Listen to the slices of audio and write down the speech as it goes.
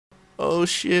Oh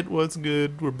shit, what's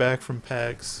good? We're back from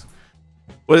PAX.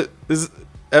 What this is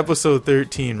episode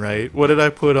 13, right? What did I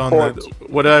put on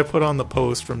 14. the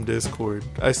post from Discord?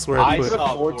 I swear I I put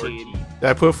saw 14. Did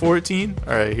I put 14?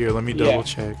 Alright, here, let me Yeah. double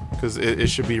check. Because it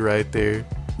should be right there.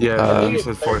 Yeah, think you it's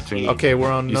said 14. Okay,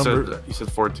 we're on You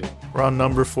said 14. we're on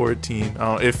number 14.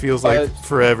 It feels like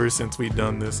forever since we've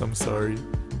done this, I'm sorry.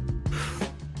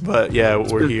 But yeah,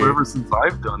 It's we're been here. forever since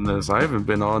I've done this. I haven't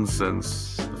been on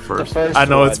since the first. I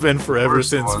know one. it's been forever First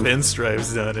since one.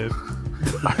 Pinstripe's done it.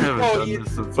 I haven't Oh, done you-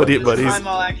 this since. But I he- did but it. he's- Time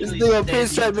I'll actually This nigga stay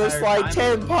Pinstripe the missed entire like time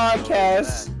 10 zone.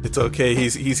 podcasts. It's okay.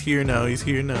 He's here now. He's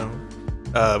here now.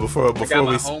 Before I got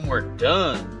we my homework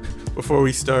done. before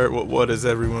we start, what is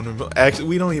everyone? Actually,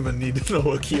 we don't even need to know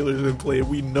what Keeler's been playing.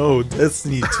 We know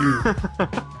Destiny 2.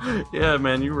 Yeah,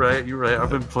 man, you're right.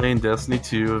 I've been playing Destiny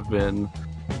 2. I've been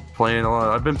playing a lot.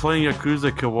 I've been playing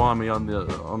Yakuza Kiwami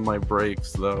on my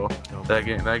breaks though.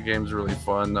 That game's really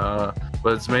fun.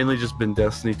 But it's mainly just been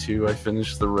Destiny 2. I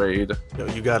finished the raid. Yo,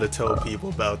 you gotta tell people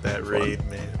about that raid,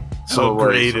 man. So How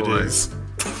great like- it is.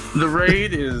 The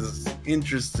raid is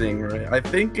interesting, right? I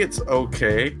think it's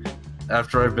okay.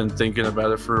 After I've been thinking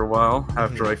about it for a while,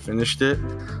 after I finished it,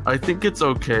 I think it's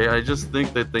okay. I just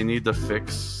think that they need to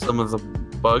fix some of the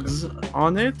bugs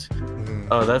on it.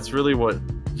 That's really what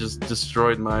just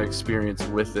destroyed my experience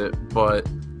with it. But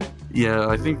yeah,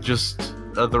 I think just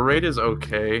the raid is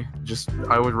okay. Just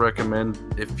I would recommend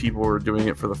if people were doing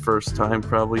it for the first time,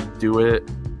 probably do it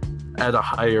at a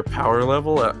higher power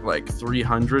level at like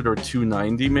 300 or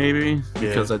 290 maybe,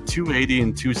 because at 280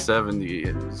 and 270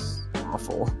 it's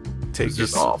awful. Take It's your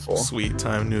just awful. sweet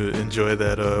time to enjoy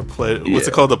that. What's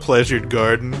it called? The pleasured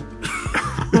garden.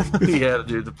 Yeah,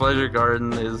 dude, the pleasure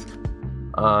garden is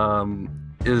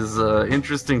an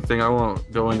interesting thing. I won't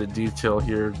go into detail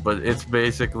here, but it's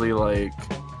basically like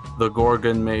the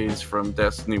Gorgon maze from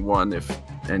Destiny 1. If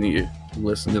any who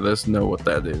listen to this know what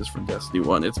that is from Destiny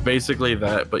 1, it's basically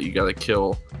that, but you gotta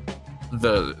kill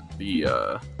the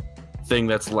thing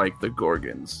that's like the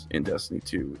Gorgons in Destiny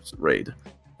 2's raid.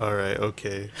 All right.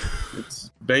 Okay. It's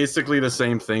basically the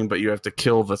same thing, but you have to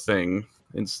kill the thing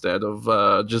instead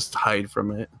of just hide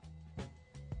from it.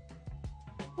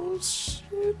 Oh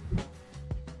shit.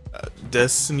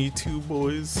 Destiny 2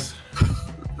 boys.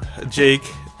 Jake,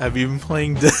 have you been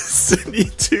playing Destiny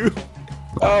 2?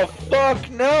 Oh, fuck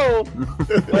no!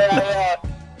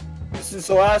 Since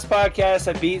the last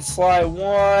podcast, I beat Sly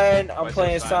 1. I'm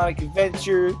playing Sonic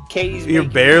Adventure. Katie's You're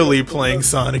making barely me- playing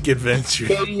Sonic Adventure.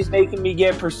 Katie's making me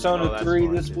get Persona 3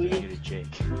 this week.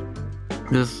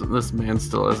 This man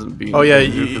still hasn't beaten. Oh yeah,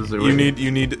 Banjo-Kazooie.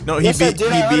 you need. No, he Yes, I beat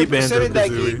did. he I beat 100% Banjo that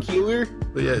game, Kazooie. Keeler.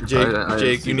 But yeah, I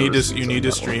Jake, see you need those to you need to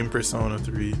on that stream Persona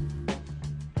 3.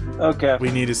 Okay. We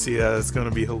need to see that. It's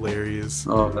gonna be hilarious.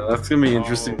 Oh, that's gonna be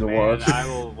interesting to watch. I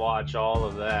will watch all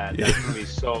of that. That's gonna be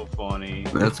so funny.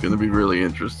 That's gonna be really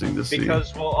interesting to see.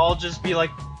 Because we'll all just be like,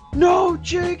 "No,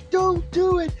 Jake, don't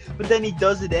do it!" But then he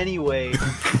does it anyway,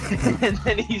 and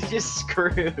then he's just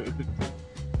screwed.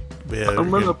 Yeah, I'm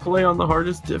gonna play on the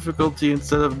hardest difficulty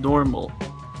instead of normal.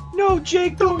 No,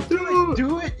 Jake, don't do it.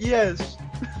 Do it, yes.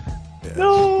 yeah.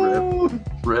 No.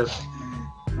 Rip.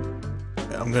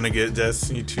 I'm gonna get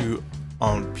Destiny 2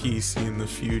 on PC in the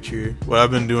future. What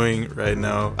I've been doing right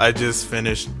now, I just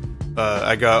finished.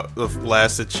 I got the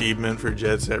last achievement for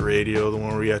Jet Set Radio, the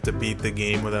one where you have to beat the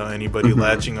game without anybody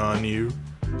latching on you.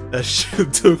 That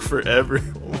shit took forever.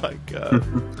 Oh my god.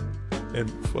 And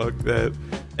fuck that.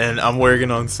 And I'm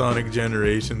working on Sonic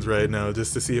Generations right now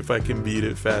just to see if I can beat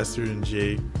it faster than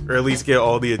Jake, or at least get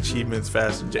all the achievements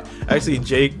faster than Jake. Actually,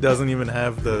 Jake doesn't even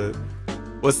have the.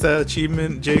 What's that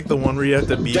achievement, Jake? The one where you have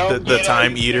to beat the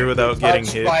Time Eater without getting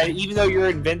hit? Even though you're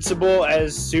invincible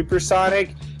as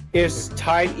Supersonic, if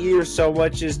Time Eater so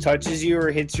much as touches you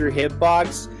or hits your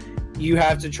hitbox, you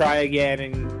have to try again,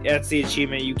 and that's the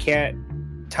achievement. You can't.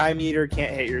 Time Eater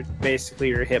can't hit your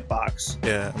hitbox.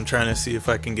 Yeah, I'm trying to see if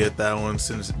I can get that one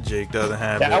since Jake doesn't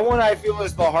have That it. one I feel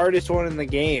is the hardest one in the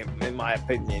game, in my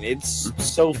opinion. It's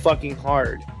so fucking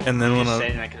hard. And then when He's I'm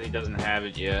saying that because he doesn't have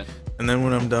it yet.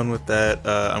 done with that,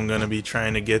 I'm gonna be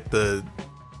trying to get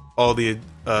all the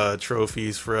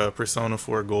trophies for Persona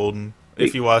 4 Golden.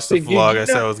 If you watched the Dude, vlog, you I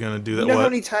said know- I was gonna do that. You know how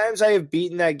What? many times I have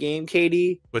beaten that game,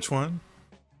 Katie? Which one?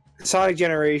 Sonic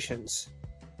Generations.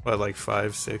 What, like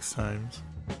 5-6 times?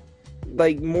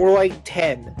 Like, more like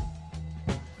 10.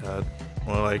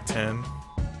 More like 10.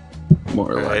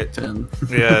 More Right. like 10.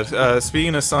 Yeah.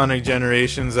 Speaking of Sonic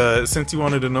Generations, since you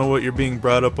wanted to know what you're being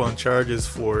brought up on charges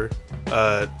for,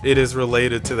 it is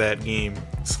related to that game.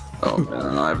 Oh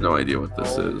man, I have no idea what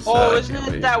this is. Oh, I isn't can't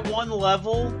it wait. that one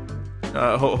level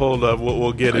Hold up,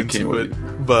 we'll get I into can't it.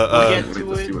 wait. But We'll Can't get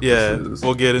wait to to see it. what yeah, this is.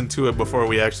 we'll get into it before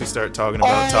we actually start talking Oh,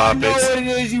 about I know topics. what it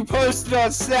is. You posted on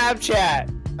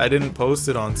Snapchat. I didn't post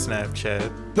it on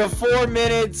Snapchat. The 4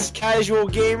 minutes casual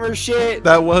gamer shit.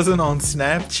 That wasn't on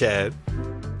Snapchat.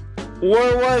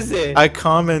 Where was it? I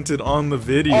commented on the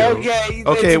video. Okay.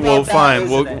 Okay, it's well, about that, fine.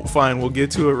 isn't it? We'll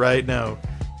get to it right now.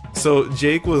 So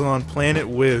Jake was on Planet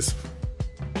Wisp,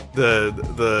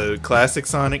 the classic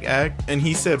Sonic act, and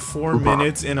he said 4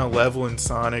 minutes in a level in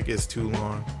Sonic is too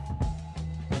long.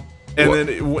 And What?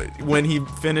 then when he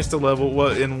finished the level,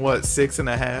 in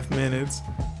 6.5 minutes,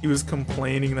 he was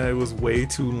complaining that it was way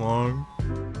too long.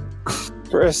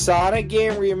 For a Sonic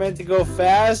game where you're meant to go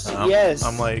fast, yes.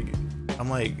 I'm like,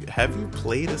 have you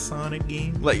played a Sonic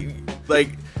game? Like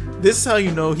this is how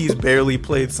you know he's barely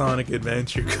played Sonic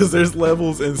Adventure, because there's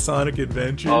levels in Sonic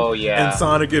Adventure Oh, yeah. and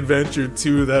Sonic Adventure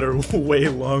 2 that are way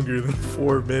longer than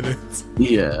 4 minutes.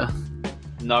 Yeah.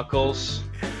 Knuckles.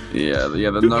 Yeah,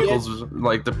 the Knuckles,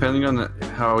 like, depending on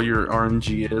how your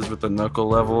RNG is with the Knuckle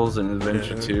levels in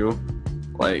Adventure Yeah. 2,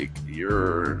 like,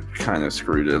 you're kind of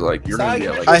screwed. Like, you're gonna Sonic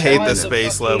get, like... I hate the Adventure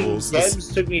space fucking levels.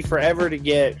 Gems took me forever to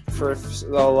get for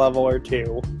a level or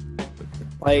two.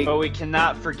 Like, But we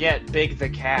cannot forget Big the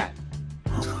Cat.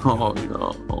 Oh,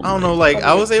 no. Oh, I don't know, man. like,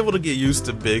 I was able to get used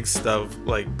to big stuff,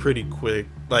 like, pretty quick.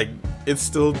 Like, it's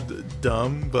still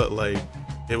dumb, but, like,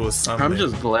 it was something. I'm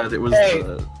just glad it was Hey.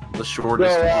 the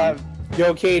shortest one.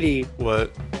 yo, Katie,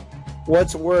 What?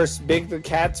 what's worse, Big the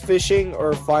Cat's Fishing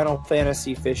or Final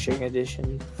Fantasy Fishing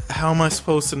Edition? How am I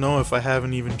supposed to know if I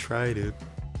haven't even tried it?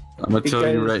 I'm gonna tell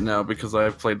you Because- right now, because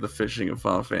I've played the fishing in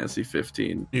Final Fantasy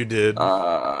 15. You did.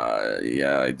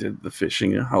 Yeah, I did the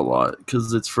fishing a lot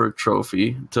because it's for a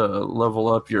trophy to level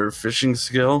up your fishing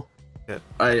skill. Yeah.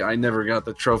 I never got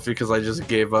the trophy because I just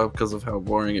gave up because of how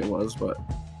boring it was. But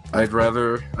I'd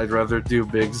rather do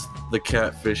Biggs the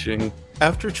cat fishing.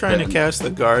 After trying to Yeah. catch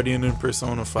the Guardian in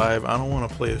Persona 5, I don't want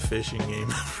to play a fishing game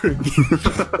ever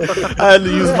again. I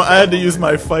had to use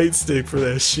my fight stick for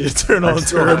that shit. Turn I on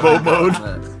still turbo haven't mode.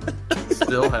 gotten that.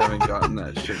 Still haven't gotten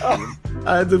that shit. Dude.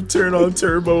 I had to turn on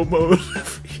turbo mode.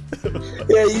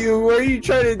 Yeah, were you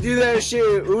trying to do that shit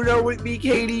with Uno with me,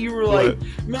 Katie? You were like,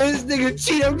 man, this nigga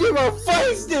cheat, I'm giving him a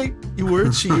fight stick! You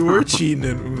were cheating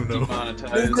in Uno. This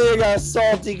Demonetized. nigga got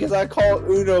salty because I called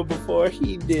Uno before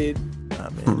he did. Nah,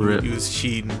 man, Rip. he was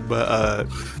cheating. But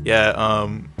yeah.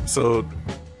 So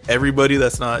everybody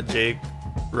that's not Jake,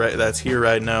 right, that's here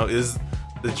right now, is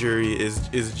the jury. Is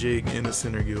Jake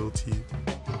innocent or guilty?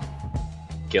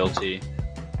 Guilty.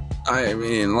 I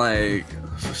mean, like,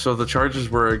 so the charges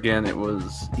were, again, it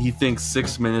was he thinks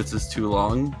 6 minutes is too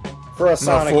long. For a No,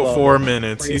 Sonic four, level. 4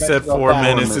 minutes. Where He you said meant to go 4 fast.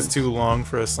 minutes 4 is minutes. too long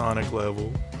for a Sonic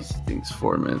level. He thinks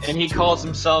 4 minutes. And he is too calls long.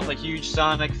 himself a huge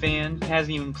Sonic fan.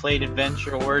 Hasn't even played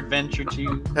Adventure or Adventure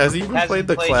 2. Has he even Hasn't played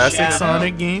the played classic Shadow.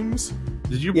 Sonic games?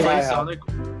 Did you Yeah, play I have. Sonic?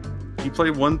 You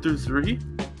play 1 through 3?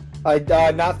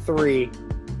 Not 3.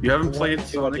 You haven't One played and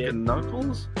two I Sonic did. and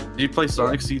Knuckles? Did you play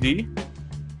Sonic CD?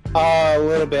 A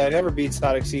little bit. I never beat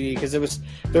Sonic CD because it was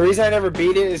the reason I never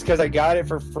beat it is because I got it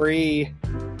for free,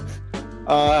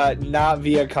 not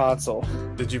via console.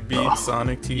 Did you beat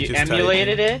Sonic You Teaches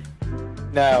emulated it?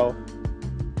 No.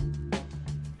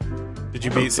 Typing? Did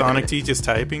you beat Okay. Sonic Teaches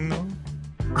Typing though?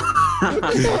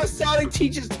 Sonic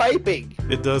teaches typing.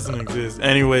 It doesn't exist.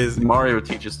 Anyways, Mario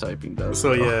teaches typing, does.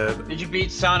 so yeah. Did you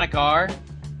beat Sonic R?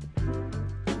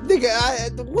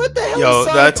 Nigga, what the hell Yo, is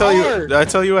did Sonic I tell you? R? Did I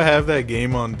tell you I have that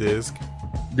game on disc?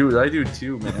 Dude, I do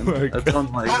too, man. Oh my That's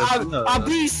on like. That's on I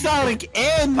beat Sonic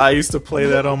N. I used to play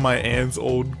that on my aunt's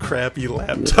old crappy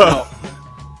laptop.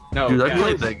 No, dude, I guys.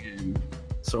 played that game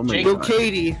so many Jake- Yo, times.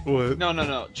 Katie. What?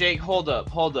 No. Jake, hold up.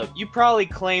 You probably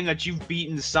claim that you've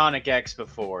beaten Sonic X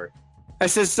before. I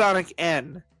said Sonic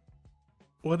N.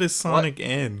 What is Sonic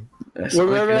N? That's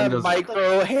Remember like that Windows-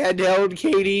 micro handheld,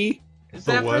 Katie? Is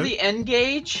The that for what? the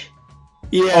N-Gauge?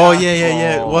 Yeah. Oh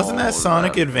yeah. Oh, Wasn't that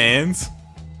Sonic that- Advance?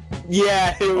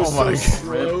 Yeah, it was Oh my so God.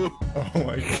 slow. Oh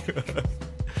my god.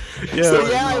 Yeah. So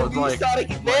yeah, no, I beat like- Sonic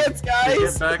Advance, To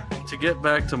guys. get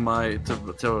back to my to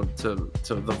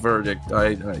the verdict,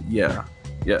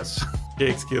 yes,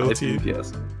 Jake's I guilty. think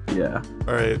yes, yeah.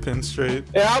 All right, pin straight.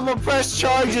 And I'm gonna press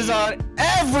charges on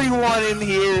everyone in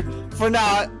here for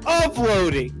not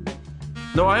uploading.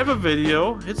 No, I have a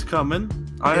video. It's coming.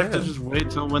 I have to Yeah. just wait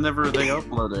till whenever they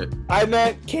upload it. I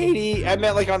meant Katie. I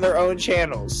meant like on their own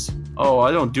channels. Oh,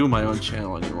 I don't do my own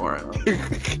channel anymore.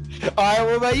 Alright,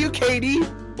 what about you, Katie?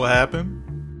 What happened?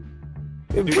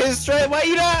 Pinstripe, why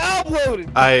you not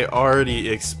uploading? I already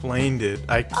explained it.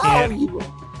 Oh,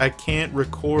 I can't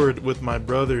record with my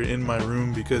brother in my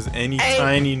room because any Hey.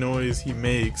 tiny noise he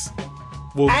makes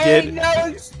We'll Ain't no get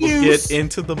excuse.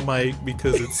 into the mic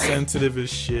because it's sensitive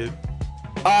as shit.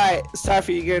 Alright, it's time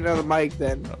for you to get another mic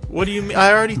then. What do you mean?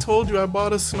 I already told you I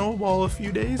bought a snowball a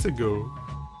few days ago.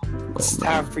 It's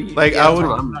time for you. Like to I get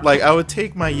would, I would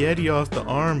take my Yeti off the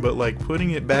arm, but like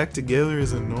putting it back together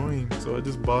is annoying. So I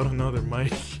just bought another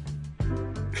mic.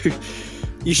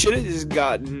 You should have just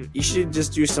gotten. You should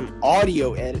just do some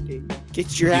audio editing.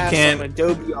 Get your You ass can't- on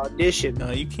Adobe Audition,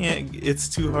 No, you can't. It's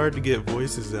too hard to get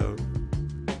voices out.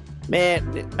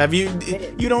 man. Have you?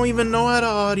 You don't even know how to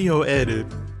audio edit.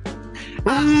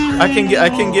 I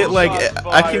can get like shots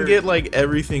I can fired. get like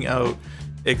everything out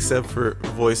except for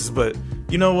voices. But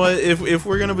you know what? If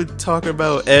we're gonna be talking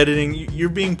about editing, you're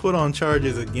being put on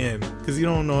charges again because you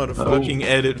don't know how to fucking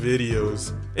edit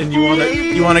videos, and you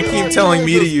wanna keep telling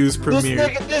me to use Premiere.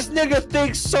 This nigga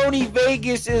thinks Sony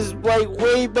Vegas is like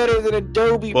way better than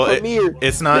Adobe Well, Premiere.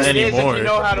 It's not It is if anymore. you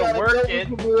know how to Yeah, work Adobe it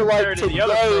Premiere, compared to the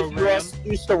other today, you programs. have to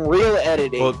do some real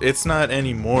editing. Well, it's not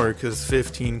anymore because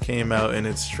 15 came out and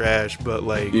it's trash. But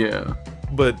like, Yeah.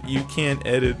 but you can't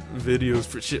edit videos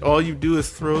for shit. All you do is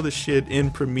throw the shit in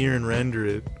Premiere and render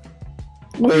it.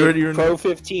 Wait, you're- Pro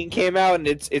 15 came out and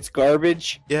it's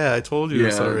garbage. Yeah, I told you Yeah,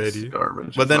 this already. it's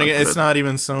garbage. But then Fuck again, it's it. not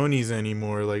even Sony's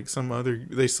anymore. Like some other,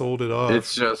 they sold it off.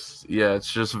 It's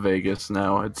just Vegas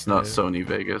now. It's not Yeah. Sony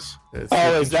Vegas. It's Oh,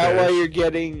 freaking is that trash. why you're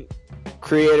getting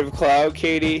Creative Cloud,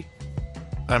 Katie?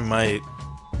 I might,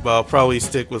 but I'll probably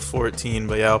stick with 14.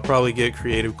 But yeah, I'll probably get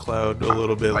Creative Cloud a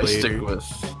little bit I later. stick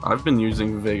with. I've been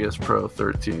using Vegas Pro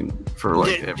 13 for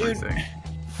like Dude, everything.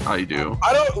 I do.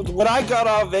 I don't. When I got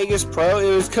off Vegas Pro,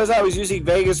 it was because I was using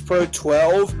Vegas Pro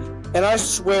 12, and I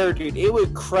swear, dude, it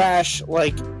would crash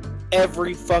like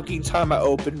every fucking time I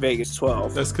opened Vegas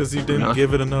 12. That's because you didn't Yeah.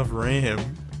 give it enough RAM.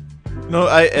 No,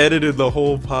 I edited the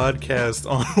whole podcast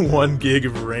on 1 gig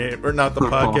of RAM, or not the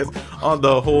podcast, on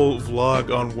the whole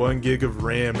vlog on 1 gig of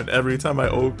RAM, and every time I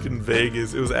opened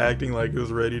Vegas, it was acting like it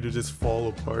was ready to just fall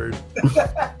apart.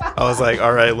 I was like,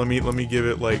 all right, let me give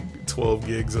it like 12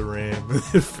 gigs of RAM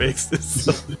and fix this.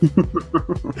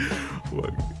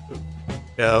 What-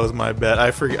 Yeah, that was my bad.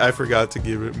 I forgot to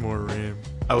give it more RAM.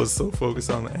 I was so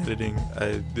focused on the editing,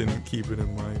 I didn't keep it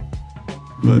in mind.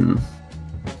 But Mhm.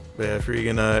 yeah,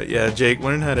 freaking yeah, Jake,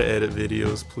 learn how to edit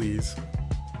videos, please.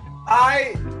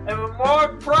 I am a more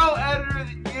pro editor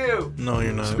than you. No,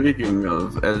 you're not. Speaking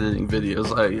of editing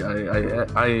videos,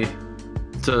 I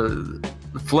to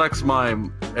flex my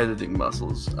editing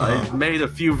muscles. I Uh-huh. made a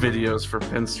few videos for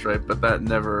Pinstripe, but that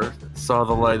never saw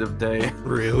the light of day.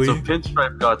 Really? So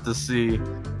Pinstripe got to see.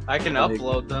 I can Like-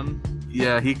 upload them.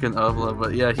 Yeah, he can upload,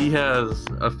 but yeah, he has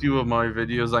a few of my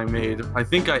videos I made. I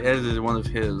think I edited one of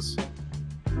his,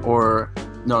 or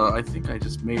no, I think I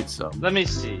just made some. Let me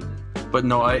see. But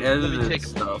no, I me edited take a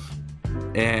stuff,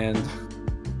 and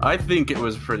I think it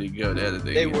was pretty good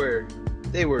editing.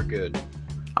 They were good.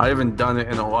 I haven't done it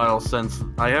in a while since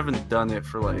I haven't done it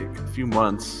for like a few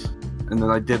months, and then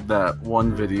I did that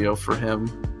one video for him.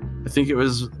 I think it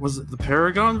was it the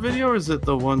Paragon video or is it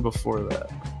the one before that?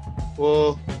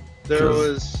 Well, there 'Cause-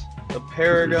 was a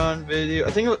Paragon video.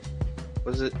 I think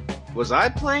it was I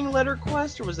playing Letter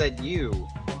Quest or was that you?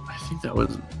 I think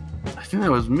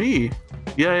that was me.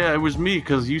 Yeah, it was me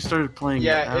because you started playing it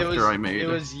after it was. I made It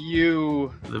was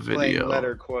you the playing video.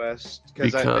 Letter Quest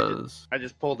because I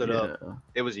just pulled it up.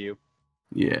 It was you.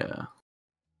 Yeah.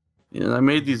 And I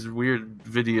made these weird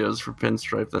videos for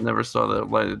Pinstripe that never saw the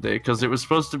light of day because it was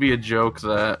supposed to be a joke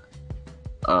that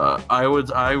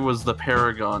I was the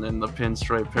Paragon in the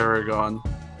Pinstripe Paragon,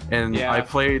 and Yeah. I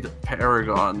played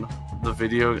Paragon, the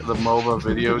MOBA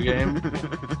video game,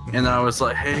 and I was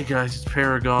like, "Hey guys, it's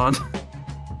Paragon."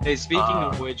 Hey, speaking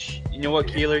of which, you know what,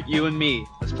 Keeler? You and me,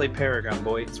 let's play Paragon,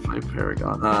 boy. Let's play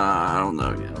Paragon. I don't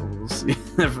know. Yeah, we'll see.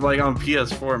 If, like on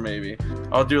PS4, maybe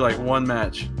I'll do like one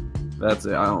match. That's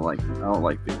it. I don't like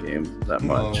the game that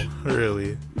much. Oh,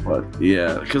 really? But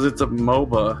yeah, because it's a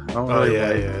MOBA. I don't Oh really yeah,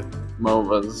 like yeah.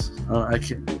 MOBAs. I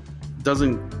can't. It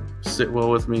doesn't sit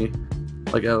well with me,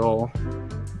 like at all.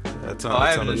 That's, I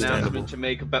that's have an understandable. announcement to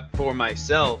make for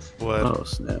myself. What? Oh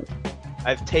snap!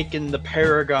 I've taken the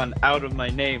Paragon out of my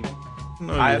name.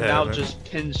 No, you I am now haven't. just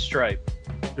Pinstripe.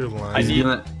 You're lying. I need-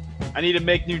 Gonna- I need to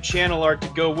make new channel art to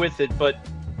go with it, but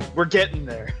we're getting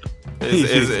there.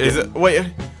 Is it? Wait,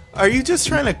 are you just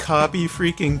trying to copy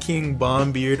freaking King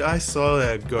Bombbeard? I saw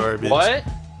that garbage. What?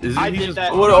 Is I he did just-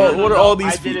 that. What are all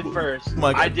these I did it people- first. My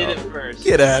I God, did it no. first.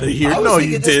 Get out of here! I was No,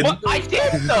 thinking you this didn't. What? I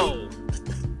did though.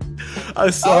 I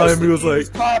saw him. He was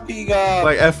like, copying.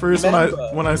 like at first Remember.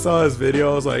 when I saw his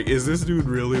video, I was like, "Is this dude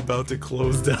really about to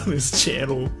close down his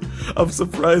channel?" I'm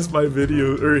surprised my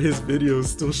video or his videos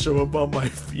still show up on my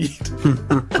feed.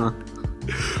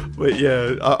 But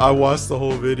yeah, I watched the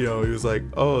whole video. He was like,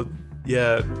 oh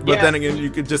yeah, but Yeah. then again, you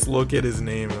could just look at his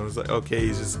name and it was like, okay,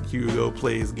 he's just Hugo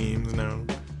plays games now.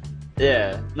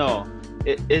 Yeah, no,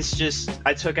 it's just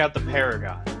I took out the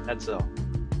Paragon. That's all.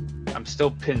 I'm still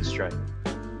Pinstripe.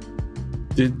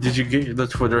 Did you get the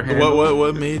Twitter handle?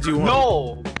 What made you want?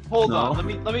 No, hold No.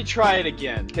 on. Let me try it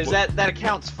again, because that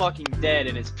account's fucking dead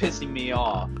and it's pissing me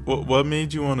off. What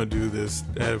made you want to do this?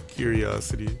 Out of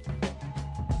curiosity.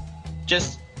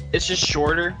 It's just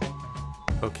shorter.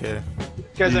 Okay.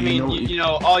 Because I You mean, know- you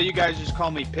know, all you guys just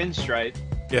call me Pinstripe.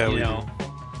 Yeah, you we know.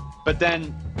 But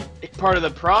then part of the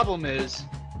problem is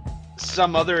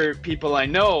some other people I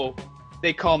know,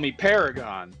 they call me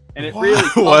Paragon, and it do. really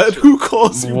What? fucks Who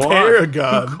calls you What?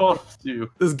 Paragon? Who calls you?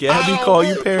 Does Gabby Oh, call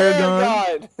you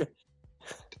Paragon?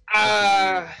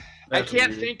 I That's can't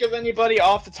weird. think of anybody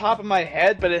off the top of my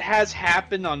head, but it has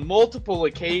happened on multiple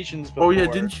occasions before. Oh yeah,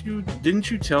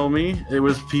 didn't you tell me it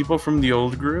was people from the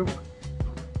old group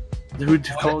who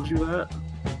called you that?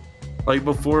 Like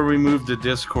before we moved to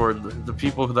Discord, the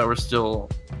people that were still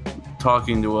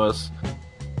talking to us,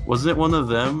 wasn't it one of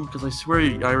them? Because I swear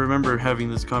I remember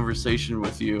having this conversation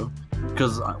with you.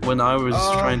 Because when I was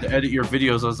trying to edit your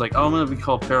videos, I was like, oh, I'm gonna be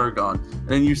called Paragon, and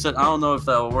then you said, I don't know if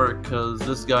that'll work because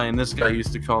this guy and this guy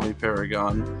used to call me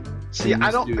Paragon. See, And I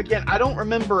this don't. dude- Again, I don't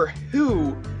remember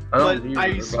who. I don't But either, I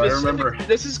but I specifically, remember.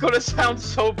 this is gonna sound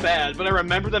so bad, but I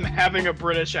remember them having a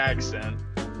British accent.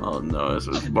 Oh no, this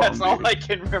was That's Bombay. all I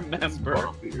can remember.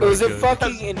 Was it Okay.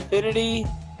 fucking Infinity?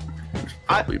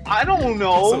 I don't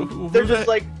know. So who They're that- just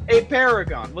like, hey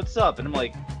Paragon, what's up? And I'm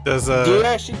like, Does Do you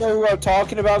actually know who I'm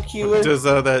talking about, Keelan? does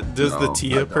the No, I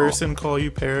Tia don't. person call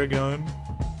you Paragon?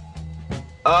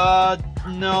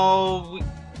 no,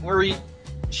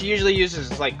 she usually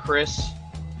uses like Chris.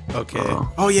 Okay. Oh.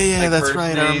 Oh yeah, Like that's first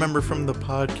right. I name. remember from the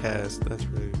podcast. That's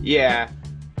right. Yeah.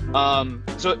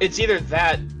 So it's either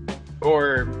that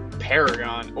or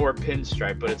Paragon or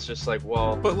Pinstripe, but it's just like,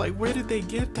 well, But like, where did they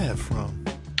get that from?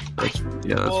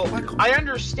 Yeah, that's well, weird. I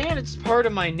understand it's part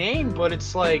of my name, but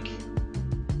it's like,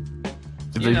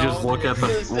 Did you they know, just look at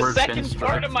it's the the word second pinstripe?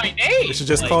 part of my name. They should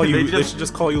just Like, call you. they They just- should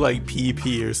just call you like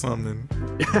PP or something.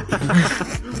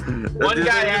 One Did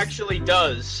guy they just- actually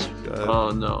does. God. Oh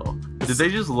no. Did they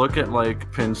just look at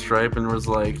like pinstripe and was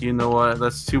like, you know what,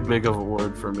 that's too big of a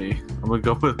word for me. I'm gonna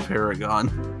go with Paragon.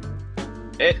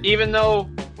 Even though,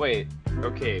 wait,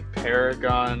 okay,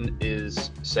 Paragon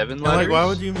is 7 And, letters. like, why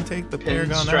would you even take the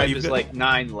Paragon out? Pinstripe You've is got, like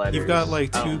 9 letters. you've got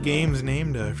like I 2 don't know. games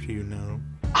named after you now.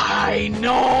 I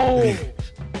know.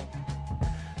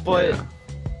 But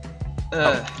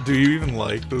Do you even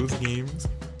like those games?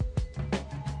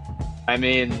 I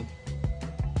mean,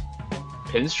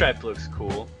 Pinstripe looks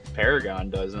cool. Paragon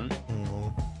doesn't.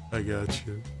 Oh, I got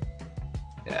you.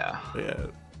 Yeah. Yeah.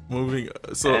 Moving.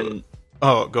 So. And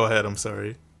Oh, go ahead. I'm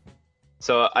sorry.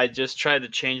 so I just tried to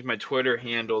change my Twitter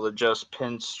handle to just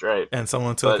Pinstripe. And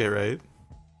someone took But- it, right?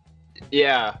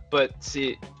 Yeah, but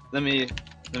see, let me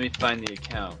find the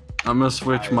account. I'm gonna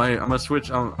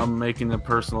switch I'm making a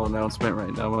personal announcement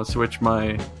right now. I'm gonna switch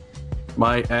my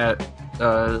at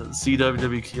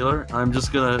CWW Killer. I'm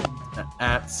just gonna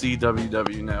at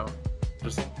CWW now.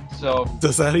 Just So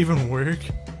Does that even work?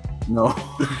 no.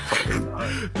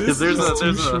 This there's is a-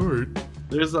 too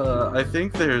there's a- short. I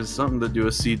think there's something to do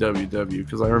with CWW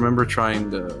because I remember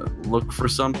trying to look for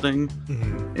something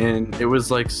Mhm. and it was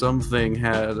like something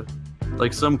had,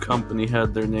 like some company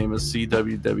had their name as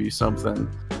CWW something,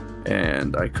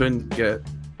 and I couldn't get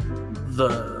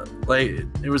the, like,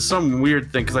 it was some weird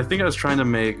thing because I think I was trying to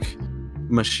make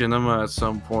machinima at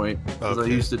some point because I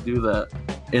Okay. used to do that,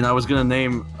 and I was gonna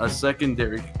name a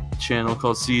secondary channel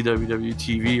called CWW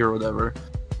TV or whatever,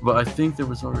 but I think there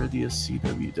was already a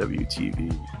CWW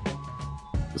TV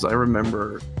because I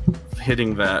remember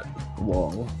hitting that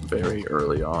wall very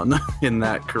early on in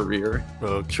that career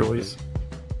choice.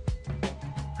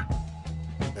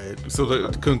 Alright, so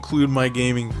to conclude my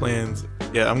gaming plans,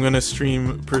 yeah, I'm gonna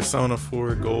stream Persona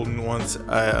 4 Golden once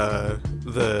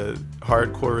the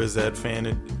hardcore Rosette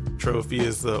fan trophy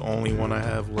is the only one I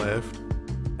have left,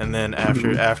 and then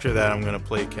after that I'm gonna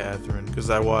play Catherine because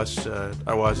I watched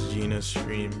Gina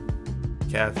stream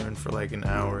Catherine for like an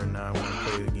hour and now I want to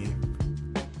play the game.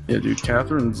 Yeah, dude,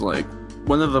 Catherine's like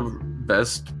one of the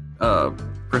best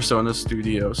Persona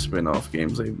Studio spin-off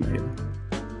games they've made.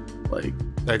 Like,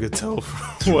 I could tell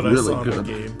from what I really saw in good.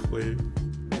 the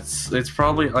gameplay. it's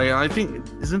probably, I think,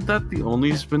 isn't that the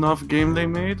only spin-off game they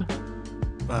made? I don't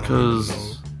even know.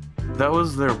 Because that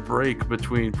was their break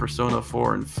between Persona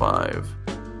 4 and 5.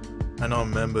 I know,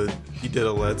 remember he did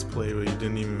a let's play, but he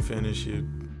didn't even finish it.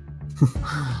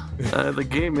 The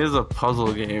game is a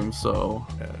puzzle game, so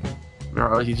Yeah.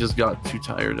 Or he just got too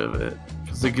tired of it.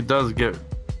 Because it does get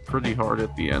pretty hard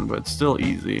at the end, but it's still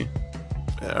easy.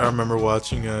 I remember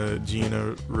watching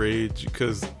Gina rage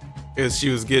because she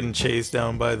was getting chased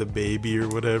down by the baby or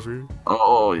whatever.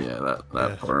 Oh yeah,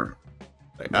 that part.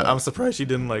 Like, I'm surprised she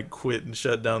didn't like quit and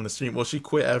shut down the stream. Well, she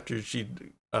quit after she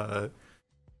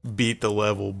beat the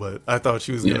level, but I thought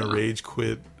she was gonna rage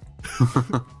quit.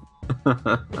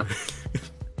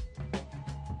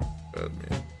 Oh,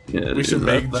 man. Yeah, we should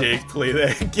make Jake play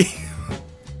that game.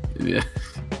 Yeah.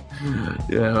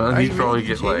 Yeah, well, he'd probably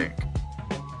get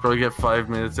probably get 5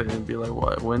 minutes in and be like,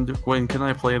 "What? When can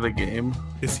I play the game?"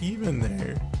 Is he even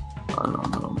there? I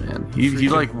don't know, man. He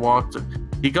like walked.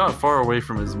 He got far away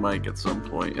from his mic at some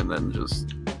point and then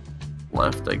just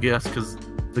left, I guess, because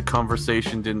the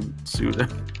conversation didn't suit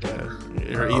him.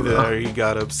 Yeah. Or he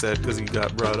got upset because he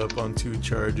got brought up on 2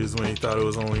 charges when he thought it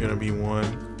was only gonna be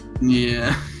 1.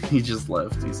 Yeah, he just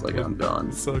left. He's like, I'm done.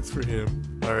 It sucks for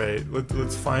him. All right,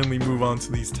 let's finally move on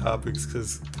to these topics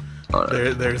because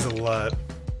there's a lot.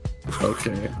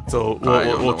 Okay. So I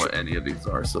don't know what any of these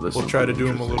are. So we'll try to do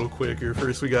them a little quicker.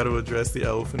 First, we got to address the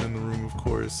elephant in the room, of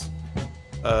course.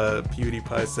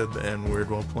 PewDiePie said the N-word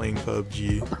while playing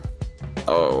PUBG.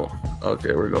 Oh,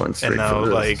 okay. We're going straight for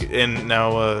this. And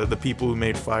now the people who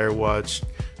made Firewatch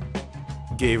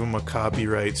gave him a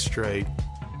copyright strike.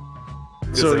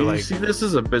 So you see, this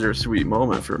is a bittersweet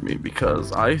moment for me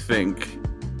because I think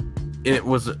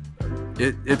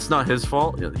it's not his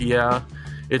fault. Yeah,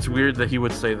 it's weird that he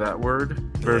would say that word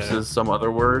versus some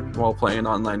other word while playing an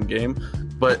online game.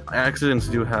 But accidents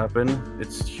do happen.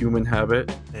 It's human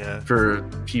habit for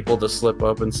people to slip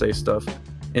up and say stuff.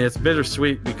 And it's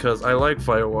bittersweet because I like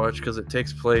Firewatch because it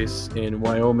takes place in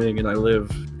Wyoming and I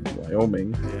live in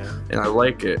Wyoming. Yeah. And I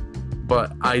like it.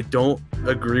 But I don't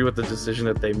agree with the decision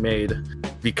that they made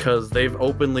because they've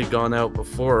openly gone out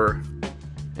before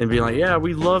and be like, yeah,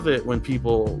 we love it when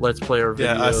people let's play our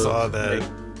videos. Yeah, I saw that.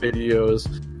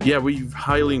 Videos. Yeah, we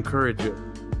highly encourage it.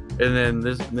 And then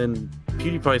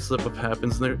PewDiePie slip up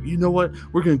happens and they're, you know what?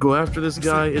 We're gonna go after this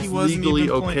guy. It's legally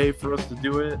okay for us to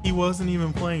do it. He wasn't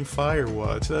even playing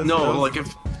Firewatch.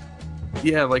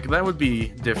 Like that would be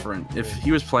different. If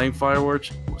he was playing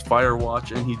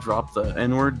Firewatch and he dropped the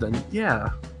N-word, then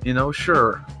yeah,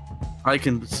 sure. I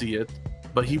can see it.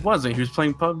 But he wasn't. He was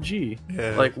playing PUBG.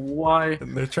 Yeah. Like, why?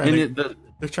 And they're trying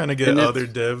to get other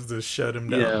devs to shut him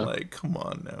down. Yeah. Like, come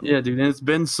on now. Yeah, dude. And it's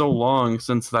been so long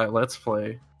since that Let's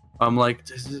Play. I'm like,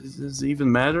 does it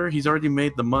even matter? He's already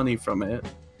made the money from it.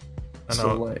 I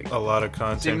know a lot of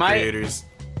content creators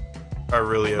are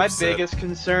really upset. My biggest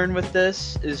concern with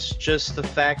this is just the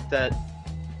fact that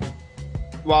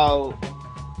while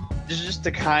this is just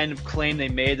the kind of claim they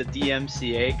made at the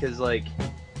DMCA, because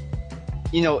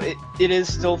it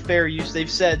is still fair use. They've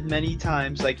said many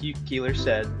times, like you, Keeler,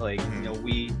 said,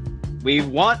 we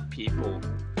want people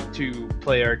to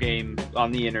play our game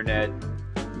on the internet,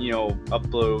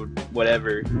 upload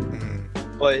whatever.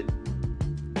 But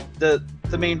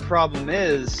the main problem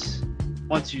is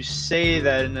once you say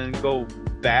that and then go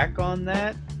back on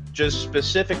that, just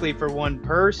specifically for one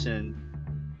person,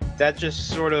 that just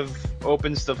sort of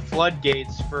opens the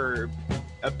floodgates for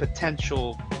a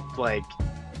potential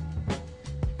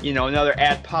another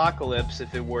adpocalypse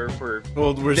if it were for.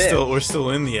 Well, we're still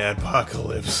in the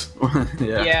adpocalypse.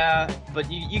 Yeah,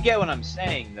 but you get what I'm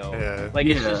saying though. Yeah.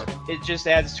 It just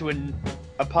adds to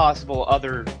a possible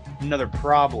another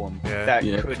problem that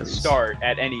could start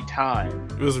at any time.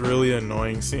 It was really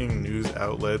annoying seeing news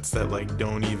outlets that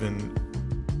don't even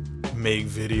make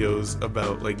videos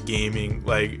about gaming.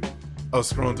 I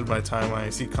was scrolling through my timeline, I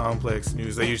see Complex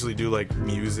News. They usually do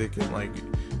music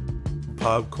and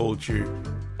pop culture.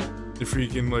 The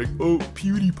freaking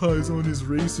PewDiePie's on his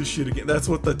racist shit again. That's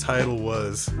what the title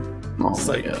was. It's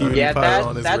PewDiePie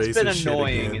on his that's racist been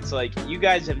annoying. Shit again. It's you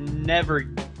guys have never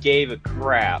gave a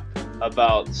crap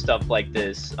about stuff like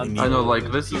this. I know,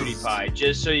 this PewDiePie,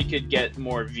 just so you could get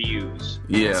more views.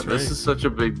 Yeah, this is such a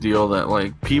big deal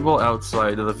that people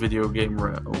outside of the video game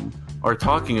realm are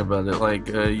talking about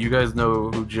it. You guys know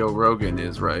who Joe Rogan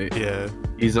is, right? Yeah.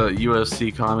 He's a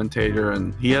UFC commentator,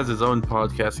 and he has his own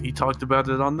podcast. He talked about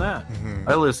it on that. Mm-hmm.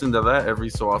 I listen to that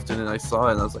every so often, and I saw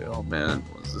it, and I was like, oh man,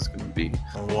 what is this going to be?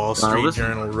 A Wall Street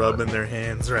Journal rubbing their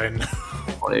hands right now.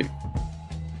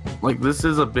 This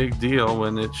is a big deal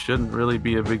when it shouldn't really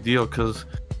be a big deal, because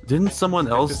didn't someone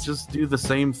else just do the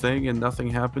same thing and nothing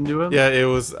happened to him? Yeah,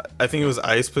 I think it was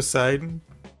Ice Poseidon.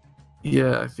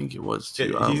 Yeah, I think it was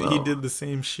too. He did the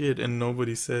same shit and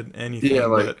nobody said anything.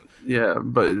 Yeah,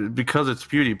 but because it's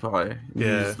PewDiePie,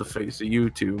 he's the face of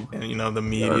YouTube, and the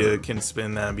media can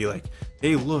spin that and be like,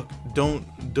 "Hey, look, don't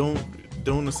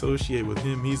don't associate with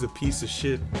him. He's a piece of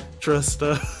shit. Trust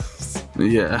us.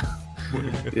 Yeah.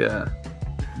 Yeah.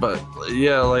 But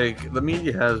yeah, like the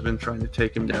media has been trying to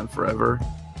take him down forever.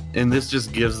 And this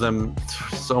just gives them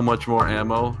so much more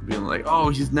ammo, being like, oh,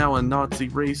 he's now a Nazi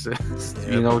racist.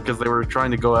 Yep. You know, because they were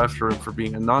trying to go after him for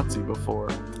being a Nazi before.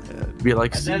 Be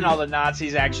like, And then all the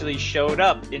Nazis actually showed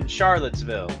up in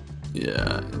Charlottesville.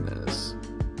 yeah, and it's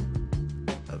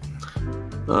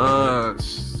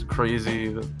crazy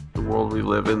that the world we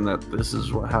live in, that this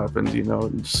is what happened, you know,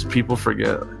 and just people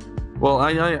forget. Well,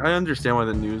 I understand why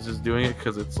the news is doing it,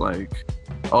 because it's like,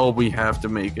 oh, we have to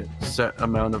make a set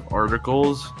amount of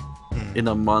articles in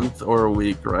a month or a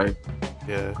week, right?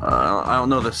 Yeah. I don't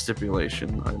know the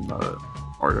stipulation. I'm not an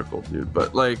article dude,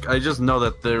 but like I just know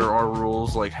that there are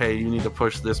rules like, hey, you need to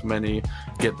push this many,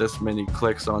 get this many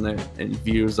clicks on it and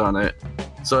views on it.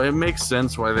 So it makes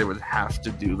sense why they would have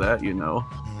to do that, you know.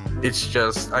 It's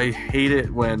just I hate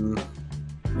it when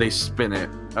they spin it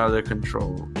out of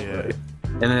control. Yeah. Right?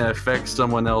 And it affects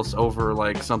someone else over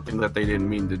like something that they didn't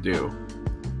mean to do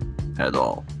at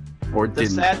all, or The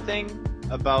didn't. sad thing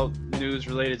about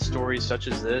news-related stories such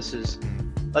as this is,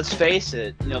 let's face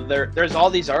it, you know, there's all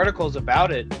these articles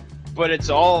about it, but it's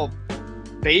all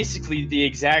basically the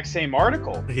exact same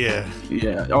article. Yeah.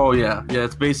 Yeah. Oh yeah. Yeah.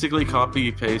 It's basically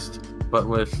copy paste, but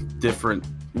with different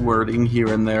wording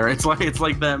here and there. It's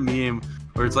like that meme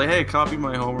where it's like, hey, copy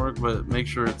my homework, but make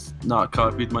sure it's not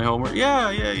copied my homework. Yeah.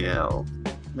 I'll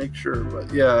make sure.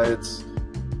 But yeah, it's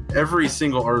every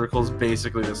single article is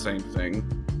basically the same thing.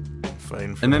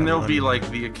 Fighting for And then that there'll be money.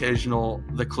 like the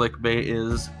clickbait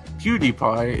is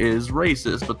Pewdiepie is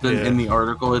racist, but then Yeah. in the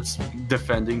article it's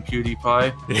defending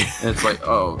Pewdiepie, and it's like,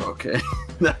 oh, okay,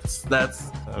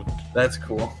 that's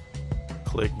cool.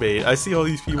 Clickbait. I see all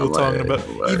these people Right, talking about.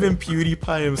 right. Even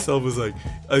PewDiePie himself was like,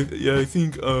 I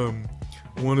think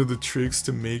one of the tricks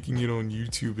to making it on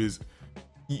YouTube is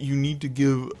you need to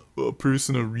give a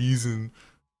person a reason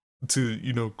to,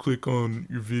 you know, click on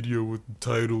your video with the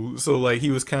title. So like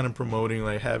he was kind of promoting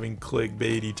like having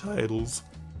clickbaity titles.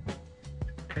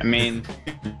 I mean,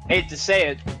 hate to say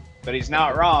it, but he's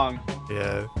not wrong.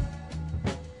 Yeah.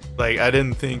 Like I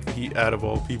didn't think he, out of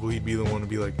all people, he'd be the one to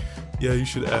be like, yeah, you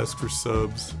should ask for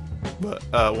subs. But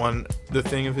the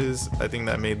thing of his, I think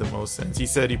that made the most sense. He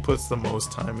said he puts the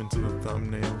most time into the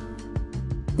thumbnail.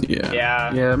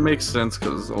 Yeah. Yeah, it makes sense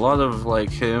because a lot of like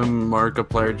him,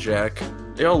 Markiplier, Jack,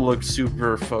 they all look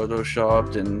super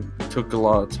photoshopped and took a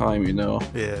lot of time, you know.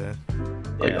 Yeah.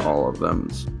 Like Yeah. all of them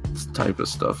type of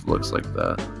stuff looks like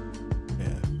that.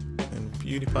 Yeah. And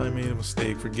PewDiePie made a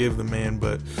mistake. Forgive the man,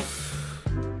 but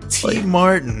T. Like-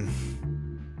 Martin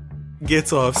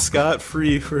gets off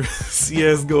scot-free for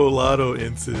CS:GO Lotto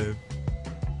incident.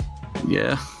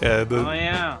 Yeah. Yeah. Oh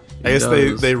yeah. I guess He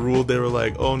does. they ruled, they were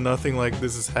like, oh, nothing like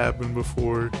this has happened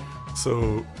before,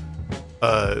 so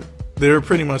they were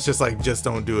pretty much just like, just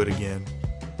don't do it again.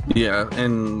 Yeah,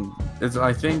 and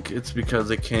I think it's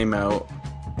because it came out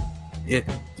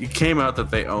that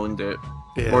they owned it,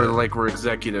 Yeah. or like were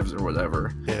executives or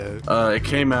whatever. Yeah. It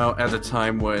came out at a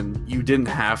time when you didn't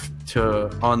have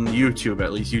to, on YouTube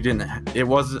at least,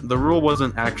 the rule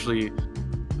wasn't actually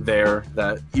there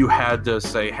that you had to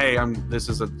say, hey, this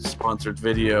is a sponsored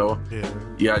video, Yeah.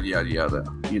 yada yada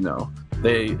yada, you know.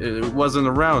 It wasn't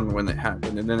around when it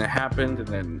happened, and then it happened, and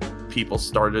then people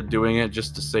started doing it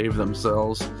just to save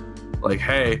themselves. Like,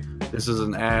 hey, this is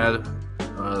an ad,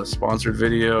 sponsored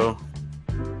video,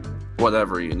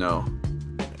 whatever, you know.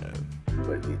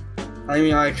 But, I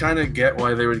mean, I kind of get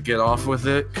why they would get off with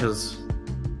it, because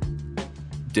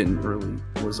didn't really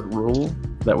was a rule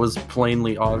that was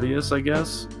plainly obvious, I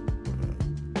guess.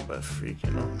 But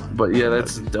freaking oh my But yeah, God.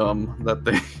 that's dumb that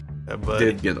they But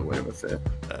did get away with it.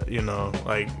 you know,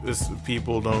 like this,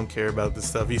 people don't care about this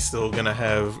stuff. He's still gonna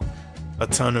have a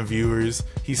ton of viewers.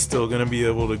 He's still gonna be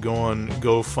able to go on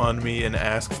GoFundMe and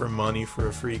ask for money for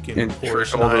a freaking And Porsche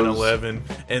trick all those- 911,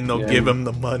 and they'll Yeah. give him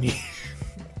the money.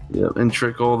 Yeah, and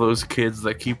trick all those kids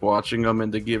that keep watching them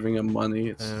into giving them money.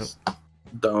 It's just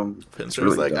dumb. It's Pinterest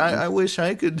really like, dumb. I wish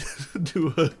I could do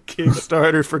a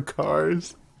Kickstarter for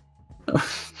cars. Oh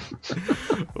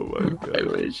my I God.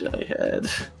 wish I had.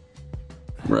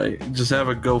 Right, just have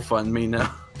a GoFundMe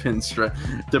now, Pinstripe,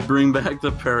 to bring back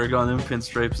the Paragon and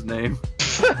Pinstripe's name.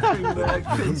 Bring back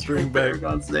Pinstripe Bring back-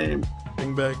 Paragon's name.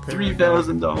 Bring back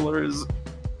 $3,000.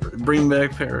 Bring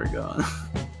back Paragon.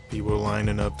 People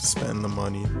lining up to spend the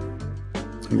money.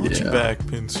 Want you Yeah. back,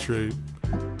 Pinstripe.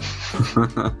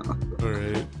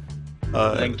 Alright.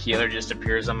 Then Keeler just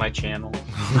appears on my channel.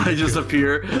 I just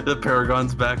appear, the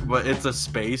Paragon's back, but it's a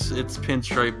space. It's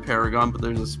Pinstripe Paragon, but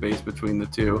there's a space between the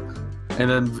two. And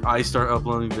then I start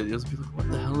uploading videos. Be like,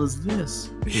 what the hell is this?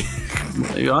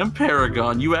 Like, I'm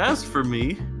Paragon. You asked for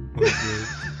me.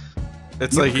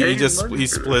 It's You like paid he money he for it.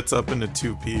 splits up into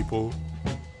two people.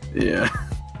 Yeah,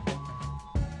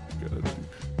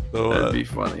 So, that'd be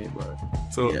funny, but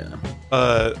so yeah.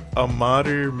 a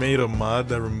modder made a mod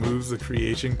that removes the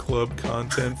Creation Club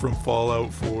content from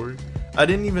Fallout 4. I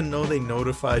didn't even know they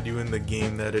notified you in the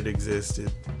game that it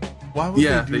existed. Why would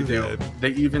Yeah, they do that? They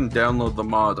even download the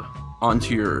mod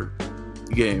onto your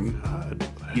game. God.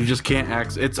 You just can't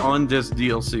access. It's on this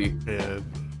DLC. Yeah.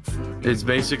 It's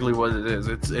basically what it is.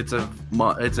 It's a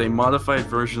modified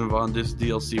version of on this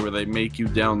DLC where they make you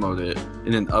download it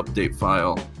in an update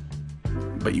file,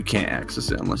 but you can't access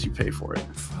it unless you pay for it.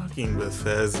 Fucking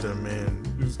Bethesda, man.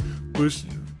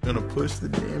 Gonna push the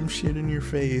damn shit in your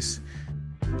face.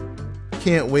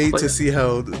 Can't wait to see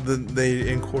how they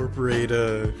incorporate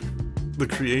the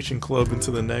Creation Club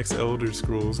into the next Elder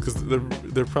Scrolls, because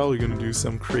they're probably gonna do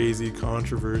some crazy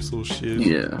controversial shit.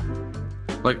 Yeah,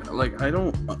 like I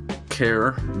don't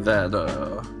care that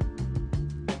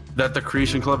the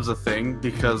Creation Club is a thing,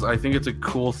 because I think it's a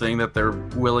cool thing that they're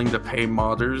willing to pay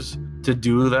modders to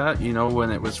do that, you know, when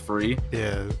it was free.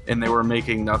 Yeah. And they were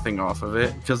making nothing off of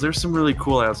it, because there's some really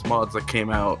cool ass mods that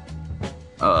came out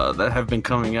that have been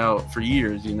coming out for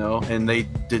years, you know, and they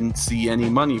didn't see any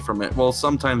money from it. Well,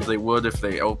 sometimes they would if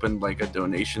they opened like a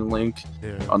donation link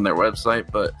on their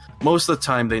website, but most of the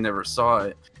time they never saw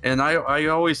it. And I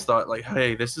always thought, like,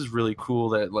 hey, this is really cool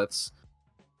that lets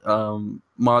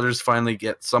modders finally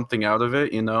get something out of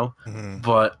it, you know.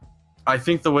 But I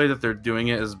think the way that they're doing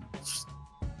it is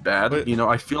bad. You know,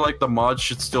 I feel like the mod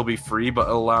should still be free, but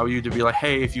allow you to be like,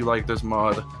 hey, if you like this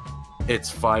mod,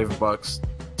 it's $5,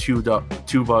 $2,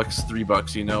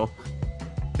 $3, you know.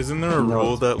 Isn't there a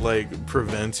rule that like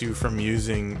prevents you from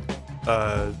using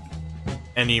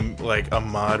any like a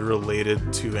mod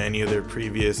related to any of their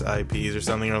previous IPs or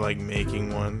something, or like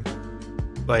making one?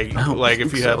 Like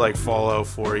if you had like Fallout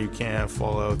 4, you can't have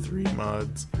Fallout 3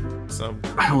 mods.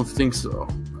 I don't think so,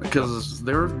 because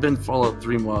there have been Fallout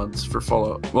 3 mods for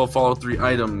Fallout 3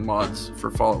 item mods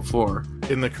for Fallout 4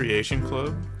 in the Creation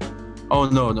Club. Oh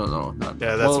no, not.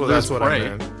 Yeah, that's what I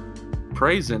meant.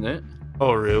 Prey's in it.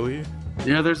 Oh really?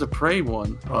 Yeah, there's a Prey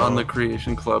one on the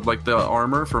Creation Club. Like the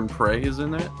armor from Prey is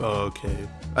in it. Oh, okay.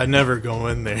 I never go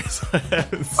in there. So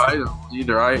I don't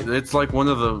either. It's like one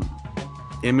of the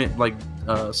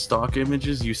stock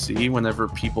images you see whenever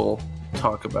people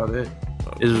talk about it.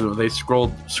 Is they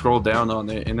scroll down on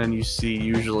it, and then you see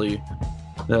usually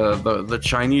the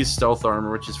Chinese stealth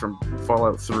armor, which is from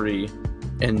Fallout 3,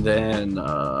 and then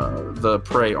the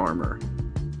Prey armor.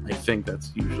 I think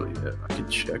that's usually it. I can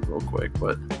check real quick,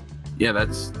 but yeah,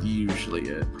 that's usually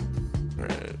it.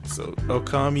 Right. So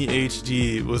Okami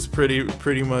HD was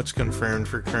pretty much confirmed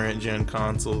for current gen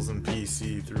consoles and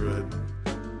PC through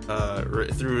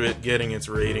it getting its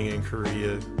rating in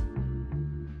Korea.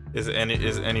 Is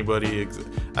anybody?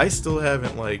 I still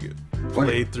haven't like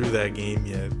played through that game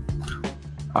yet.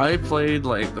 I played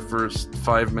like the first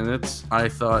 5 minutes. I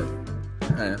thought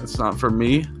it's not for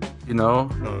me, you know.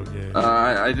 Okay.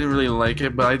 I didn't really like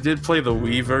it, but I did play the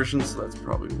Wii version, so that's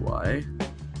probably why.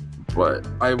 But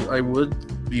I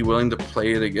would be willing to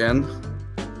play it again.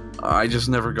 I just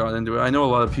never got into it. I know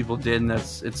a lot of people did, and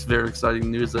it's very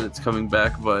exciting news that it's coming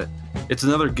back, but it's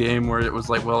another game where it was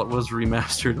like, well, it was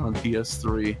remastered on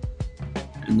PS3,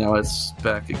 and now it's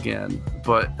back again.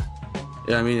 But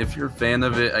yeah, I mean, if you're a fan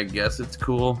of it, I guess it's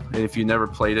cool. And if you never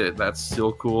played it, that's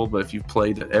still cool. But if you've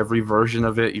played every version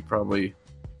of it, you probably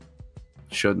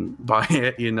shouldn't buy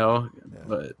it, you know.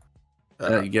 But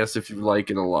I guess if you like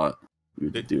it a lot,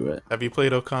 you'd do it. Have you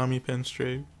played Okami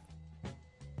Pinstripe?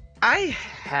 I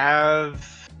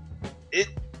have it.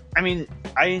 I mean,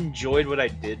 I enjoyed what I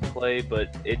did play,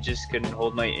 but it just couldn't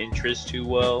hold my interest too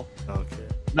well. Okay.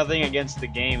 Nothing against the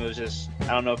game. It was just, I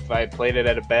don't know if I played it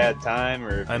at a bad time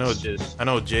or if I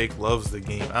know Jake loves the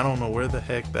game. I don't know where the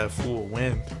heck that fool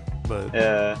went, but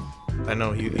I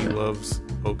know he loves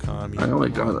Okami. I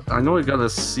know it got a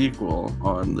sequel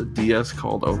on the DS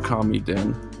called Okami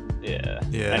Den. Yeah.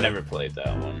 I never played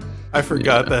that one. I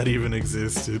forgot that even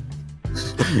existed.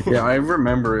 Yeah, I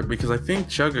remember it because I think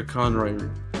Chugga Conroy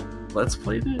Let's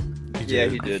Played it. He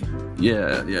did.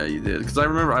 Yeah, you did. Because I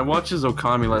remember I watched his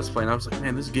Okami Let's Play, and I was like,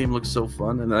 man, this game looks so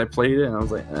fun. And then I played it, and I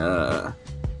was like,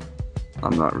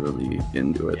 I'm not really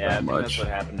into it that much. That's what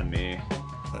happened to me.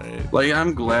 Right. Like,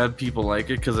 I'm glad people like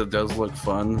it because it does look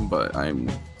fun, but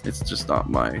it's just not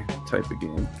my type of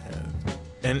game.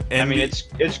 And I mean,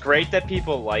 it's great that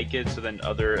people like it, so then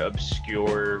other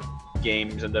obscure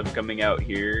games end up coming out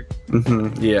here.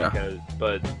 Yeah.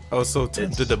 But I was so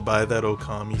tempted to buy that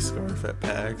Okami scarf at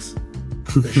PAX.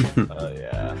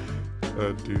 yeah.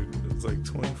 Oh, dude, it's like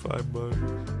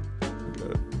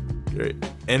 $25. Great.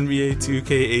 NBA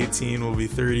 2K18 will be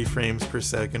 30 frames per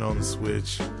second on the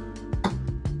Switch.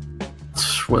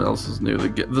 What else is new?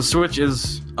 The Switch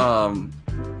is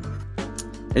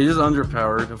it is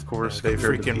underpowered, of course. They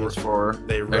compared to freaking PS4,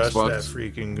 They rushed Xbox. that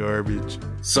freaking garbage.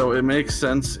 So it makes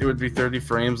sense. It would be 30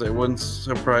 frames. It wouldn't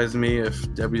surprise me if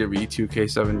WWE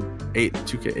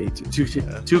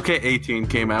 2K18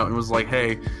 came out and was like,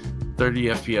 "Hey, 30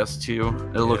 FPS too."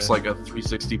 It looks like a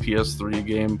 360 PS3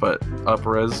 game, but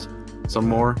up-res some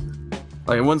more.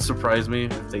 Like, it wouldn't surprise me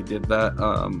if they did that.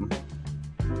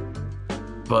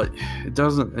 But it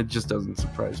just doesn't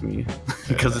surprise me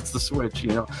because it's the Switch,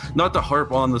 you know. Not to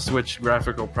harp on the Switch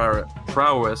graphical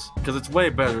prowess, because it's way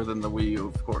better than the Wii U,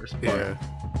 of course. But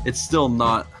it's still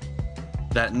not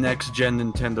that next-gen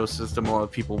Nintendo system a lot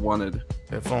of people wanted.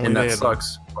 If only And they that had,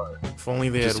 sucks. If only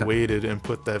they had waited and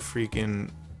put that freaking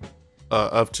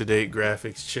up-to-date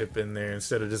graphics chip in there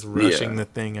instead of just rushing the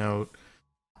thing out.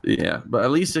 Yeah, but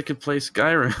at least it could play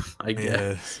Skyrim, I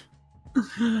guess.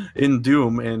 In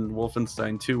Doom and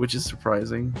Wolfenstein 2, which is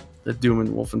surprising that Doom and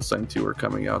Wolfenstein 2 are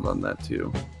coming out on that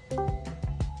too.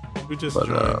 Who just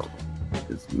joined?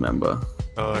 It's Memba.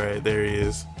 Oh, alright, there he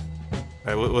is.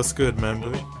 Alright, what's good,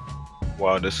 Memba?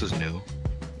 Wow, this is new.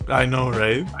 I know,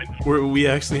 right? We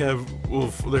actually have.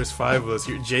 Well, there's 5 of us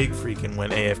here. Jake freaking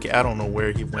went AFK. I don't know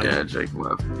where he went. Yeah, Jake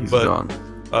left. He's gone.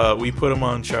 We put him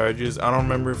on charges. I don't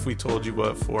remember if we told you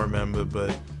what for, Memba,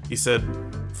 but he said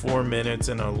 4 minutes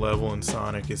in a level in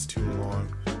Sonic is too long.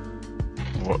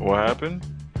 What happened?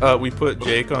 We put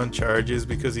Jake on charges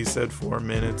because he said 4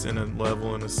 minutes in a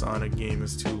level in a Sonic game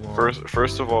is too long.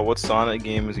 First of all, what Sonic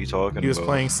game is he talking about? He was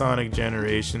playing Sonic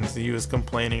Generations. He was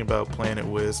complaining about Planet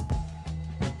Wisp.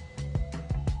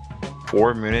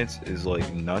 4 minutes is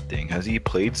like nothing. Has he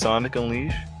played Sonic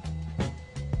Unleashed?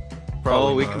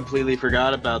 Probably we not. completely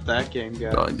forgot about that game,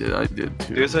 guys. I did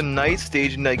too. There's a night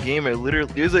stage in that game.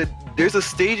 There's a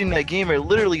stage in that game. It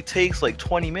literally takes like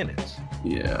 20 minutes.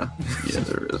 Yeah,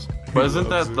 there is. But isn't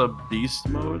that the Beast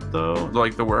mode though?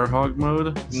 Like the Werehog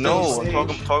mode? No, I'm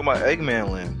talking about Eggman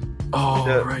Land. Oh,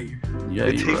 Yeah. right. Yeah,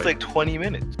 It you're takes right. like 20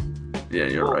 minutes. Yeah,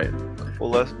 you're right. Well,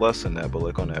 less than that, but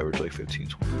like on average, like 15,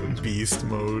 20 minutes. Beast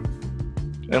mode.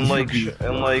 And like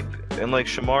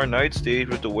Shamar Night stage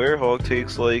with the Werehog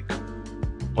takes like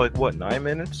what, 9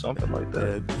 minutes, something like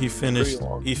that. He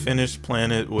finished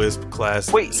Planet Wisp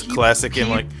Classic in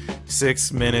like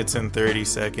 6 minutes and 30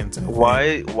 seconds. I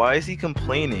think. Why is he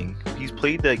complaining? He's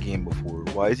played that game before.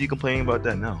 Why is he complaining about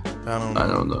that now? I don't know. I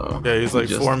don't know. Yeah, he's like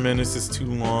 4 minutes is too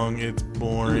long. It's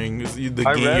boring.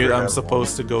 I'm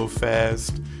supposed to go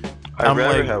fast. I'd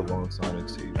rather have long Sonic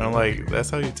stages. I'm like, that's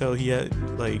how you tell he had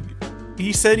like.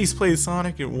 He said he's played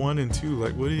Sonic at 1 and 2.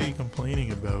 Like, what is he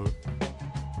complaining about?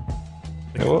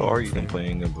 Like, What are you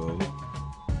complaining about?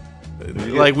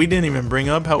 Like, we didn't even bring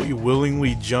up how he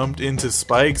willingly jumped into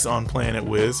spikes on Planet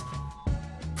Wisp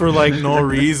for like no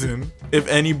reason. If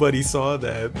anybody saw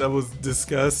that, that was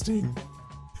disgusting.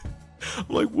 I'm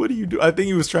like, what do you do? I think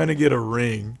he was trying to get a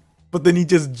ring, but then he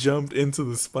just jumped into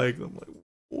the spike. I'm like,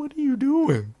 what are you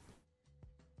doing?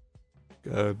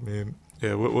 God, man.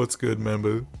 Yeah, what's good,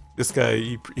 member? This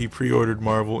guy, he pre-ordered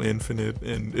Marvel Infinite,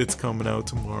 and it's coming out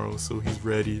tomorrow, so he's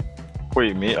ready.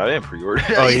 Wait, me? I didn't pre-order.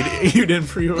 Oh, you didn't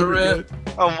pre-order it?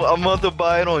 I'm about to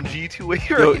buy it on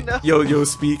G2A right now. Yo!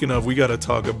 Speaking of, we gotta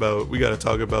talk about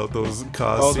those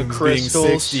costumes being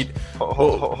 60.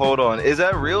 Hold on, is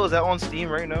that real? Is that on Steam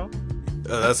right now?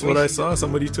 That's what I saw.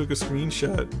 Somebody took a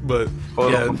screenshot, but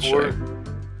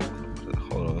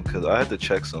Hold on, because I had to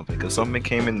check something. Because something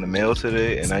came in the mail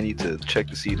today, and I need to check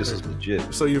to see this is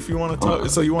legit. So if you want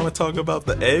to talk about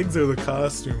the eggs or the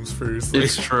costumes first?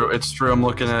 It's true. I'm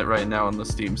looking at it right now on the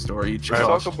Steam store. Let's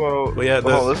talk about. Well, yeah,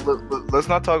 let's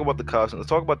not talk about the costumes. Let's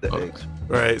talk about the eggs.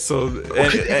 Right. So,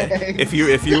 and if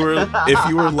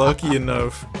you were lucky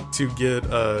enough to get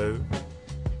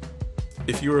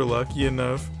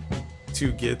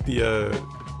the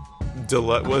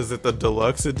deluxe, was it the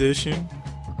deluxe edition?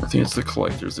 I think it's the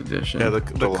collector's edition. Yeah,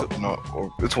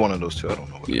 it's one of those two. I don't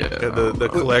know. The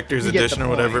collector's You get the edition or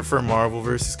whatever point. for Marvel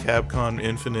vs. Capcom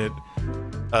Infinite.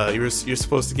 You're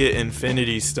supposed to get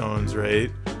Infinity Stones, right?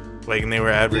 Like, and they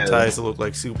were advertised to look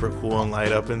like super cool and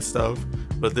light up and stuff,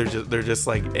 but they're just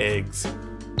like eggs.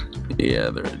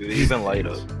 Yeah, Do they even light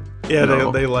up? Yeah,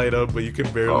 No. they light up, but you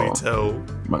can barely tell.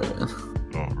 my bad.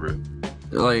 Oh, rip.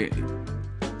 Like,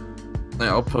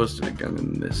 I'll post it again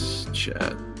in this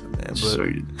chat, Man, so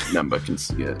Nemba can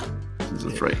see it. since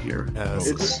it's right here. Yeah,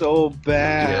 It's so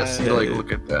bad. Yeah, see, like,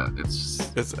 look at that. It's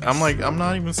just... I'm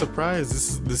not even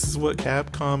surprised. This is what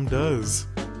Capcom does.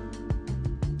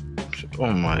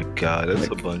 Oh my god, that's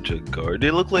a bunch of garbage.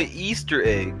 They look like Easter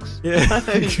eggs. Yeah.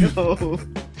 I know.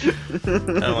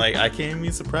 I'm like, I can't even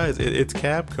be surprised. It's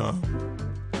Capcom.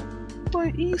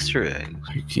 Like Easter eggs.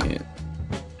 I can't.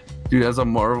 Dude, as a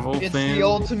Marvel It's fan, the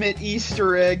ultimate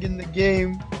Easter egg in the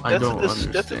game. I don't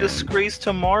understand. That's a disgrace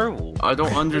to Marvel. I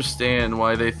don't understand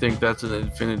why they think that's an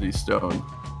Infinity Stone.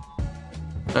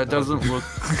 That doesn't look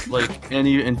like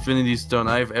any Infinity Stone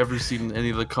I've ever seen in any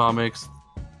of the comics,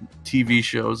 TV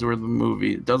shows, or the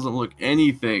movie. It doesn't look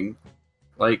anything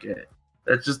like it.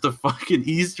 That's just a fucking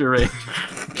Easter egg.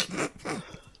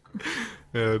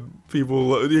 Yeah,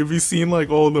 people. Have you seen like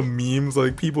all the memes?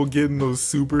 Like people getting those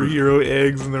superhero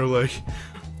eggs, and they're like,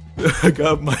 "I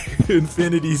got my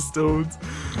Infinity Stones."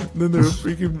 And then there were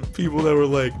freaking people that were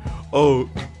like, "Oh,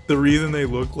 the reason they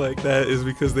look like that is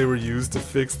because they were used to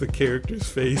fix the characters'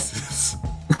 faces."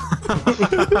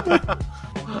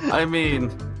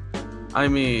 I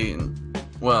mean,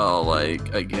 well,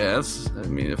 like, I guess. I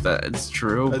mean, if that's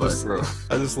true, I but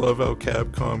just love how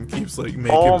Capcom keeps like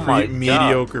Oh making my God.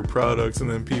 mediocre products, and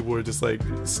then people are just like,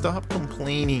 "Stop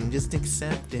complaining, just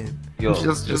accept it." Yo,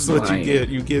 That's what you get.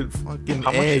 You get fucking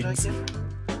how much did I eggs. get?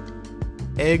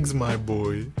 Eggs, my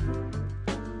boy.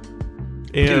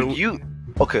 And Dude, you.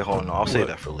 Okay, hold on. I'll save What?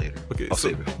 that for later. okay, I'll so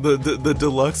save it. the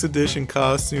deluxe edition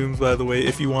costumes, by the way,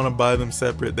 if you want to buy them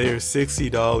separate, they are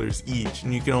 $60 each,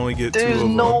 and you can only get two There's of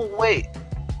no them. way.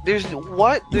 There's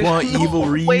what? You There's want no Evil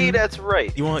Ryu? way that's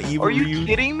right. You want Evil Are you Ryu?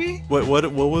 kidding me? What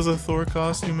was a Thor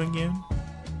costume again?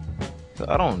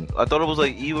 I thought it was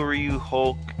like Evil Ryu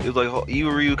Hulk. It was like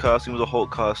Evil Ryu costume was a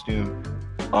Hulk costume.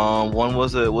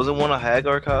 Wasn't one a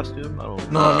Hagar costume? I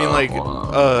don't know. No, I mean like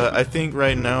wow. I think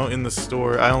right now in the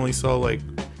store I only saw like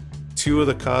 2 of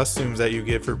the costumes that you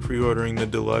get for pre-ordering the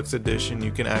deluxe edition. You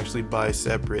can actually buy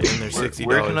separate, and they're $60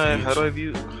 Where can I? each. How do I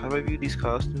view these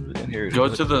costumes? And here it go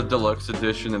is. to the deluxe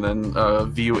edition and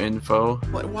then view info,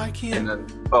 Why and can't then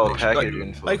Oh, package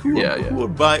info. like who Yeah, who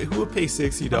would pay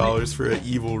 $60 for an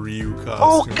Evil Ryu Oh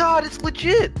costume? God, it's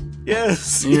legit.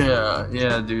 Yes. yeah,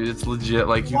 dude, it's legit.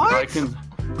 Like What?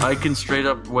 I can straight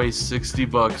up waste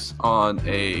 $60 on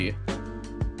a.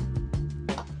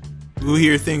 Who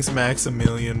here thinks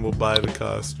Maximilian will buy the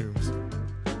costumes?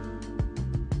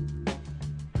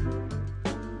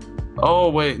 Oh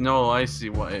wait, no, I see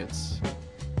why it's.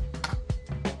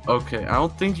 Okay, I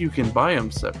don't think you can buy them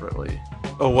separately.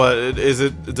 Oh, what is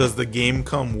it? Does the game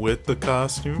come with the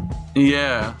costume?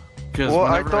 Yeah, because Well,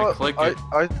 whenever I click it,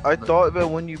 I thought that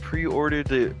when you pre-ordered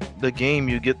the game,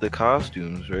 you get the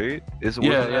costumes, right?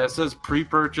 yeah, it says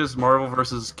pre-purchase Marvel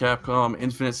vs. Capcom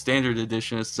Infinite Standard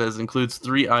Edition. It says includes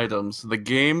 3 items: the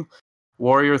game,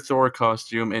 Warrior Thor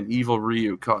costume, and Evil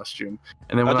Ryu costume.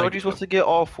 And then I when thought you were supposed to get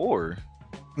all 4.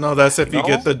 No, that's if you No?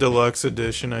 get the deluxe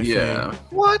edition. I yeah,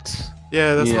 think. What?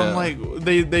 Yeah, that's what Yeah. I'm like.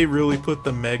 They really put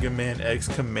the Mega Man X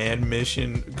Command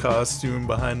Mission costume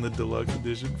behind the deluxe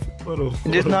edition. What a,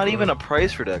 There's not even a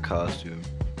price for that costume.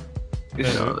 I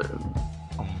It's- know.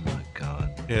 Oh my God.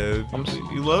 Yeah, I'm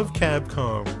you love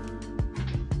Capcom.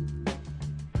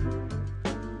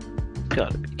 You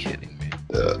gotta be kidding me.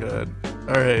 God.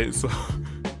 All right, so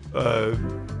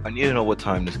I need to know what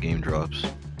time this game drops.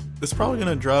 it's probably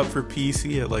gonna drop for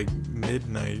PC at like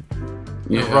midnight.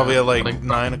 yeah, Probably at like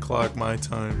 9 o'clock my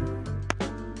time.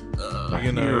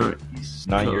 You know, here, East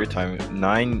 9 your Coast. time.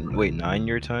 9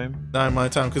 your time? 9 my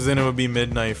time, because then it would be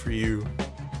midnight for you.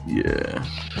 Yeah.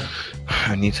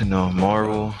 I need to know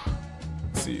Marvel.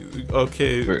 Let's see,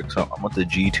 okay, So I want the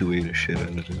G2A to shit out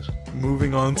of this.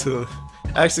 moving on to.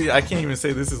 Actually, I can't even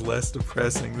say this is less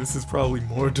depressing. This is probably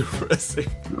more depressing.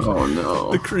 Oh no.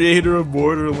 The creator of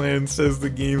Borderlands says the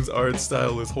game's art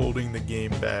style is holding the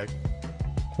game back.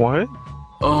 What?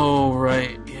 Oh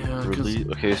right, yeah. 'Cause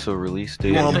Okay, so release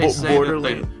date. Well, didn't they say that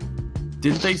Borderlands.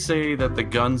 didn't they say that the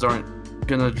guns aren't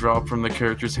gonna drop from the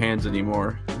character's hands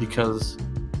anymore because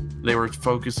they were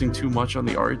focusing too much on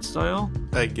the art style?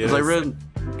 I guess.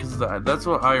 Because that's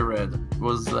what I read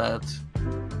was that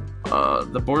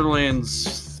the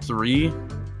Borderlands 3,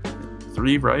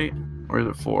 right? Or is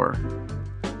it 4?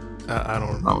 I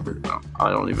don't remember. I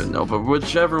don't even know. But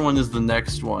whichever one is the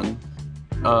next one,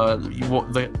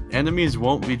 the enemies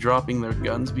won't be dropping their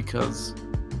guns because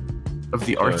of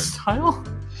the art Sure. style.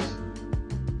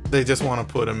 They just want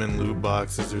to put them in loot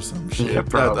boxes or some shit. Yeah,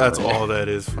 That's probably. all that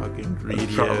is. Fucking greedy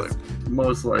Probably. ass.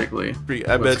 Most likely. I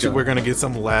bet Let's you go. we're gonna get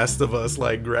some Last of Us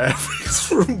like graphics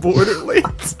from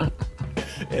Borderlands,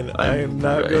 and I am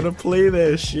not right. gonna play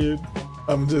that shit.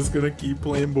 I'm just gonna keep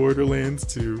playing Borderlands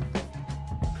 2.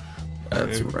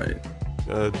 That's man. right.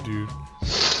 God, dude.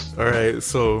 All right,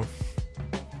 so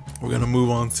we're gonna move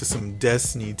on to some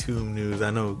Destiny 2 news.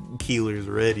 I know Keeler's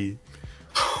ready.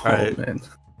 Oh right. man.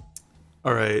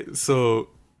 All right, so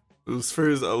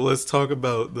first let's talk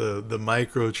about the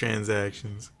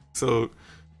microtransactions. So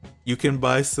you can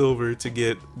buy silver to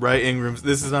get bright engrams.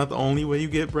 This is not the only way you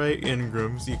get bright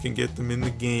engrams. You can get them in the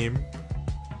game.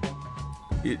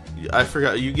 I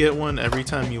forgot, you get one every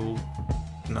time you.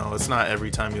 No, it's not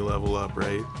every time you level up,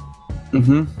 right?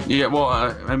 Yeah. Well,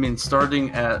 I mean,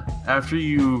 starting at after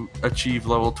you achieve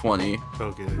level 20,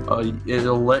 Okay.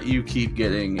 it'll let you keep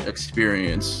getting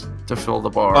experience to fill the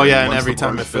bar. Oh yeah, and once every the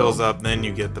time bar's it fills filled- up, then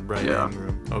you get the bright Yeah.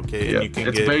 engram. Okay, Yeah, and you can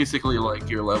it's get basically like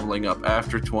you're leveling up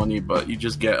after 20, but you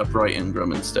just get a bright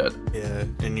engram instead. yeah,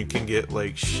 and you can get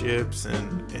like ships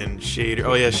and shader.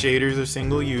 Oh yeah, shaders are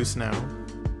single use now.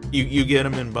 You get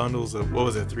them in bundles of what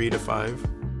was it, 3 to 5?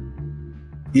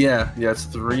 Yeah, it's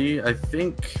 3. I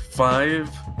think 5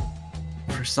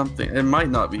 for something. It might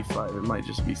not be 5. It might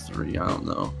just be 3. I don't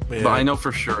know. Yeah. But I know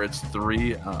for sure it's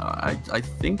 3. I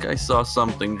think I saw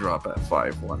something drop at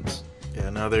 5 once. Yeah,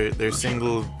 now they're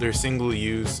single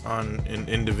use on an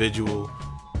individual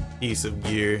piece of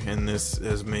gear, and this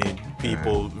has made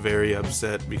people very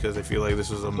upset because I feel like this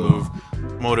was a move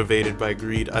motivated by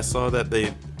greed. I saw that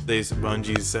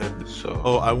Bungie said, So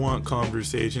 "Oh, I want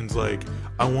conversations like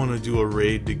I want to do a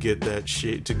raid to get that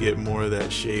to get more of that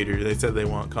shader." They said they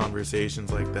want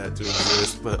conversations like that to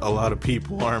exist, but a lot of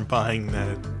people aren't buying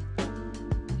that.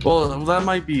 Well, that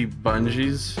might be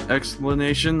Bungie's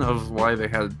explanation of why they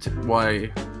had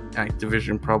why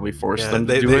Activision probably forced them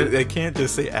to do it. They can't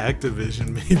just say Activision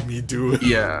made me do it.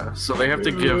 Yeah, so they have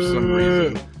to give some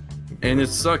reason. And it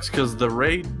sucks because the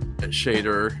raid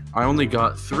shader, I only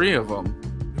got 3 of them.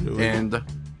 Really. And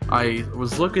I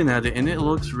was looking at it and it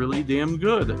looks really damn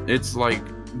good. It's like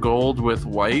gold with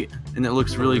white and it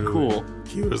looks really cool.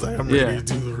 He was like, "I'm Yeah. ready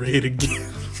to do the raid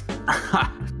again."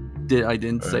 I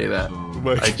didn't say that.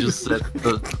 I just said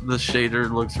the shader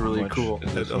looks really cool.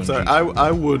 I'm sorry.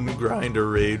 I wouldn't grind a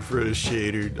raid for a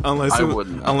shader unless I it,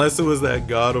 wouldn't. unless it was that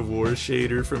God of War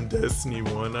shader from Destiny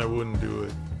 1. I wouldn't do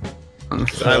it.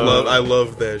 I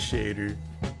love that shader.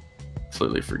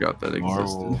 Completely forgot that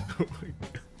Marvel. existed. Oh my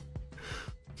god.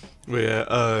 But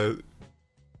yeah,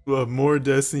 well, more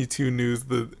Destiny 2 news.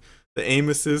 The aim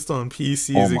assist on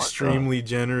PC Oh is my extremely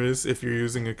generous if you're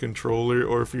using a controller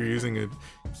or if you're using a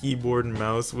keyboard and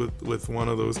mouse with one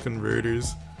of those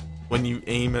converters. When you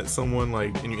aim at someone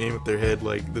and you aim at their head,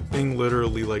 the thing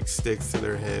literally sticks to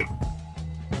their head.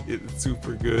 It's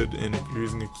super good, and if you're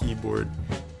using a keyboard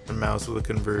and mouse with a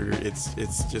converter, it's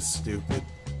just stupid.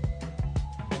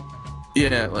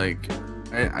 Yeah,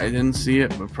 I didn't see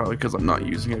it, but probably because I'm not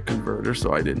using a converter,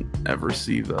 so I didn't ever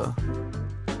see the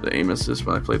aim assist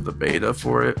when I played the beta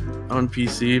for it on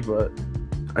PC. But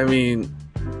I mean,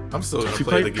 I'm still gonna If you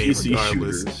play play the game PC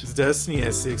regardless. shooters- It's Destiny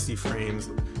at 60 frames.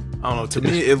 I don't know. To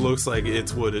me, it looks like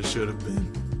it's what it should have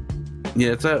been. yeah,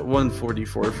 it's at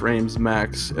 144 frames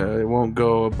max. It won't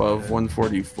go above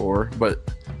 144. But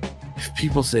if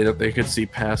people say that they could see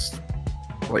past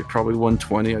probably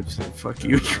 120, I'd just say fuck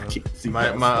you. You can't see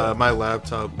past that. My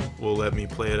laptop will let me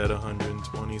play it at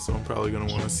 120, so I'm probably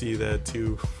gonna want to see that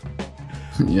too.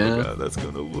 Yeah. God, that's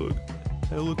gonna look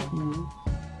hella cool.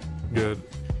 Good.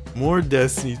 More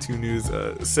Destiny 2 news.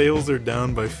 Sales are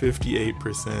down by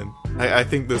 58%. I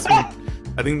think this one.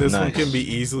 I think this one Nice. can be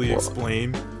easily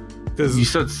explained. You Because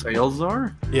said sales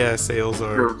are yeah, sales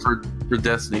are. for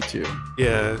Destiny 2.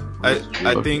 Yeah,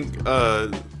 I think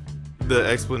the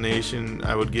explanation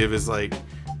I would give is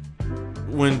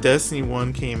when Destiny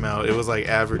 1 came out, it was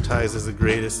advertised as the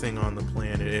greatest thing on the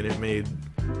planet, and it made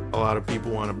a lot of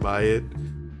people want to buy it.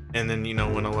 And then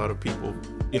when a lot of people,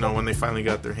 when they finally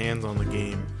got their hands on the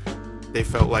game, they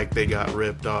felt like they got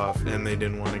ripped off, and they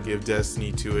didn't want to give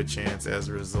Destiny 2 a chance as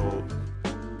a result.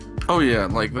 Oh yeah,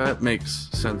 that makes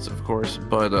sense, of course.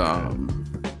 But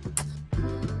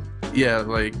yeah,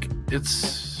 it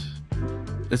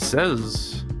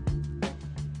says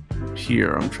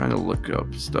here. I'm trying to look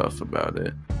up stuff about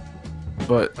it,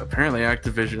 but apparently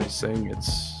Activision is saying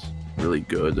it's really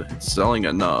good. It's selling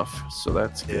enough, so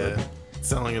that's good. Yeah,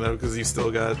 selling it out because you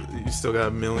still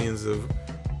got millions of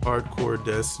hardcore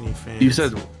Destiny fans.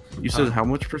 You said how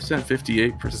much percent?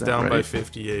 58%. It's down right? by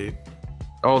 58.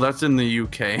 Oh, that's in the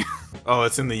UK. Oh,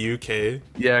 it's in the UK.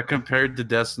 Yeah, compared to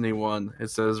Destiny 1, it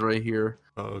says right here.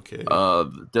 Oh, okay.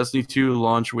 Destiny 2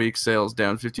 launch week sales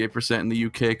down 58% in the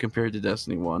UK compared to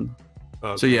Destiny 1.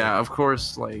 Okay. So yeah, of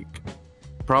course,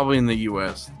 probably in the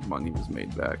US, money was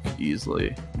made back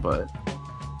easily, but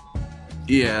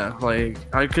Yeah, like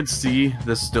I could see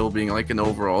this still being like an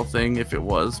overall thing if it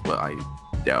was, but I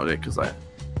doubt it because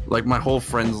like my whole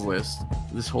friends list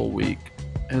this whole week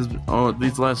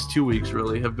these last 2 weeks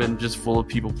really have been just full of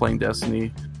people playing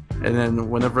Destiny, and then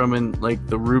whenever I'm in like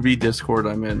the Ruby Discord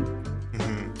I'm in,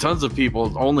 tons of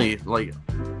people only like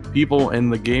people in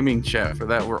the gaming chat for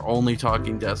that were only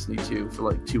talking Destiny 2 for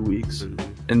like 2 weeks,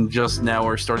 and just now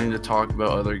we're starting to talk about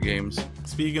other games.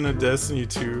 Speaking of Destiny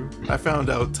 2, I found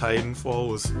out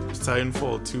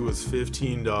Titanfall 2 was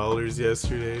 $15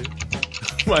 yesterday.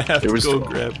 Might have to go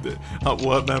grab it.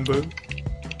 What, member?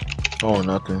 Oh,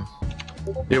 nothing.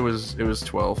 It was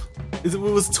 12. It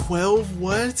was 12?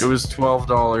 What? It was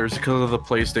 $12 because of the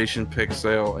PlayStation Pick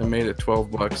sale. It made it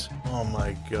 $12. Oh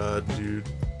my god, dude.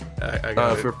 I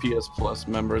got for PS Plus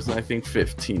members, and I think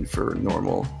 15 for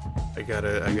normal. I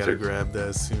gotta grab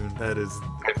that soon.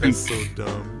 That's so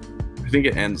dumb. I think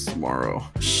it ends tomorrow.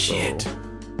 Shit. So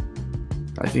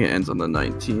I think it ends on the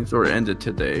 19th, or it ended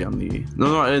today on the...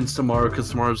 No, it ends tomorrow because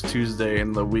tomorrow's Tuesday,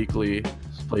 and the weekly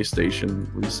PlayStation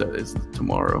reset is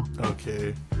tomorrow.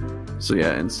 Okay. So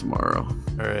yeah, it ends tomorrow.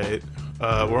 Alright.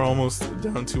 We're almost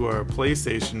down to our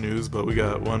PlayStation news, but we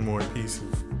got one more piece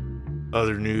of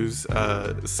other news.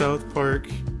 South Park,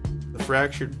 The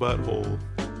Fractured Butthole.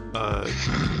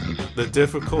 The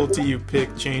difficulty you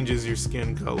pick changes your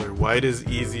skin color. White is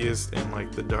easiest, and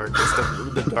like the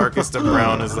darkest of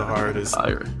brown is the hardest.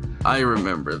 I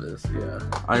remember this. Yeah,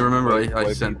 I remember.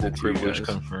 I sent it to you guys.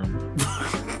 Confirmed.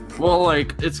 Well,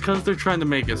 like it's because they're trying to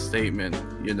make a statement,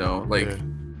 you know, like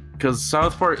because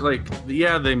South Park, like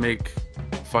they make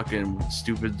fucking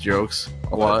stupid jokes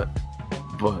a lot,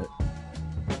 but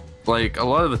like a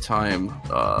lot of the time,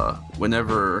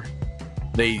 whenever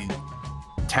they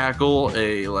tackle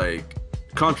a like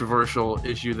controversial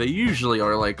issue, they usually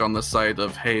are like on the side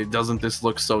of, hey, doesn't this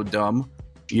look so dumb,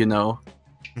 you know?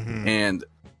 And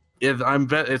I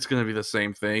bet it's gonna be the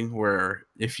same thing where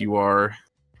if you are,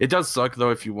 it does suck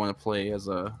though if you want to play as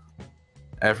a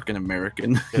African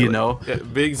American, you know.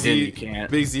 Big Z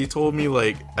can't. Big Z told me,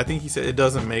 like, I think he said it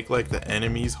doesn't make like the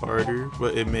enemies harder,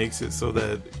 but it makes it so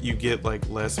that you get like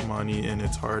less money and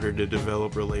it's harder to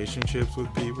develop relationships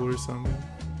with people or something.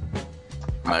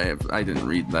 I didn't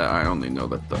read that. I only know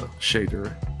that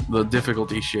the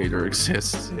difficulty shader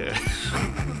exists. Yeah.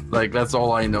 Like that's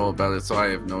all I know about it, so I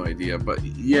have no idea. But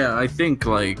yeah, I think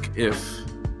like if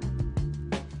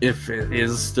it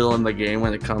is still in the game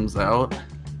when it comes out,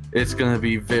 it's gonna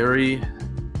be very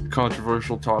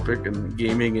controversial topic in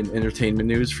gaming and entertainment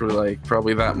news for like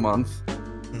probably that month,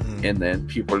 and then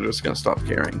people are just gonna stop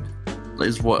caring.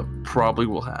 Is what probably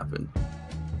will happen.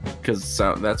 Because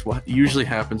that's what usually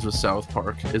happens with South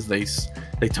Park, is they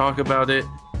talk about it,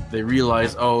 they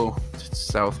realize, oh, it's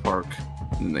South Park,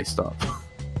 and they stop.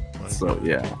 So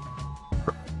yeah.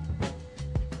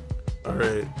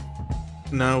 Alright,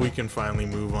 now we can finally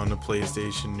move on to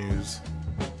PlayStation news.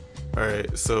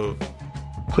 Alright, so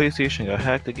PlayStation got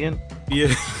hacked again? Yeah.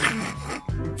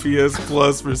 PS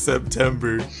Plus for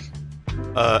September.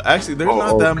 Actually, there's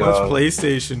not that much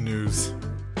PlayStation news.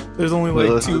 There's only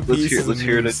like two pieces. Let's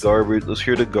hear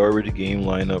the garbage game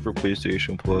lineup for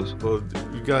PlayStation Plus. Well,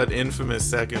 you got Infamous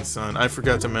Second Son. I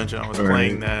forgot to mention I was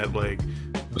playing that. Like,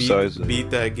 beat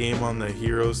that game on the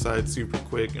hero side super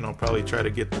quick, and I'll probably try to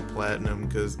get the platinum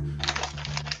because.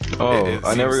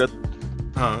 I never got.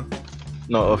 Huh?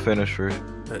 No, I'll finish first.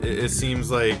 It seems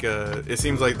like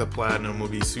the platinum will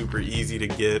be super easy to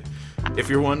get. If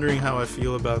you're wondering how I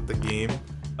feel about the game.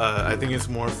 I think it's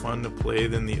more fun to play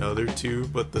than the other two,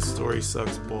 but the story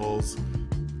sucks balls.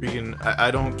 I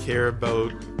don't care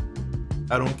about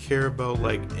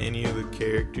like any of the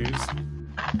characters,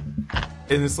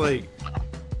 and it's like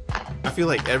I feel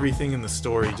like everything in the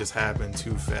story just happened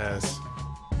too fast.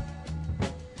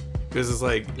 Because it's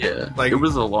like it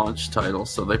was a launch title,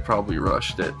 so they probably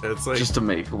rushed it. It's like just to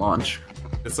make launch.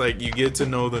 It's like you get to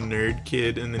know the nerd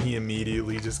kid, and then he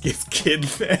immediately just gets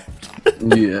kidnapped.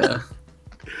 Yeah.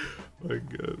 My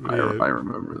God, I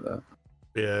remember that.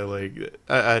 Yeah, like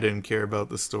I didn't care about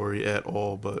the story at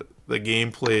all, but the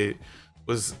gameplay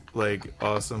was like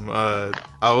awesome. I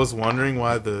was wondering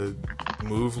why the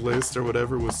move list or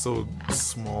whatever was so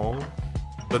small,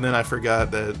 but then I forgot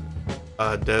that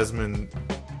Desmond's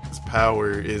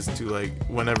power is to, like,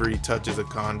 whenever he touches a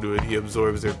conduit, he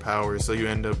absorbs their power. So you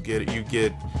end up you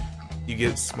get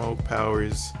smoke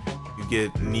powers. You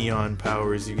get neon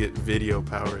powers, you get video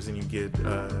powers, and you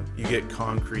get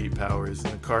concrete powers.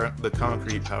 And the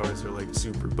concrete powers are like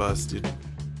super busted.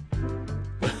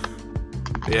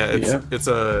 Yeah, it's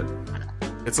a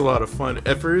lot of fun.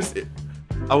 At first,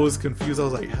 I was confused. I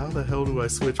was like, how the hell do I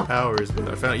switch powers? But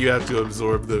I found you have to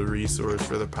absorb the resource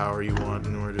for the power you want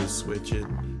in order to switch it.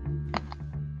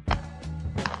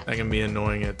 That can be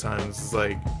annoying at times. It's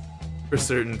like, for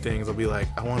certain things, I'll be like,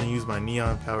 I want to use my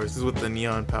neon powers. This is with the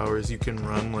neon powers, you can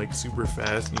run like super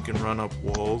fast and you can run up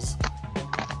walls.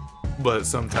 But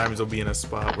sometimes you'll be in a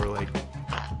spot where like,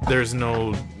 there's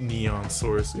no neon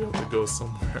source. You have to go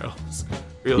somewhere else.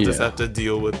 Or you'll just have to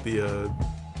deal with the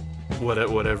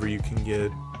whatever you can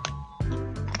get.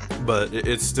 But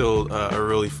it's still a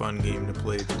really fun game to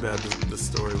play. Too bad the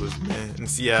story was meh. And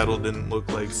Seattle didn't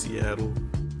look like Seattle.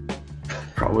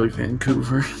 Probably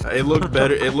Vancouver. It looked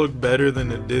better. It looked better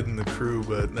than it did in The Crew,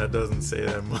 but that doesn't say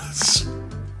that much.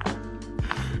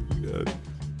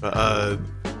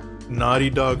 Naughty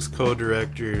Dog's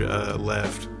co-director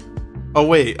left. Oh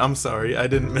wait, I'm sorry. I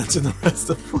didn't mention the rest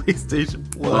of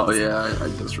PlayStation Plus. Oh yeah, I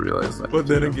just realized that. But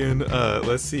then again,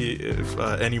 let's see if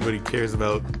anybody cares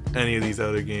about any of these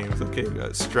other games. Okay, we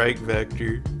got Strike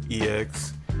Vector,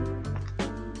 EX,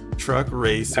 Truck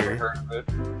Racer. Never heard of it.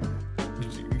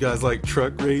 You guys like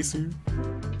Truck Racer?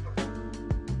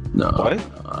 No, What?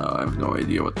 I have no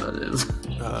idea what that is.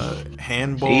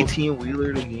 Handball.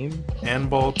 18-wheeler the game?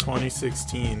 Handball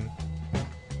 2016.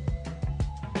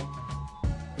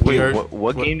 Wait,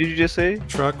 what game did you just say?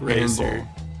 Truck Racer.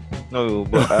 No,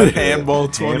 but Handball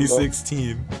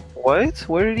 2016. What?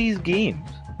 What are these games?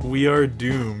 We Are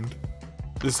Doomed.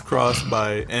 This crossed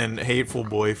by and Hateful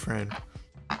Boyfriend.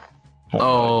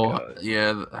 Oh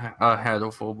yeah, I Had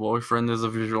a Full Boyfriend is a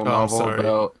visual I'm novel sorry.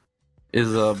 about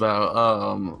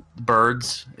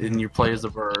birds, and you play as a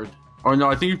bird. Or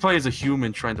no, I think you play as a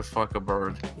human trying to fuck a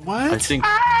bird. What? I think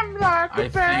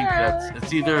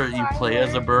it's either you play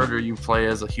as a bird or you play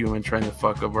as a human trying to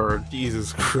fuck a bird.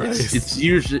 Jesus Christ. It's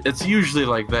usually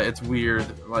like that. It's weird.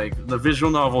 Like the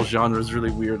visual novel genre is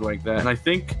really weird like that. And I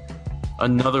think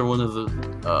another one of the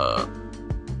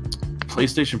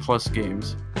PlayStation Plus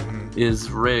games is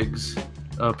Riggs,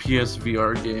 a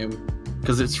PSVR game,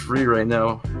 because it's free right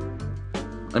now.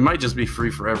 It might just be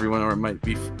free for everyone, or it might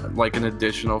be like an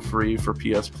additional free for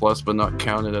PS Plus, but not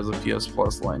counted as a PS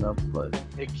Plus lineup. But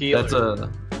Hey, Keeler, that's a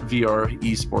VR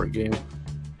esport game.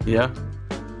 Yeah.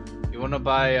 you want to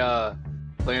buy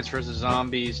Plants vs.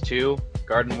 Zombies 2,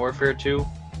 Garden Warfare 2?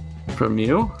 From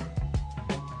you?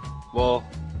 Well,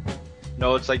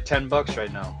 no, it's like $10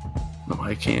 right now. No,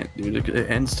 I can't, dude.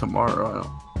 It ends tomorrow.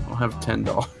 I don't have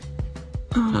 $10.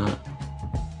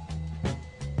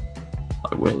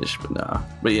 I wish, but nah.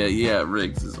 But yeah,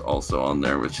 Riggs is also on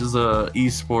there, which is a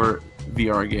esport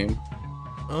VR game.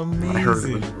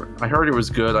 Amazing. I heard it was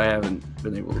good. I haven't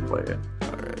been able to play it.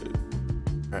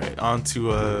 Alright, on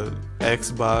to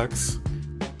Xbox.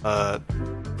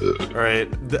 Alright,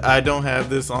 I don't have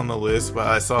this on the list, but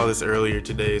I saw this earlier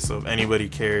today, so if anybody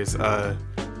cares, I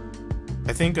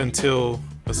think until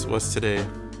what's today?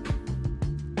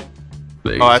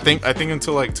 Oh, I think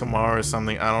until like tomorrow or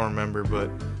something. I don't remember, but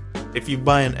if you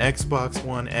buy an Xbox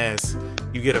One S,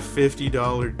 you get a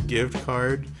 $50 gift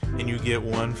card and you get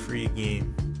one free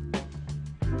game.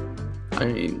 I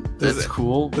mean, that's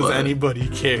cool. Does anybody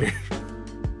care?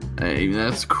 I mean,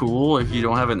 that's cool if you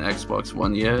don't have an Xbox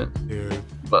One yet. Yeah.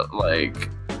 But like,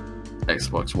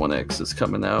 Xbox One X is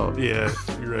coming out. Yeah,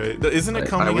 you're right. Isn't it I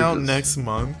coming would out just- next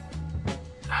month?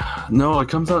 No, it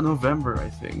comes out November, I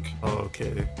think. Oh,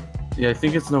 okay. Yeah, I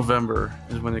think it's November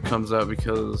is when it comes out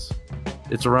because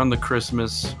it's around the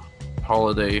Christmas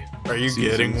holiday. Are you season,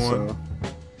 getting one? so-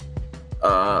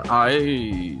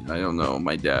 I don't know.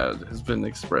 My dad has been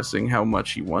expressing how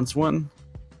much he wants one.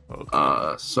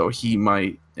 Okay. So he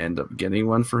might end up getting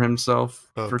one for himself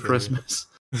for Okay. Christmas.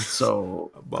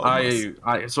 So About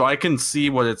I can see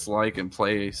what it's like and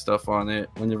play stuff on it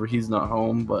whenever he's not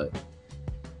home, but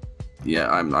yeah,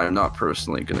 I'm not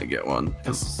personally gonna get one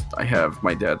because I have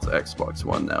my dad's Xbox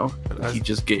One now. He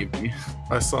just gave me.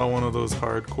 I saw one of those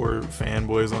hardcore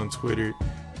fanboys on Twitter.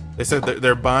 They said that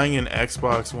they're buying an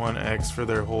Xbox One X for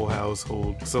their whole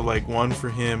household. So like one for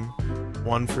him,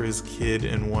 one for his kid,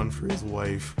 and one for his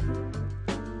wife.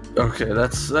 Okay,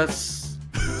 that's that's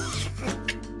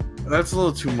a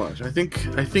little too much. I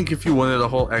think if you wanted a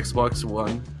whole Xbox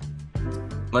One,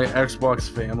 like Xbox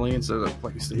family instead of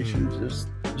PlayStation,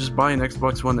 just buy an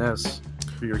Xbox One S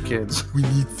for your kids. We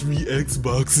need 3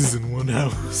 Xboxes in one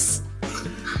house.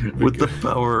 With the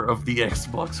power of the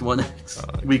Xbox One X,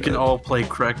 we can all play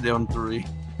Crackdown 3.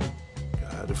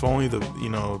 God, if only the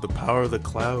power of the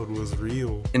cloud was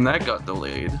real. And that got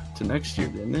delayed to next year,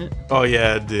 didn't it? Oh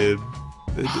yeah, it did.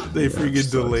 They Yeah, freaking it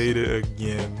sucks. delayed it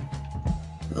again.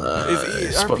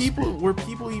 Were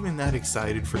people even that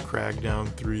excited for Crackdown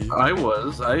 3? I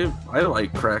was. I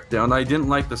like Crackdown. I didn't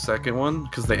like the second one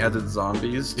because they added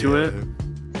zombies to it.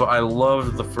 But I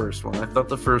loved the first one. I thought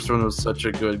the first one was such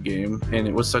a good game, and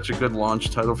it was such a good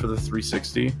launch title for the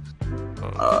 360. It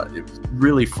was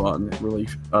really fun, really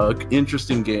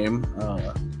interesting game.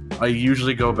 I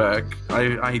usually go back.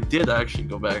 I did actually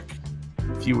go back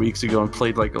a few weeks ago and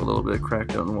played like a little bit of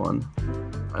Crackdown 1.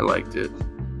 I liked it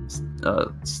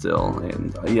still,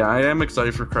 and yeah, I am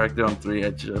excited for Crackdown 3. I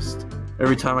just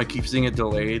every time I keep seeing it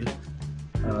delayed.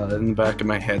 In the back of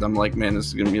my head, I'm like, man, this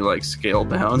is gonna be like scaled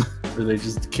down, or they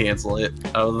just cancel it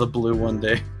out of the blue one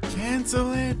day.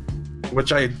 Cancel it?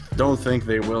 Which I don't think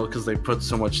they will, because they put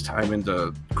so much time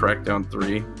into Crackdown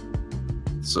 3.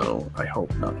 So I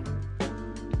hope not.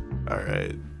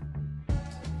 Alright.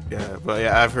 Yeah, but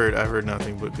yeah, I've heard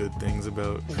nothing but good things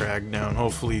about Crackdown.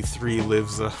 Hopefully 3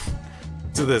 lives up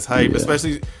to this hype. Yeah.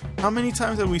 Especially, how many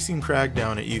times have we seen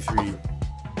Crackdown at E3?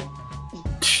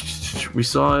 We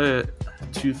saw it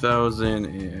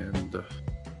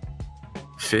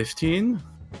 2015,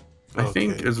 I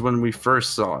think, is when we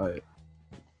first saw it.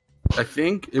 I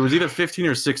think it was either 15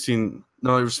 or 16.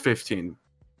 No, it was 15.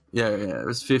 Yeah, it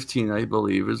was 15, I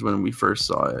believe, is when we first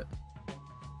saw it.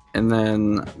 And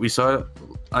then we saw it,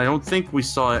 I don't think we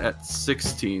saw it at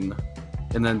 16.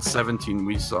 And then 17,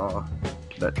 we saw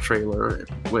that trailer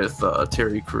with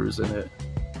Terry Crews in it.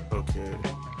 Okay.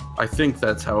 I think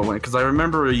that's how it went, because I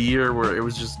remember a year where it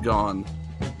was just gone.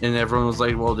 And everyone was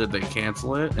like, well, did they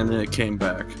cancel it? And then it came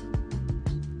back.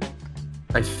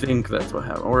 I think that's what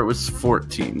happened. Or it was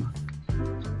 14.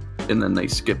 And then they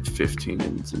skipped 15.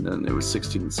 And then it was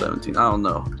 16 and 17. I don't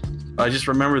know. I just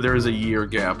remember there was a year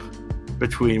gap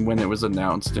between when it was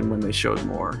announced and when they showed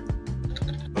more.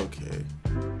 Okay.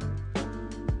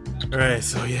 Alright,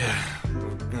 so yeah.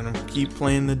 We're gonna keep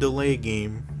playing the delay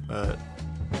game.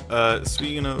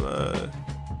 Speaking of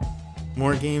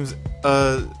more games,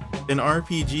 an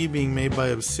RPG being made by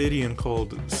Obsidian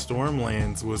called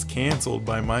Stormlands was canceled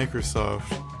by Microsoft.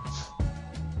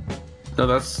 No,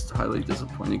 that's highly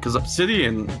disappointing, because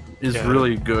Obsidian is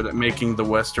really good at making the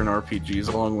Western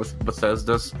RPGs, along with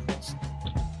Bethesda.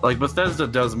 Like, Bethesda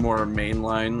does more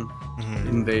mainline,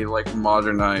 and they like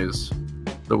modernize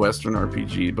the Western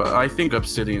RPG, but I think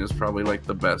Obsidian is probably like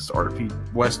the best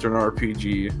Western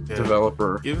RPG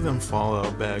developer. Give them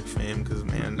Fallout back, fam, because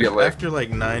man, after like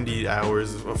 90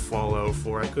 hours of Fallout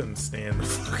 4, I couldn't stand the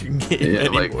fucking game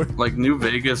anymore. Like New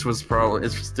Vegas was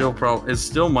it's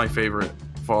still my favorite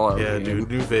Fallout game. Dude,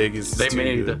 New Vegas. They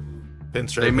made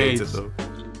Pinstripe hates it though.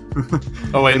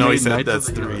 Oh wait, no, he said that's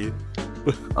 3.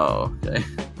 Oh, okay.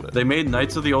 They made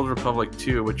Knights of the Old Republic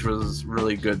 2, which was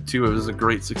really good too. It was a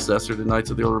great successor to Knights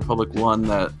of the Old Republic 1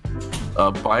 that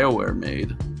BioWare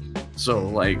made. So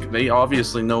like, they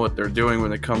obviously know what they're doing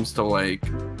when it comes to like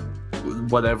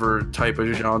whatever type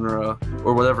of genre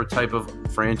or whatever type of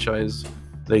franchise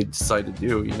they decide to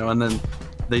do, you know. And then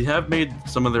they have made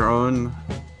some of their own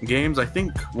games. I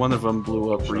think one of them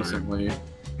blew up recently.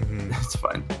 It's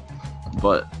fine.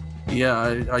 But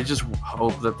yeah, I just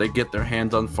hope that they get their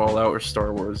hands on Fallout or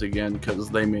Star Wars again, because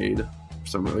they made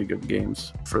some really good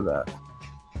games for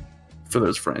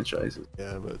those franchises.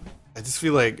 Yeah, but I just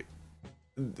feel like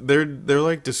they're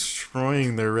like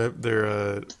destroying their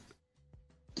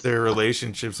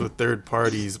relationships with third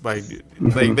parties by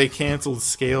like they canceled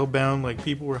Scalebound. Like,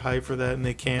 people were hyped for that and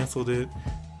they canceled it.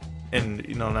 And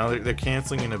you know, now they're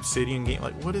canceling an Obsidian game.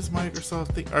 Like, what does Microsoft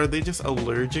think? Are they just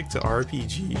allergic to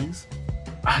RPGs?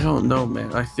 I don't know,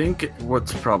 man. I think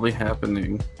what's probably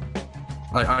happening,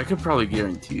 I could probably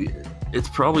guarantee it, it's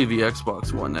probably the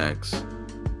Xbox One X.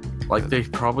 Like, they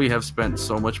probably have spent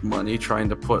so much money trying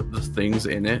to put the things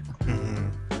in it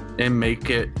and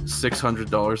make it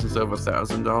 $600 instead of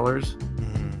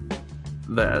 $1,000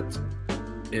 that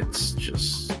it's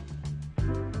just,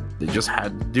 they just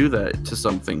had to do that to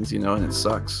some things, you know, and it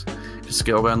sucks.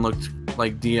 Scalebound looked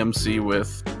like DMC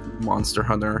with Monster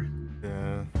Hunter.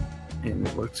 And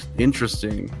it looked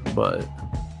interesting, but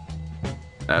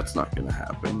that's not gonna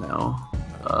happen now.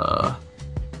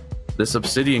 This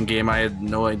Obsidian game, I had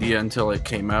no idea until it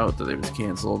came out that it was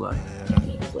canceled. I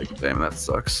was like, damn, that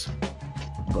sucks.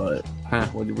 But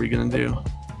what are we gonna do?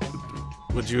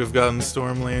 Would you have gotten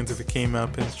Stormlands if it came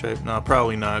out Pinstripe? No,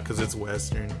 probably not, because it's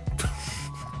Western.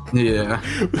 Yeah.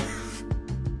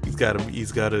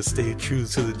 He's gotta stay true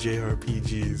to the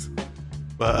JRPGs.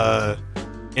 But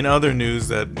in other news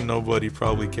that nobody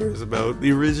probably cares about,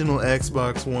 the original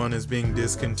Xbox One is being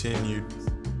discontinued.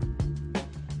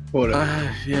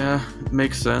 Whatever. Yeah,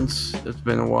 makes sense. It's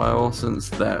been a while since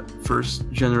that first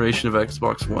generation of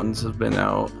Xbox Ones have been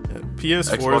out.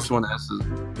 PS4s, Xbox One S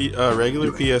is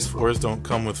regular PS4s don't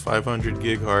come with 500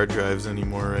 gig hard drives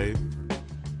anymore, right?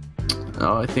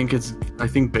 no, I think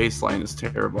baseline is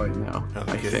terabyte now.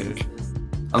 I Okay. think,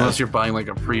 unless you're buying like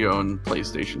a pre-owned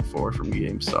PlayStation 4 from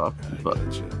GameStop. But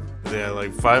Gotcha. Yeah,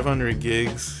 like 500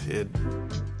 gigs.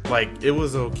 It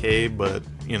was okay, but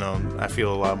you know, I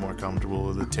feel a lot more comfortable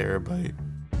with a terabyte.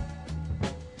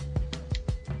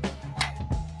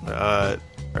 All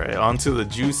right, on to the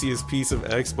juiciest piece of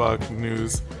Xbox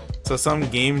news. So some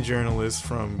game journalists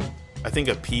from, I think,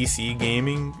 a PC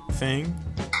gaming thing,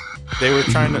 they were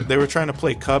trying to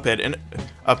play Cuphead, and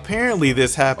apparently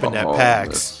this happened at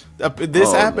PAX.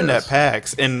 This happened at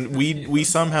PAX, and we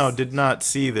somehow did not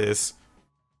see this.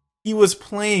 He was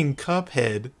playing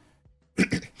Cuphead,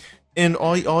 and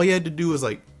all he had to do was,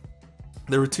 like,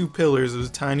 there were two pillars. There was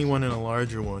a tiny one and a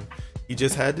larger one. He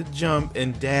just had to jump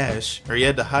and dash, or he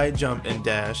had to high jump and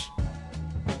dash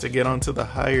to get onto the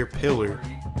higher pillar.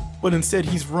 But instead,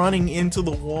 he's running into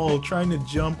the wall, trying to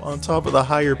jump on top of the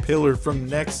higher pillar from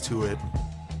next to it.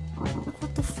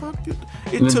 What the fuck, dude?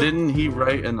 Didn't he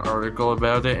write an article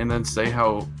about it and then say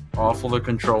how awful the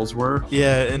controls were?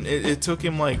 Yeah, and it took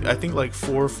him, like, I think, like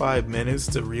 4 or 5 minutes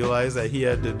to realize that he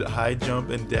had to high jump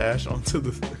and dash onto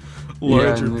the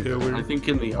larger pillar. I think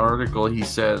in the article he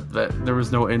said that there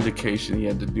was no indication he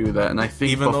had to do that, and I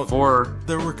think Even before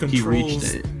there were controls, he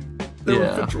reached it. there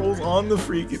were controls on the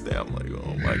freaking thing. I'm like,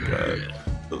 oh my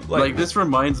god. Like this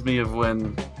reminds me of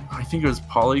when I think it was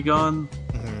Polygon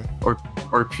or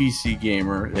PC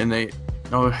Gamer, and it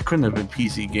couldn't have been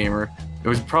PC Gamer. It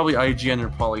was probably IGN or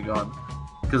Polygon,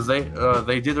 because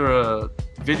they did a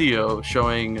video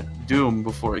showing Doom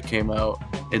before it came out,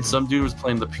 and some dude was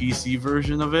playing the PC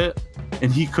version of it,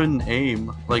 and he couldn't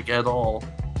aim like at all.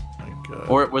 my god.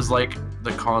 Or it was like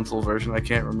the console version. I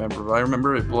can't remember, but I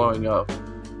remember it blowing up.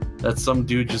 That some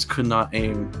dude just could not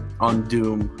aim on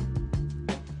Doom,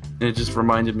 and it just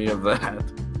reminded me of that.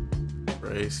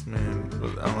 Christ, man.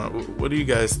 I don't know. What do you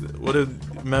guys? What did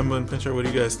Memba and Pinchar? What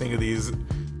do you guys think of these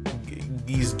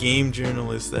game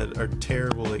journalists that are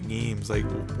terrible at games? Like,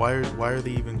 why are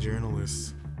they even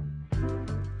journalists?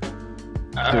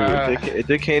 Dude, if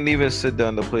they can't even sit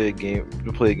down to play a game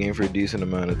for a decent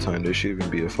amount of time, they should even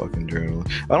be a fucking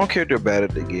journalist. I don't care if they're bad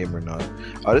at the game or not.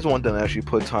 I just want them to actually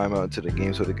put time out into the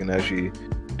game so they can actually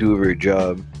do a great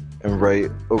job and write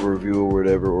a review or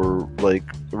whatever, or like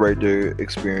write their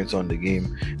experience on the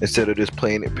game, instead of just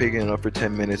playing it, picking it up for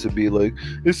 10 minutes and be like,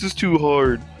 this is too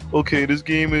hard. Okay, this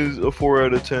game is a 4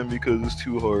 out of 10 because it's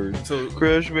too hard. So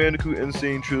Crash Bandicoot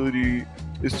Insane Trilogy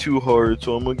is too hard,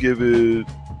 so I'm gonna give it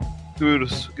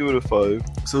a 5.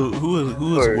 So who is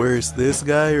Alright. worse, this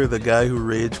guy or the guy who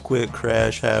rage quit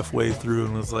Crash halfway through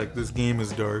and was like, this game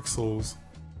is Dark Souls?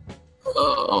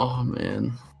 Oh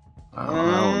man, I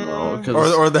don't know.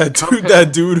 'Cause Or that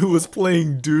dude who was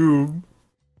playing Doom.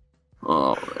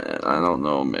 oh man, I don't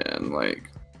know, man. Like,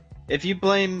 If you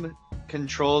blame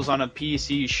controls on a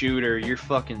PC shooter, you're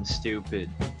fucking stupid.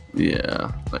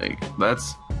 yeah, like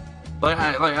that's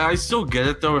I still get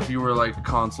it though. If you were like a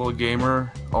console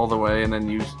gamer all the way and then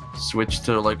you switched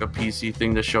to like a PC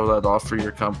thing to show that off for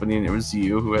your company and it was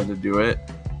you who had to do it,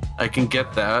 I can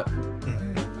get that.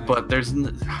 But I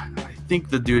think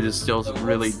the dude is still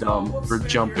really dumb for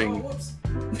jumping,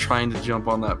 trying to jump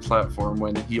on that platform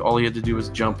when all he had to do was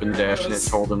jump and dash, and it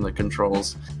told him the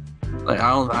controls. Like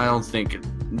I don't think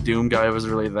Doom guy was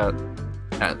really that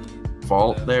at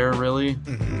fault there. Really,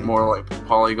 more like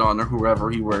Polygon or whoever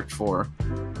he worked for,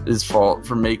 his fault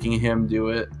for making him do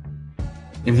it.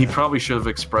 And he probably should have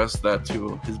expressed that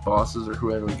to his bosses or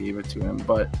whoever gave it to him.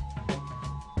 But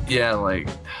yeah, like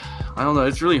I don't know.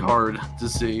 It's really hard to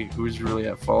see who's really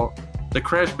at fault. The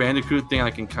Crash Bandicoot thing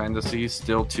I can kind of see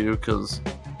still too, because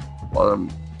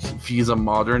if he's a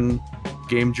modern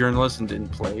game journalist and didn't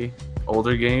play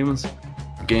older games,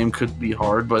 the game could be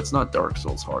hard, but it's not Dark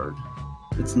Souls hard.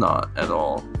 It's not at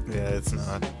all. Yeah, it's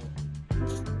not.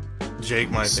 Jake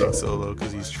might think so though,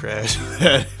 because he's trash.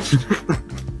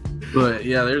 But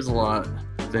yeah, there's a lot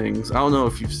of things. I don't know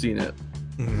if you've seen it.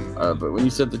 But when you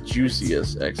said the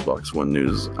juiciest Xbox One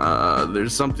news,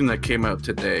 there's something that came out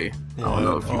today. I don't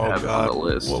know if you have it on the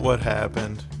list. What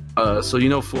happened? So you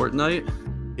know Fortnite?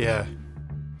 Yeah.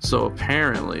 So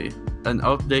apparently, an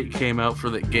update came out for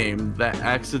the game that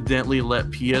accidentally let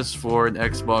PS4 and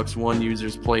Xbox One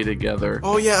users play together.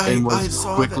 Oh yeah, and I was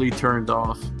saw quickly that. turned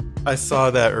off. I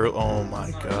saw that early. Oh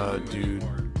my god, dude.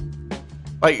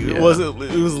 Like, Yeah. it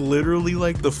was literally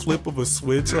like the flip of a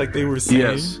switch, like they were saying?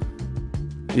 Yes.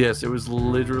 Yes, it was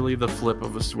literally the flip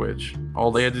of a switch.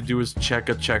 All they had to do was check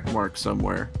a check mark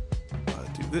somewhere.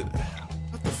 Dude,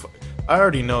 what the fuck? I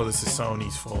already know this is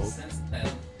Sony's fault.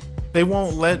 They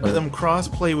won't let them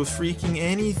crossplay with freaking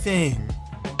anything.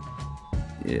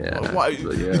 Yeah. Why?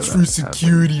 Yeah, it's for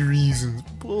security reasons.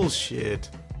 Bullshit.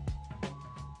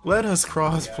 Let us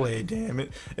crossplay, damn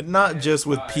it. And not just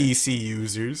with PC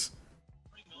users.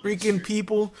 Freaking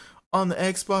people on the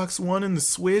Xbox One and the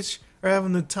Switch are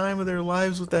having the time of their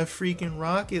lives with that freaking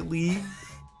Rocket League.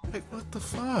 Like, what the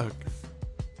fuck?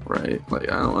 Right.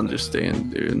 Like, I don't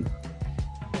understand, dude.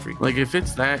 Like, if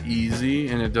it's that easy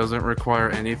and it doesn't require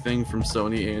anything from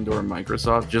Sony and or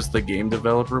Microsoft, just the game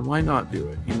developer, why not do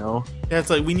it, you know? Yeah,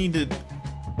 it's like we need to...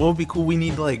 What would be cool? We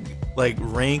need like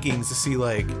rankings to see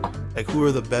like who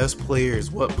are the best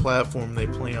players, what platform they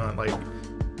play on, like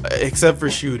except for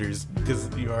shooters, because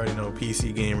you already know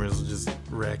PC gamers will just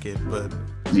wreck it. But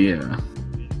yeah,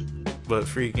 but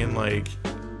freaking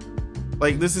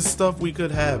like this is stuff we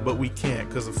could have, but we can't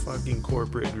because of fucking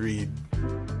corporate greed.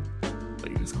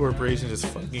 Like this corporation is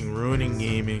fucking ruining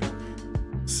gaming.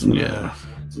 So, yeah,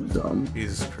 it's dumb.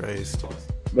 Jesus Christ.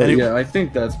 But yeah, I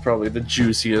think that's probably the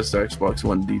juiciest Xbox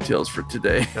One details for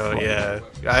today. Oh yeah,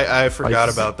 I forgot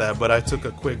about that, but I took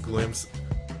a quick glimpse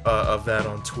of that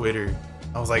on Twitter.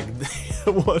 I was like,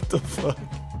 what the fuck?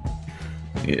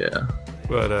 Yeah.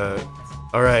 But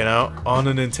all right, now on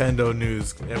to Nintendo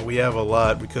news, and we have a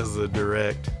lot because of the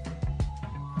Direct.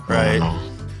 Right.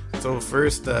 So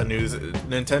first news,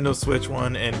 Nintendo Switch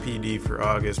won NPD for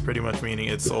August, pretty much meaning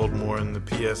it sold more than the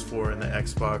PS4 and the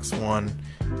Xbox One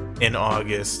in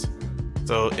August.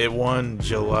 So it won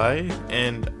July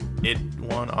and it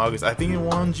won August. I think it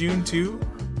won June too.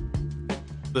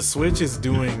 The Switch is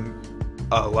doing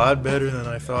a lot better than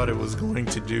I thought it was going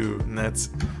to do, and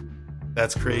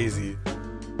that's crazy.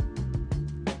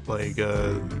 Like,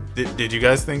 did you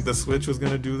guys think the Switch was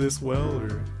gonna do this well,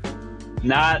 or?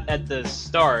 Not at the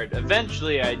start.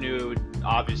 Eventually, I knew it would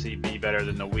obviously be better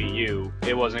than the Wii U.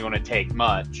 It wasn't going to take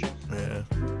much. Yeah.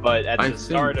 But at the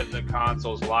start of the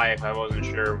console's life, I wasn't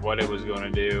sure what it was going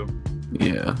to do.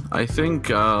 Yeah, I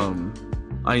think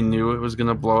I knew it was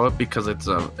gonna blow up because it's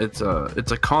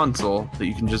a console that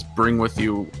you can just bring with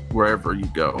you wherever you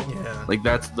go. Yeah. Like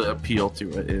that's the appeal to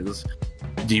it is.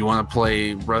 Do you want to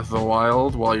play Breath of the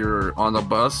Wild while you're on a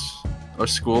bus? A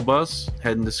school bus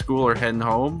heading to school or heading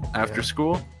home after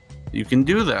school, you can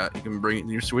do that. You can bring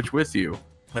your Switch with you.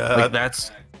 Like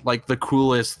that's like the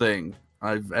coolest thing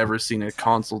I've ever seen a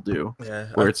console do. Yeah,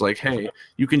 where it's like, hey,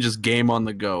 you can just game on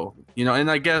the go, you know. And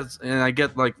I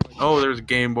get like, oh, there's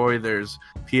Game Boy, there's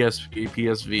PSP,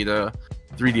 PS Vita,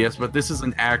 3DS, but this is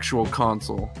an actual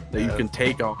console that you can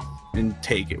take off and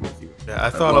take it with you. Yeah, I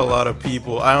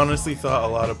honestly thought a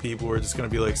lot of people were just gonna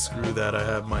be like, screw that, I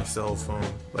have my cell phone.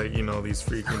 Like, you know, these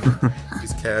freaking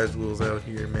these casuals out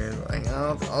here, man. Like,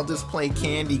 I'll just play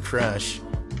Candy Crush.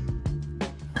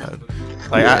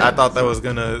 Like, I thought that was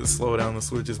gonna slow down the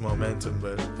Switch's momentum,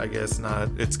 but I guess not.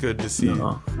 It's good to see.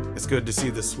 No. It's good to see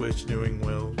the Switch doing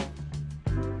well.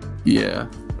 Yeah.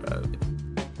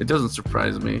 It doesn't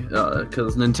surprise me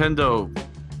because Nintendo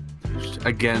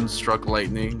again struck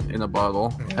lightning in a bottle.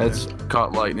 Has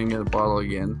caught lightning in a bottle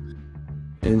again,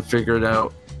 and figured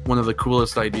out one of the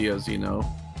coolest ideas, you know.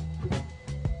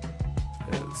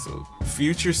 So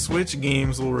future Switch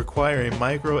games will require a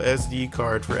micro SD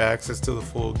card for access to the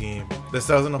full game. This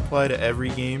doesn't apply to every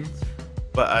game,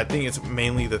 but I think it's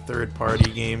mainly the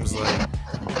third-party games like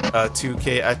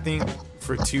 2K. I think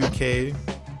for 2K,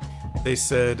 they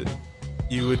said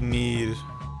you would need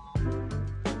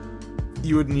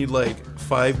like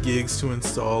 5 gigs to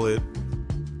install it.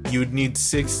 You would need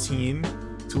 16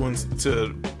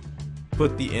 to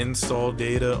put the install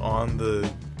data on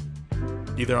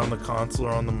either on the console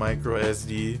or on the micro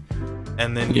SD,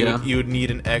 and then you would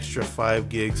need an extra 5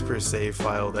 gigs per save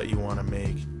file that you want to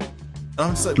make. And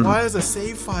I'm just like, why is a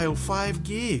save file 5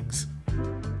 gigs?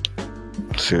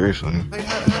 Seriously? Like,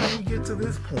 how do we get to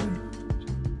this point?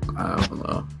 I don't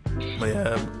know. But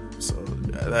yeah, so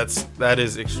that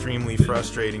is extremely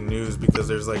frustrating news because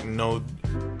there's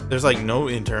no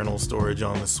internal storage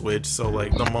on the Switch. So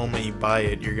like the moment you buy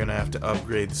it, you're gonna have to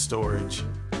upgrade the storage.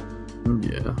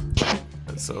 Yeah.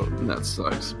 So that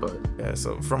sucks, but yeah.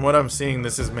 So from what I'm seeing,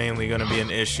 this is mainly gonna be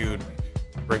an issue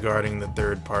regarding the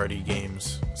third-party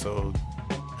games. So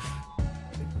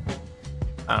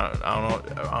I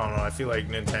don't know. I feel like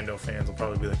Nintendo fans will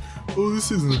probably be like, "Oh,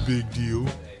 this isn't a big deal.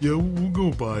 Yeah, we'll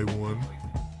go buy one."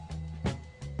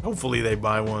 Hopefully, they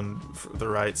buy one for the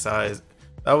right size.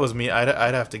 That was me.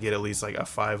 I'd have to get at least like a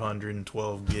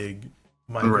 512 gig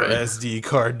micro SD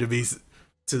card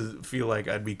to feel like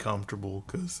I'd be comfortable.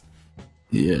 Cause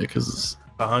Yeah, because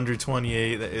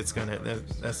 128. It's gonna.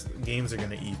 That's games are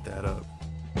gonna eat that up.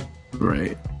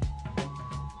 right.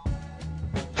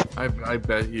 I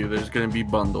bet you there's gonna be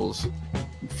bundles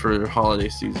for holiday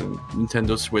season.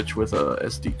 Nintendo Switch with a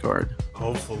SD card.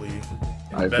 Hopefully,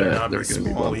 I better bet not they're be gonna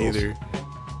be small bundles. either.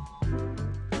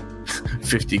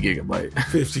 50 gigabyte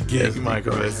 50 gig SD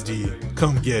micro card. SD.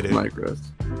 Come get it. micro.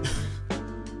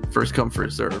 First come,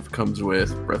 first serve comes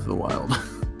with Breath of the Wild.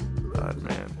 God,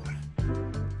 man.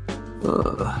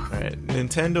 Ugh. Alright,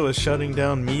 Nintendo is shutting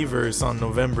down Miiverse on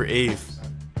November 8th.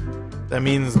 That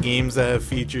means games that have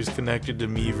features connected to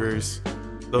Miiverse,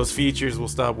 those features will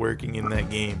stop working in that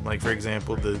game. Like, for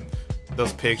example,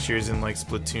 those pictures in like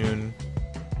Splatoon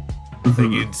that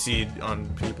you'd see on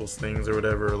people's things or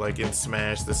whatever, like in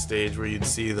Smash, the stage where you'd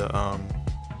see the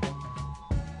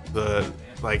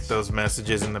like those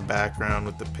messages in the background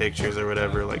with the pictures or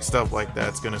whatever, like stuff like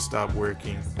that's gonna stop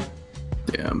working.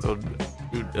 Damn. So,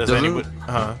 does Doesn't- anybody?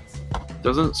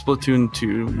 Doesn't Splatoon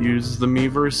 2 use the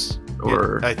Miiverse?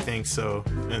 Or Yeah, I think so,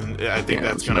 and I think Yeah,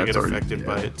 that's so gonna that's get already- affected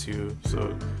by yeah. it too.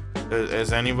 So,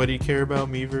 does anybody care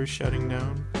about Miiverse shutting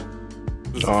down?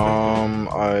 Who's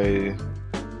I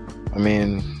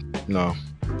mean, no.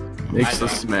 makes I the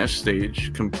know. Smash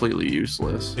stage completely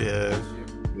useless. Yeah,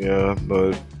 Yeah,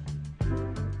 but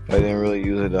I didn't really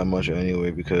use it that much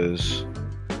anyway because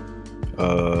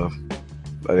I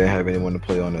didn't have anyone to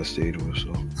play on that stage with.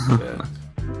 So yeah.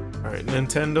 All right,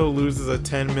 Nintendo loses a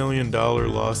 $10 million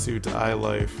lawsuit to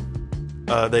iLife.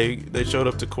 They showed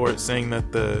up to court saying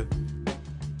that the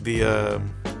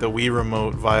Wii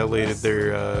remote violated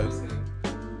their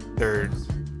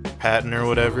patent or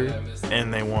whatever,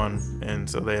 and they won, and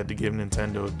so they had to give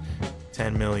Nintendo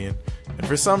 10 million. And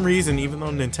for some reason, even though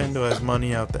Nintendo has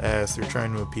money out the ass, they're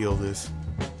trying to appeal this.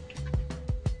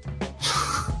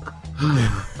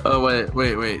 Oh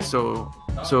wait. So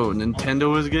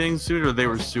Nintendo was getting sued, or they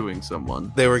were suing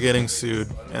someone? They were getting sued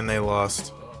and they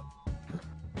lost.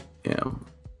 Yeah.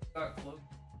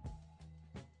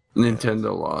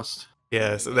 Nintendo lost.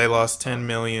 Yeah, so they lost 10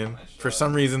 million. For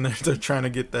some reason, they're trying to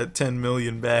get that 10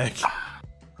 million back.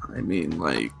 I mean,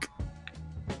 like,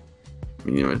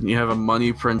 you know, when you have a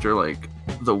money printer like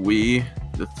the Wii,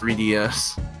 the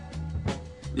 3DS,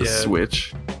 the Yeah.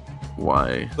 Switch,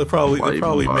 why? They probably Why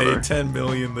even bother? made 10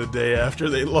 million the day after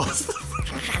they lost.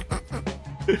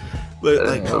 But,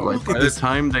 like, So, like, look by at the this.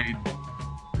 time they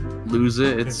lose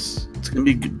it, it's gonna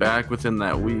be back within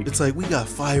that week. It's like we got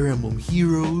Fire Emblem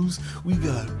Heroes. We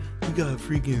got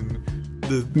freaking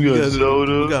We got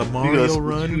Zelda, We got we Mario got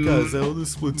Run. We Splatoon, got Zelda,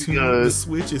 Splatoon. we got- The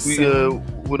Switch is we selling. got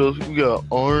what else? We got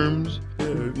Arms.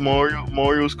 Yeah.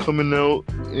 Mario's coming out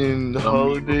in the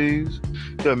holidays.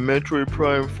 Got Metroid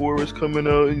Prime 4 is coming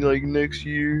out in like next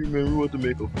year. Man, we want to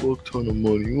make a fuck ton of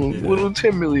money. Well,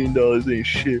 $10 million ain't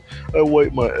shit. I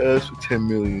wipe my ass for $10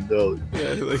 million.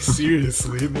 Yeah, like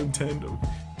seriously, Nintendo.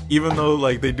 Even though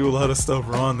like they do a lot of stuff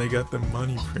wrong, they got the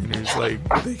money printers. Like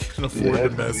they can afford to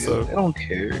mess up. I don't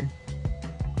care.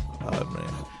 God,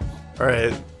 man. All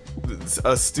right,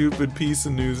 a stupid piece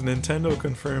of news. Nintendo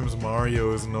confirms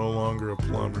Mario is no longer a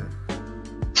plumber.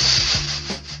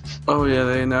 Oh yeah,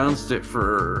 they announced it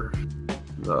for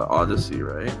the Odyssey,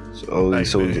 right? So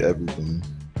he's Nightmare. everything.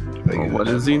 Well, what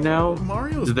is he now?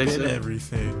 Mario's Did they been say-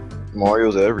 everything.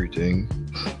 Mario's everything.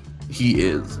 He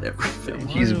is everything.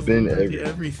 He's Mario's been literally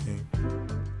everything.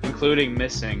 including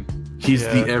missing. He's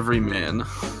Yeah. the everyman.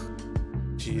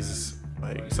 Jesus.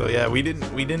 Like, so yeah, we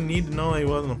didn't need to know he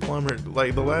wasn't a plumber.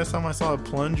 Like the last time I saw a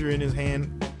plunger in his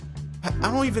hand,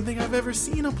 I don't even think I've ever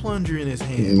seen a plunger in his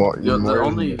hand. Yeah, the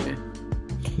only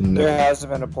There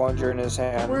hasn't been a plunger in his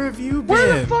hand. Where have you been?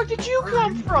 Where the fuck did you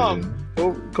come from?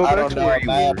 Go I back don't to know. where you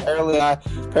Man, were.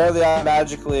 apparently I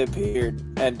magically appeared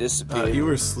and disappeared. You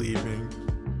were sleeping.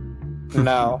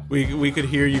 No. We could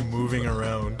hear you moving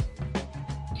around.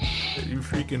 You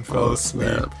freaking fell Oh, asleep.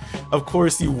 snap. Of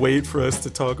course, you wait for us to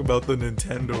talk about the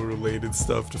Nintendo related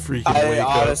stuff to freaking I wake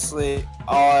up. honestly,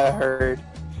 all I heard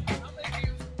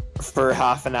for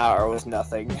half an hour was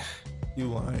nothing. You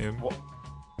lying.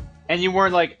 And you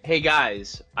weren't like, hey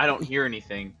guys, I don't hear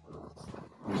anything.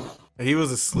 He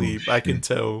was asleep. I can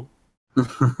tell.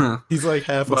 He's like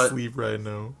half But- asleep right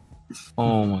now.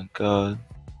 Oh my god.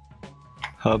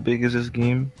 How big is this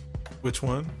game? Which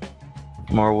one?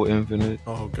 Marvel Infinite.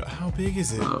 Oh god, how big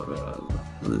is it?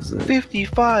 what is it?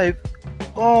 55.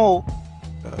 Oh.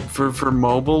 For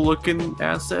mobile looking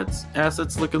assets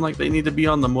looking like they need to be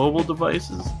on the mobile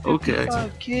devices. Okay,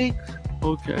 55 gigs.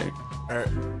 okay.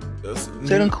 Alright. Does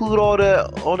that include all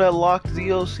that locked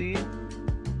DLC?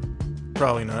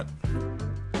 Probably not.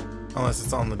 Unless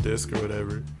it's on the disc or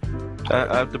whatever.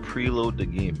 I have to preload the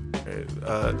game.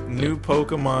 New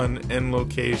Pokemon and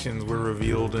locations were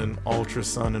revealed in Ultra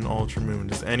Sun and Ultra Moon.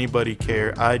 Does anybody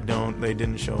care? I don't. They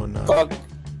didn't show enough. Fuck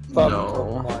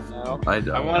No. Pokemon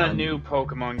now. I want a new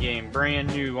Pokemon game,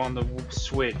 brand new on the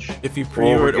Switch. If you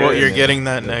pre-order, well, you're getting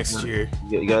that next year.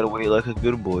 You gotta wait like a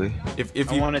good boy.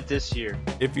 If I you want it this year.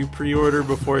 if you pre-order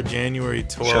before January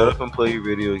 12th, Shut up and play your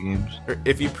video games. or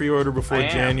if you pre-order before I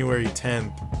am. January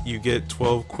 10th, you get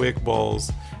 12 quick balls.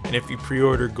 And if you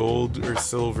pre-order gold or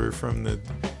silver from the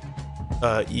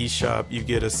eShop, you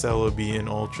get a Celebi in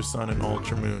Ultra Sun and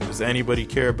Ultra Moon. Does anybody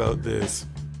care about this?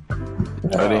 I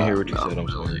didn't hear what you said. I'm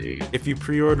sorry. If you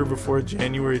pre-order before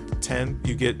January 10th,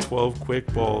 you get 12 quick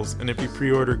balls. And if you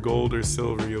pre-order gold or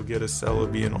silver, you'll get a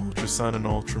Celebi in Ultra Sun and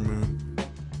Ultra Moon.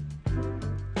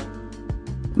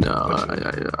 No,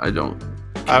 I don't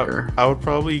care. I would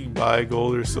probably buy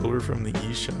gold or silver from the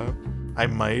eShop. I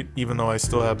might, even though I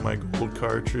still have my gold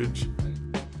cartridge.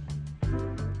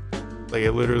 Like, I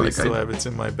literally Like, still have it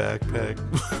in my backpack.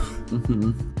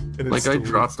 Mhm. And it's Like I still-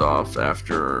 dropped off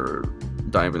after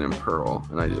Diamond and Pearl,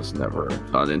 and I just never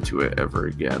got into it ever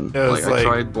again. Yeah, it's I like-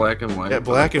 tried Black and White. Yeah,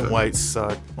 Black and but- White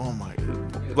sucked. Oh my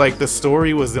god. Like, the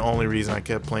story was the only reason I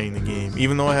kept playing the game.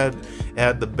 Even though it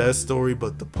had the best story,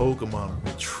 but the Pokemon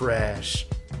were trash.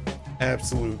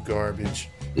 Absolute garbage.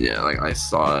 Yeah, like I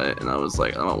saw it, and I was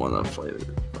like, I don't want to play it.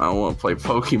 I don't want to play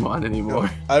Pokemon anymore.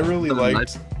 I really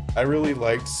Nice.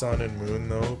 liked Sun and Moon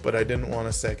though, but I didn't want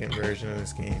a second version of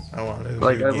this game. I wanted a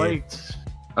Like new I game.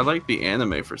 liked the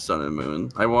anime for Sun and Moon.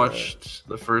 I watched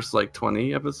the first like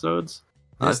 20 episodes.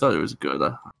 I Yes. thought it was good.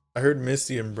 I heard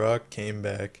Misty and Brock came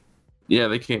back. Yeah,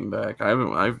 they came back. I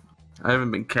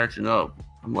haven't been catching up.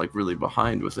 I'm like really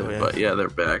behind with it, Oh, yeah. but yeah, they're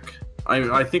back.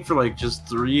 I think for like just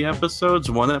 3 episodes,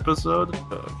 1 episode.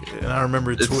 Okay. And I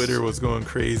remember It's- Twitter was going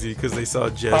crazy because they saw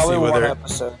Jessie Probably with one her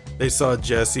episode. they saw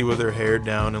Jessie with her hair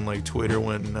down, and like Twitter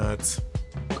went nuts.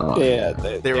 Yeah,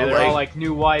 They Yeah, were they're all like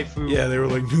new waifu. yeah, they were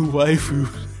like new waifu.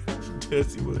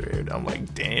 Jessie with her hair down. I'm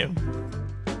like, damn.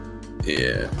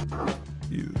 Yeah.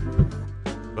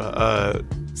 But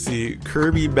see,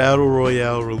 Kirby Battle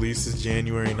Royale releases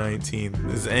January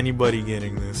 19th. Is anybody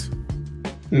getting this?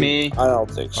 Me. I don't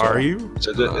think so. Are you? Is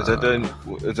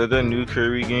that the new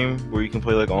Kirby game where you can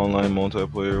play like online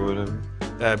multiplayer or whatever?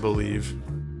 I believe.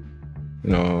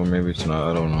 No, maybe it's not.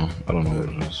 I don't know. I don't know what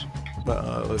it is.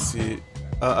 But let's see.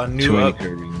 Too many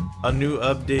Kirby games. A new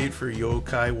update for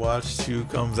Yokai Watch 2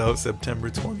 comes out September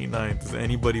 29th. Does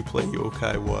anybody play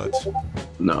Yokai Watch?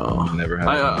 No. Never had.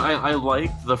 I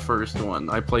liked the first one.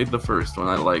 I played the first one.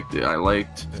 I liked it. I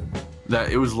liked that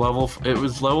it was level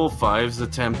 5's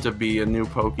attempt to be a new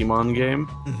Pokemon game.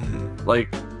 Mm-hmm.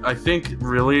 Like I think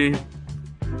really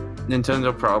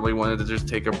Nintendo probably wanted to just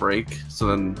take a break, so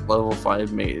then level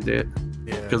 5 made it.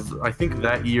 Yeah. Because I think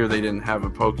that year they didn't have a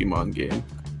Pokemon game.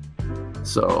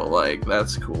 So like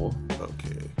that's cool.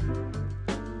 Okay.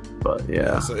 But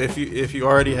yeah. So if you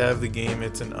already have the game,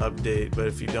 it's an update. But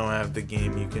if you don't have the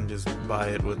game, you can just buy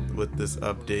it with this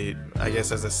update. I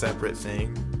guess as a separate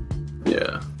thing.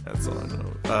 Yeah. That's all I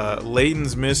know.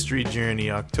 Layton's Mystery Journey,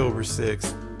 October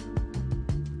 6th.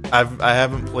 I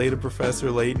haven't played a Professor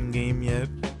Layton game yet.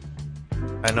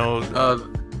 I know.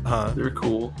 They're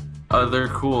cool. They're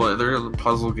cool. They're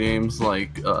puzzle games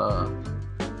like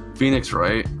Phoenix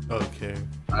Wright. Okay.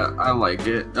 I like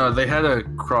it. They had a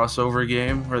crossover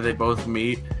game where they both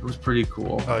meet. It was pretty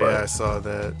cool. Oh but yeah, I saw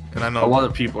that. And I a know lot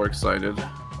of people are excited.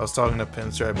 I was talking to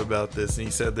Pinstripe about this, and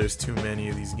he said there's too many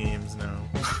of these games now.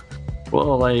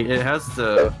 Well, like it has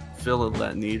to fill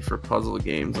that need for puzzle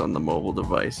games on the mobile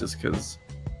devices because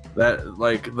that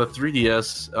like the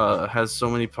 3DS has so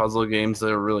many puzzle games that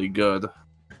are really good,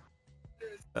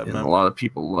 and a lot of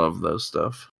people love those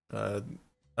stuff.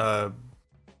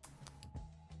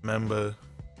 Memba,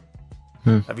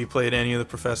 Hmm. have you played any of the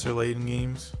Professor Layton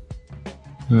games?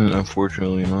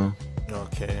 Unfortunately, no.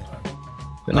 Okay.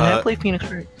 Then I have played Phoenix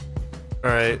Wright. All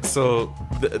right, so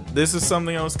this is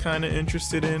something I was kind of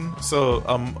interested in. So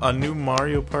a new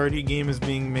Mario Party game is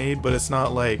being made, but it's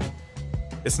not like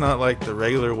the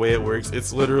regular way it works.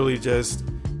 It's literally just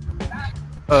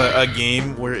a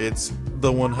game where it's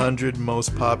the 100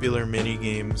 most popular mini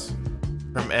games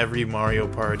from every Mario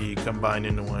Party combined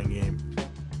into one game.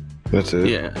 That's it.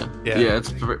 Yeah. Yeah.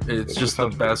 It's just the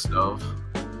best of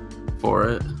for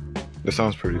it. That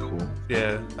sounds pretty cool.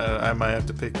 Yeah, I might have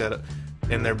to pick that up.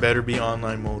 And there better be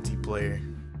online multiplayer.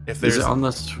 If there's, Is it on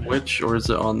the Switch or is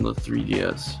it on the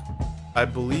 3DS? I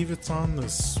believe it's on the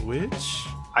Switch.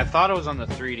 I thought it was on the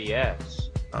 3DS.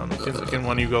 Can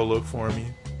one of you go look for me?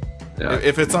 Yeah.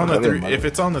 If it's on I the didn't mind if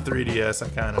it's on the 3DS, I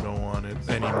kind of don't want it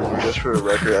anymore. Just for the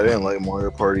record, I didn't like Mario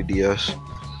Party DS.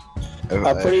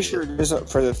 I'm pretty sure it is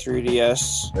for the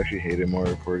 3DS. I actually hated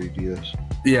Mario Party DS.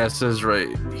 Yeah, it says right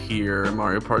here,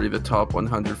 Mario Party the top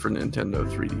 100 for Nintendo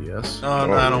 3DS. Oh,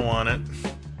 no, I don't want it.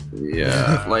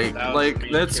 Yeah, like That was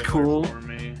a that's killer cool. for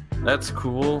me. That's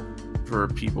cool for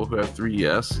people who have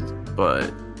 3DS,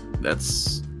 but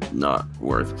that's not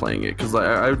worth playing it because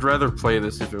I'd rather play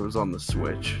this if it was on the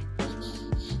Switch.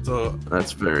 So,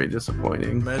 That's very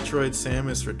disappointing. Metroid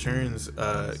Samus Returns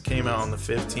came out on the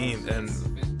 15th,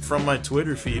 and from my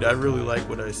Twitter feed, I really like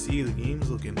what I see. The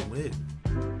game's looking lit.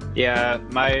 Yeah,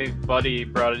 my buddy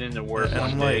brought it into work And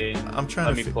one I'm day. like, I'm trying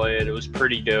Let to me play it. It was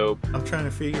pretty dope. I'm trying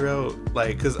to figure out,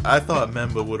 like, because I thought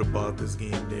Memba would have bought this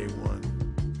game day one.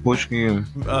 Which game?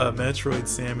 Metroid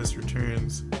Samus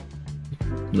Returns.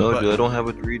 No, But- dude, I don't have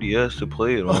a 3DS to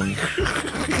play it on.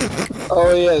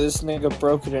 Oh yeah, this nigga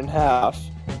broke it in half.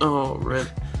 Oh, rip.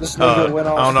 This nigga went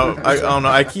off. I don't know. I don't know.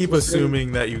 I keep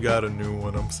assuming that you got a new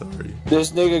one. I'm sorry.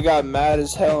 This nigga got mad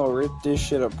as hell and ripped this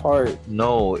shit apart.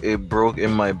 No, it broke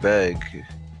in my bag.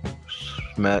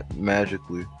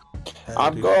 Magically.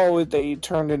 I'm going with that you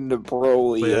turned into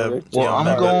Broly. Yeah, Eric. Well, Yeah, I'm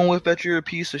man. going with that you're a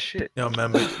piece of shit. Yo,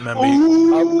 remember, I'm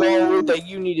going with that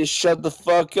you need to shut the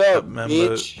fuck up,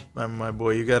 bitch. my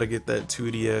boy, you gotta get that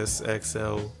 2DS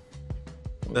XL.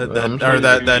 I'm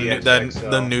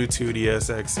The new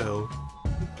 2DS XL.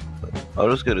 I'll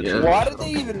just get it. Yeah. Why did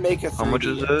they even make a 3D? How much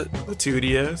is it? The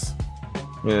 2DS.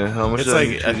 Yeah, how much It's is like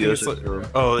that I think it's 2DS?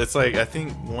 like, oh, it's like I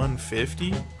think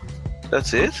 150.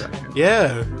 That's it?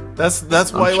 Yeah,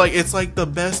 that's why I'm like it's like the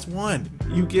best one.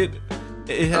 You get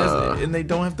it has and they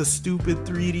don't have the stupid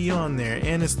 3D on there,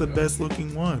 and it's the best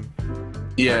looking one.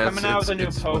 Yeah, Coming out with a new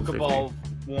it's Pokeball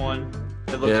one.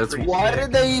 It looks Yeah, it's- pretty Why sick.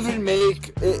 did they even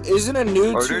make? Isn't a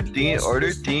new Are there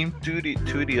 2DS? themed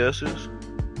 2DSs?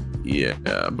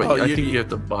 Yeah, but Oh, I you- think you have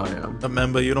to buy them.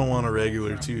 Remember, you don't want a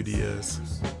regular 2DS.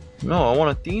 No, I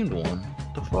want a themed one.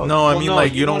 What the fuck? No, I Well, mean no,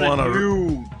 like you don't want a.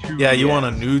 new Yeah, you 2DS. want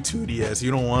a new 2DS.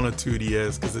 You don't want a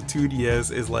 2DS because the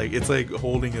 2DS is like it's like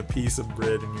holding a piece of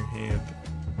bread in your hand.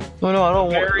 No, I don't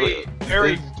Very, want.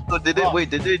 very. So did they wait?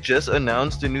 Did they just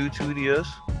announce the new 2DS?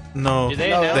 No, Did No,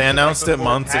 announce they announced it before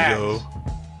months PAX? ago.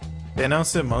 They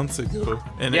announced it months ago,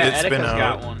 and Yeah, it's been Etika's out.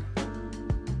 got one.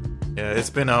 Yeah, it's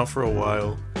been out for a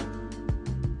while.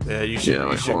 Yeah, you should. Yeah, you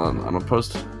like, should hold on, I'm gonna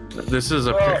post. This is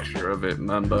a picture of it,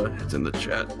 Mamba. It's in the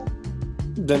chat.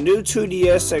 The new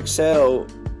 2DS XL.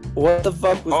 What the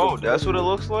fuck was? Oh, the that's what it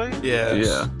looks like. yeah,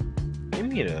 Yeah. Give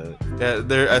me that. yeah.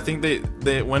 There, I think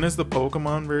they. When is the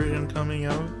Pokemon version coming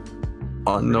out?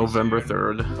 On November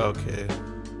 3rd. Okay,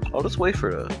 I'll just wait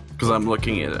for that. Because I'm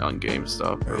looking at it on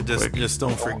GameStop. Real just quick. don't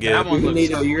That forget. one You're gonna need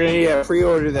to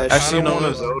pre-order that. Actually, shit. you know I don't what?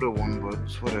 want a Zelda one, but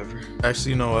it's whatever.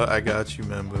 Actually, you know what? I got you,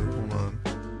 member. Hold on,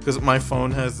 because my phone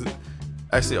has.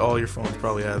 Actually, all your phones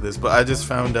probably have this, but I just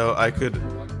found out I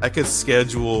could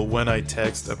schedule when I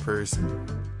text a person.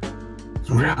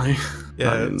 Really? I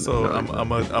Yeah, didn't so know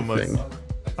I'm anything.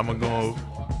 gonna go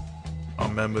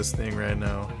on Memba's thing right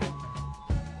now.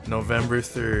 November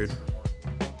 3rd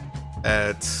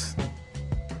at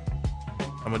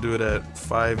I'm gonna do it at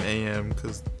 5 a.m.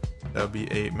 because that'll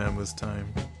be 8 Memba's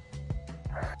time.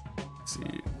 Let's see,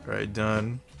 all right,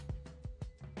 done.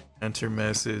 Enter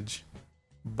message.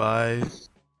 Buy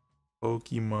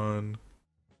Pokemon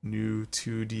new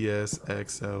 2DS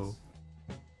XL.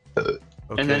 Okay.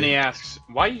 And then he asks,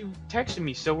 "Why you texting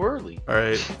me so early?" All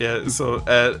right, yeah. So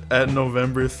at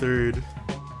November 3rd,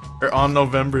 or on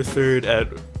November 3rd at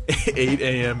 8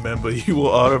 a.m. member, you will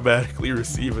automatically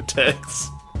receive a text.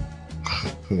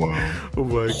 Wow. Oh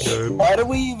my god. Why did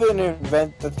we even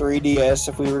invent the 3DS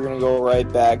if we were gonna go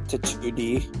right back to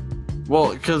 2D?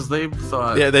 Well, because they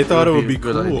thought. Yeah, they thought it would be a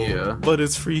good cool, idea. but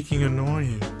it's freaking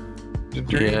annoying. The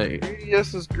Yeah.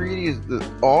 3DS is greedy is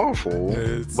awful.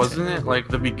 It's Wasn't it terrible. like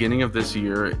the beginning of this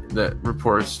year that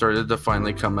reports started to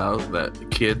finally come out that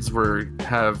kids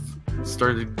have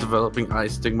started developing eye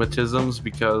stigmatisms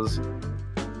because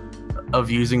of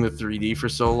using the 3D for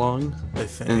so long, I and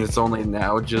think. it's only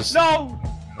now just No,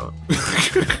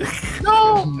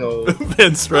 No.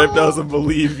 Ben Stripe doesn't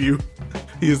believe you.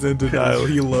 He's in denial.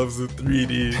 He loves the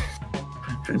 3D.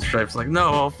 Pinstripe's like, no,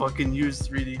 I'll fucking use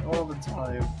 3D all the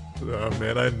time. Oh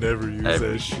man, I never use Every-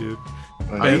 that shit.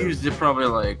 I used it probably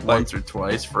like once or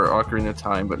twice for Ocarina of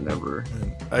Time, but never.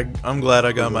 I'm glad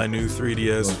I got my new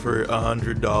 3DS for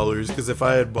 $100 because if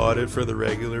I had bought it for the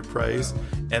regular price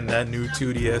and that new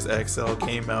 2DS XL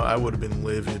came out, I would have been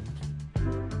livid.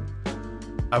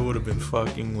 I would have been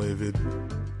fucking livid.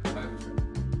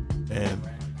 And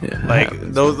Yeah, like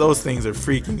happens. those things are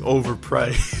freaking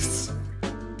overpriced.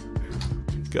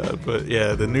 God, but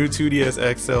yeah, the new 2DS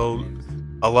XL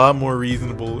a lot more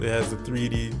reasonable. It has the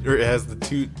 3D, or it has the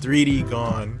 3D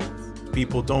gone.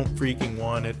 People don't freaking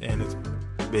want it, and it's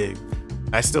big.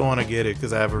 I still want to get it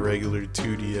because I have a regular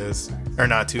 2DS, or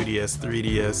not 2DS,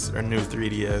 3DS, or new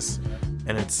 3DS,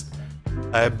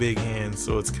 and I have big hands,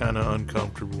 so it's kind of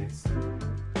uncomfortable.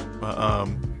 But,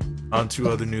 on to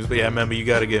other news, but yeah, remember, you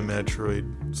gotta get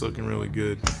Metroid. It's looking really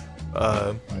good.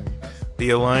 The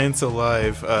Alliance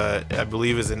Alive, I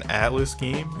believe, is an Atlas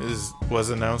game. Was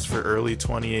announced for early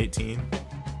 2018.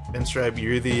 Pinstripe,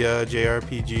 you're the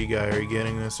JRPG guy. Are you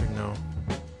getting this or no?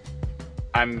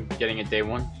 I'm getting it day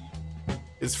one.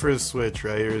 It's for the Switch,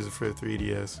 right? Or is it for the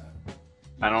 3DS?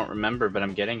 I don't remember, but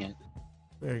I'm getting it.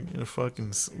 They're gonna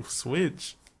fucking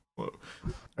Switch. Whoa.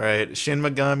 All right, Shin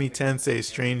Megami Tensei: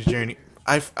 Strange Journey.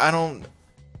 I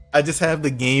just have the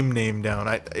game name down.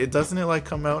 It doesn't it like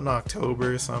come out in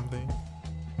October or something?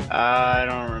 I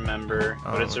don't remember,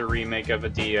 but Oh. it's a remake of a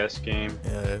DS game.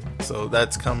 Yeah, so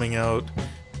that's coming out.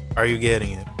 Are you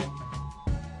getting it?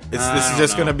 This I is don't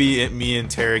just know. gonna be me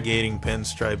interrogating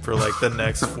Pinstripe for like the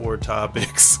next 4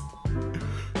 topics.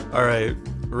 All right,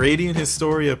 Radiant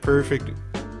Historia Perfect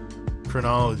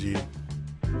Chronology.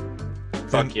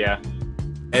 Fuck yeah.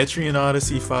 Etrian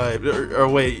Odyssey 5. Or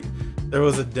wait, there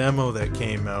was a demo that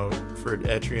came out for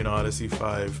Etrian Odyssey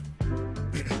 5.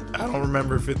 I don't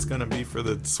remember if it's gonna be for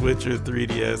the Switch or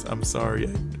 3DS. I'm sorry,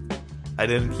 I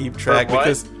didn't keep track what?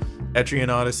 because Etrian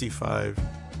Odyssey 5.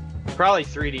 Probably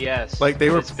 3DS. Like, they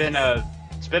were- It's been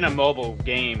a mobile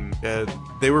game. Yeah,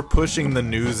 they were pushing the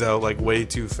news out like way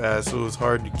too fast, so it was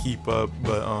hard to keep up.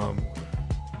 But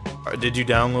did you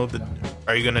download the?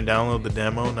 Are you gonna download the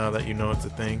demo now that you know it's a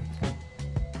thing?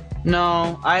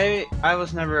 No, I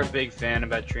was never a big fan of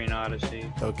Etrian Odyssey.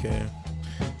 Okay.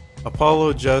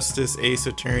 Apollo Justice Ace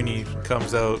Attorney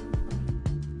comes out.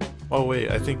 Oh wait,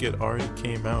 I think it already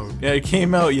came out. Yeah, it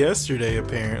came out yesterday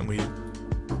apparently.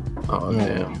 Oh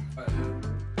damn.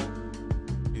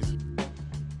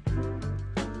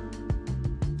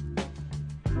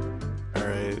 All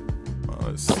right. Well,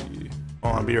 let's see. Oh,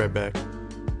 I'll be right back.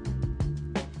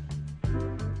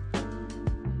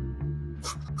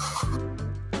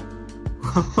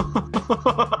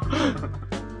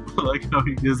 I like how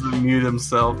he doesn't mute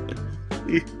himself.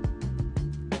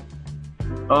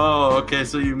 Oh, okay,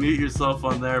 so you mute yourself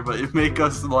on there, but you make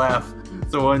us laugh.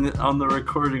 So on the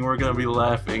recording, we're gonna be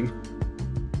laughing.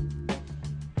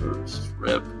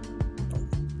 Rip.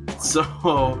 So,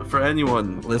 for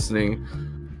anyone listening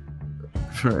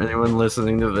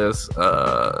to this,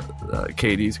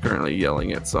 Katie's currently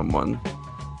yelling at someone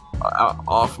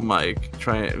off mic,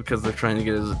 because they're trying to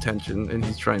get his attention, and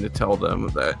he's trying to tell them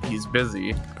that he's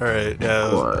busy. All right. Yeah,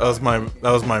 that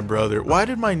was my brother. Why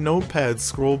did my notepad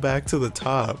scroll back to the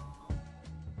top?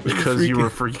 Because you were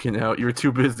freaking out. You were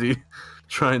too busy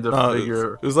trying to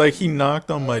figure. It was like he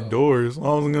knocked on my doors. I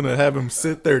wasn't gonna have him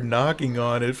sit there knocking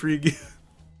on it. Freaking.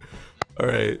 All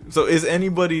right. So is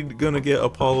anybody gonna get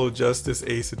Apollo Justice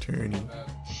Ace Attorney?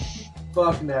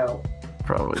 Fuck no.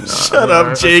 Probably not. Shut I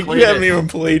up, Jake. You played haven't it. even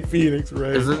played Phoenix,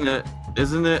 right? Is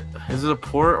it a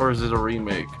port or is it a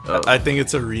remake? I think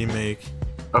it's a remake.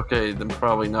 Okay, then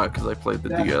probably not, because I played the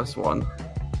DS one.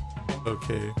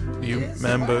 Okay. You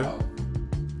remember?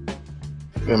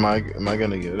 Am I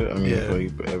gonna get it? I mean, Yeah.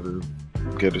 if I ever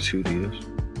get a 2DS.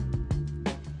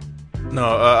 No,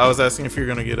 I was asking if you're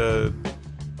gonna get a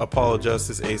Apollo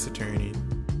Justice Ace Attorney.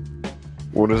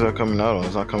 What is that coming out on?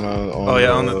 It's not coming out on. Oh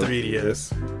yeah, on the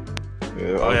 3DS. Yeah,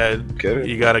 Oh I'll yeah, get it.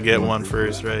 you gotta get one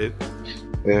first, right?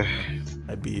 Yeah.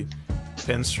 I'd be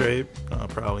Pinstripe.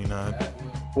 Probably not.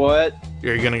 What?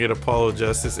 You're gonna get Apollo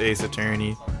Justice Ace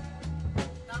Attorney.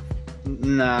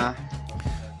 Nah.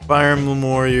 Fire Emblem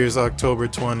Warriors October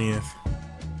 20th.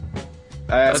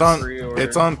 I have It's on. pre-order.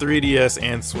 It's on 3DS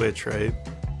and Switch, right?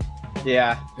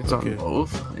 Yeah. It's Okay. on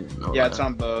both? I didn't know Yeah, that. it's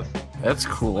on both. That's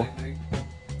cool.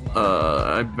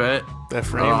 I bet. That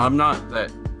frame. I'm not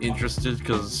that interested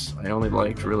because I only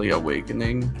liked really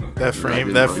Awakening. that I frame.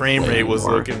 didn't That really frame play rate was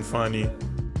anymore. looking funny.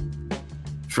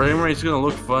 Frame rate's gonna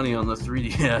look funny on the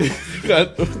 3DS.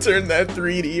 Got turn that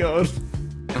 3D on.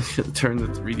 Turn the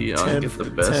 3D on, 10, get the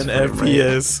best 10 frame rate.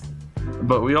 FPS.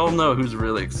 But we all know who's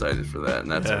really excited for that,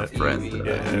 and that's Yeah, our friend,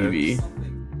 yeah. Evie.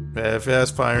 Yeah, if it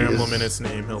has Fire He Emblem is- in its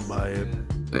name, he'll buy it.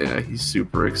 Yeah, he's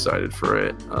super excited for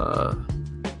it.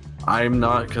 I'm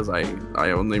not, because I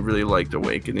only really liked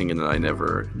Awakening, and then I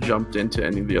never jumped into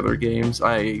any of the other games.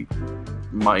 I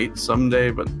might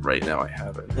someday, but right now I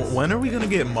haven't. When are we gonna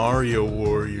get Mario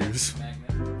Warriors?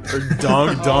 Or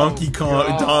Donkey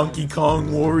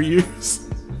Kong Warriors?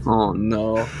 Oh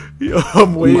no. Yo,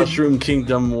 I'm waiting. Mushroom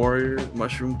Kingdom Warrior.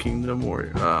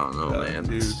 I don't know, Yeah, man.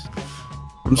 dude.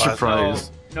 I'm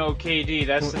surprised. No, KD,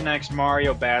 that's the next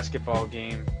Mario basketball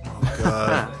game. Oh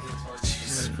god.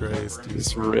 Jesus Christ, dude.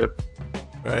 Just rip.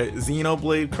 Right,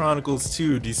 Xenoblade Chronicles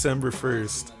 2, December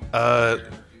 1st.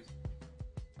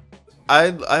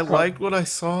 I liked what I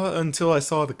saw until I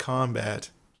saw the combat.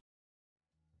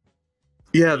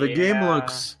 Yeah, the game Yeah.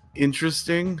 looks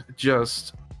interesting.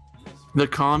 Just the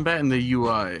combat and the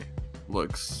UI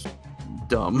looks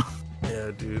dumb.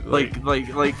 Yeah, dude. Like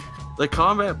the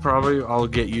combat probably I'll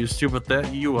get used to, but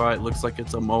that UI looks like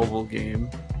it's a mobile game,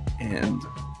 and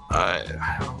I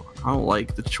don't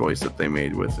like the choice that they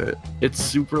made with it. It's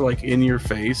super like in your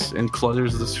face and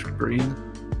clutters the screen.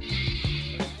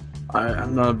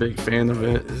 I'm not a big fan of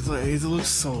it. It's like it looks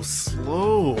so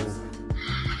slow.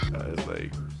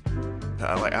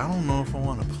 I don't know if I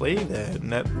want to play that.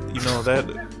 And that,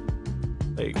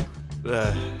 like,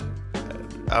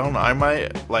 I don't know. I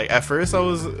might like. At first, I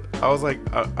was like,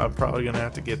 I'm probably gonna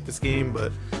have to get this game,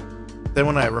 but then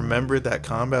when I remembered that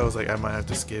combat, I was like, I might have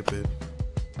to skip it.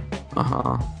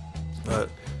 But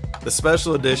the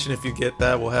special edition, if you get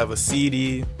that, will have a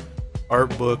CD,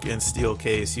 art book, and steel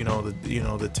case.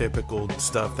 The typical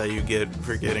stuff that you get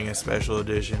for getting a special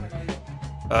edition.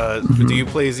 Do you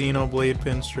play Xenoblade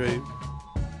Pinstripe?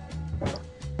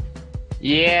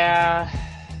 Yeah,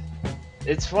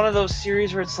 it's one of those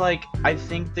series where it's like I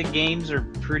think the games are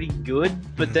pretty good,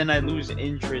 but then I lose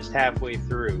interest halfway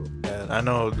through. Yeah, I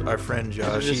know our friend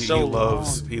Josh. It's He so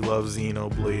loves long. he loves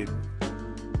Xenoblade.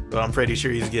 But I'm pretty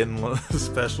sure he's getting a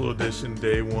special edition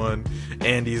day one,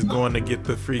 and he's going to get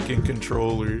the freaking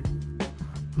controller.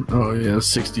 Oh yeah,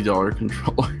 $60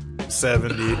 controller.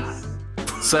 70.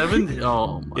 70?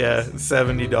 Oh my. Yeah,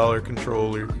 $70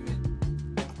 controller.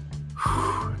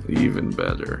 Even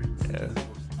better. Yeah.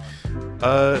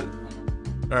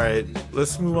 Alright,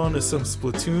 let's move on to some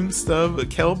Splatoon stuff.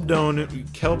 Kelp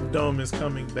Dome is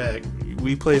coming back.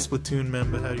 We play Splatoon,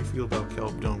 member. How do you feel about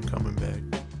Kelp Dome coming back?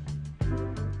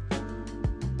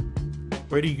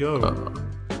 Where'd he go? What?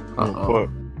 Oh,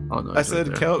 no, I it's said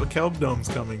right there. Kelp Dome's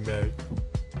coming back.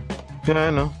 Yeah,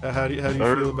 I know. How do you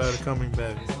feel about it coming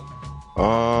back?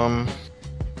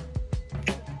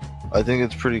 I think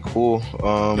it's pretty cool.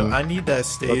 Yo, I need that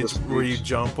stage the where you stage.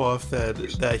 jump off that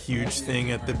huge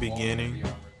thing at the beginning.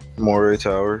 Moray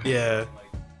Tower. Yeah.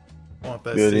 I want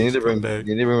that Yeah, stage they need to come bring back.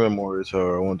 they need to bring back Moray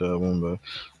Tower. I want that one back.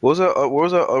 What was that? What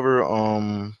was that other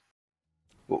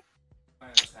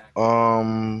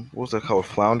what was that called?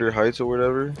 Flounder Heights or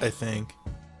whatever. I think.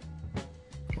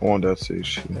 I want that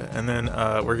stage too. Yeah, and then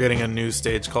we're getting a new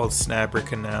stage called Snapper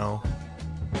Canal.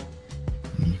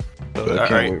 So, But I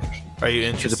can't wait. are you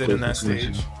interested in that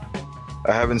stage?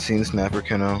 I haven't seen Snapper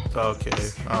Canal. Okay.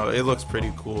 Oh, it looks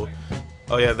pretty cool.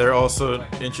 Oh yeah, they're also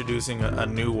introducing a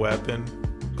new weapon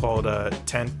called the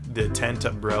tent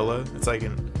umbrella. It's like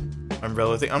an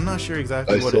umbrella thing. I'm not sure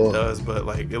exactly I what saw it it. does, but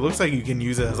like it looks like you can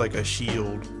use it as like a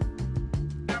shield.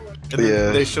 And then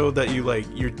Yeah. they showed that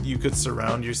you could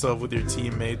surround yourself with your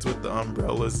teammates with the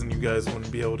umbrellas, and you guys wouldn't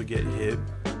be able to get hit.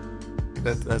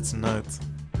 That's nuts.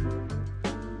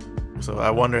 So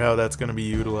I wonder how that's going to be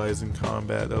utilized in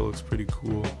combat. That looks pretty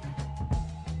cool.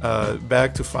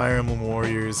 Back to Fire Emblem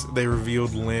Warriors, they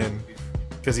revealed Lyn.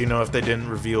 Because, if they didn't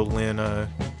reveal Lyn,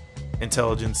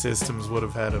 Intelligent Systems would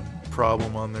have had a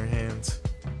problem on their hands.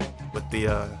 With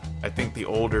I think the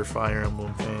older Fire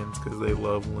Emblem fans, because they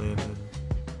love Lyn. And,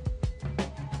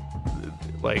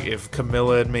 like, if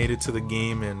Camilla had made it to the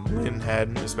game and Lyn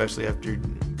hadn't, especially after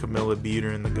Camilla beat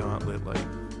her in the gauntlet, like,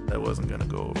 that wasn't going to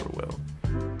go over well.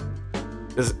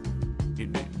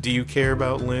 Do you care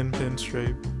about Lyn,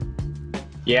 Pinstripe?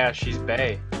 Yeah, she's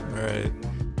bae. Alright.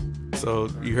 So,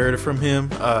 you heard it from him.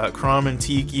 Chrom and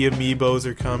Tiki amiibos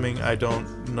are coming. I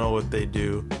don't know what they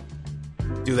do.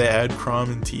 Do they add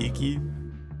Chrom and Tiki?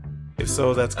 If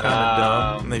so, that's kind of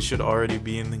dumb. And they should already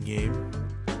be in the game.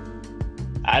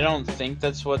 I don't think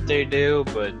that's what they do,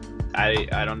 but I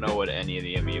don't know what any of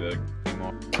the amiibo do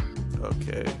anymore.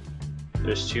 Okay.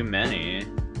 There's too many.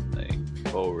 Like,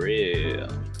 for real.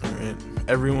 Alright.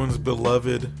 Everyone's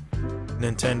beloved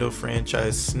Nintendo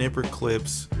franchise Snipper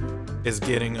Clips is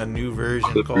getting a new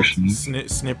version called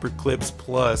Snipper Clips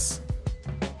Plus.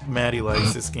 Maddie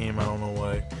likes this game, I don't know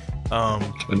why. I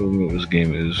don't know what this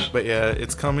game is. But yeah,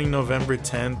 it's coming November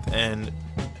 10th, and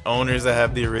owners that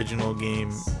have the original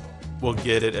game will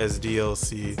get it as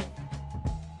DLC.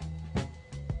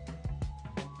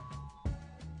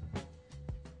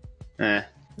 Whatever.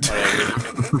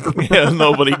 Yeah,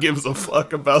 nobody gives a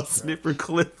fuck about Snipper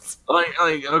Clips. Like,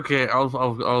 okay, I'll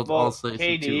say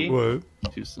KD,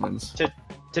 two cents.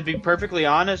 to be perfectly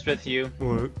honest with you,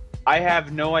 What? I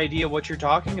have no idea what you're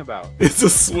talking about. It's a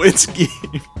Switch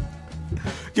game.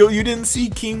 Yo, you didn't see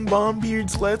King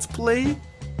Bombbeard's Let's Play?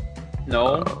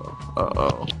 No.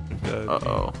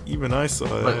 Uh-oh. Even I saw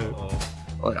that.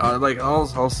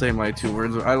 I'll say my 2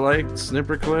 words. I like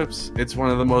Snipper Clips. It's one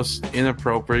of the most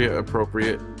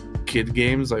appropriate kid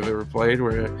games I've ever played.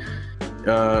 Where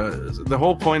the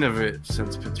whole point of it,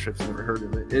 since Pinstrip's never heard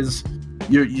of it, is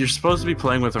you're supposed to be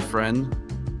playing with a friend.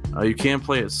 You can't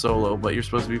play it solo, but you're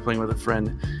supposed to be playing with a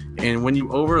friend. And when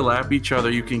you overlap each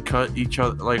other, you can cut each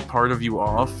other, like, part of you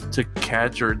off to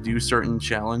catch or do certain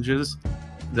challenges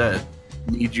that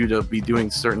need you to be doing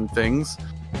certain things.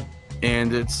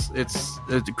 And it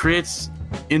creates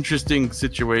interesting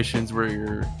situations where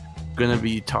you're gonna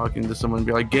be talking to someone and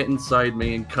be like, get inside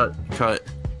me and cut,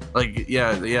 like,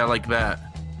 yeah, like that,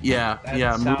 yeah,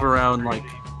 move around, like,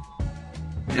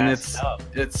 and it's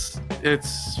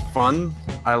fun.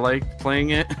 I liked playing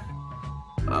it.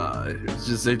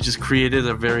 It just created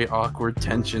a very awkward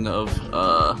tension of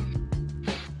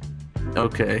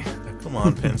okay. Come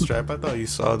on, Pinstripe. I thought you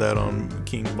saw that on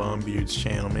King Bombbeard's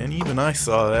channel, man. Even I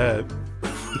saw that.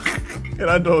 And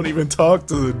I don't even talk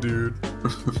to the dude.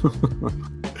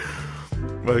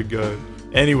 My god.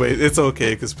 Anyway, it's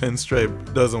okay, because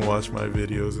Pinstripe doesn't watch my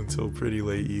videos until pretty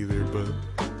late either, but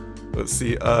let's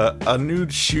see. A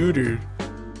nude shooter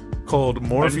called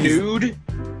Morpheus. A nude?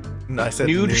 No, I said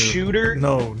nude shooter?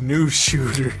 No, new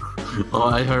shooter. Oh,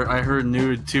 I heard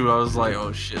nude too. I was like,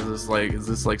 oh shit, is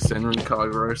this like Senran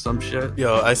Kagura or some shit?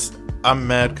 Yo, I'm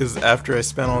mad because after I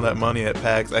spent all that money at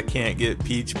PAX, I can't get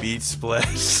Peach Beach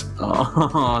Splash.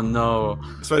 Oh no.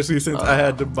 Especially since I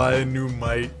had to buy a new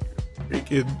mic.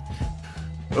 Freaking.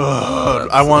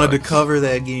 I wanted to cover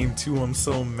that game too. I'm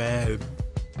so mad.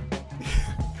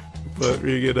 But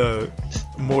freaking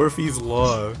Morphe's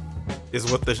Law is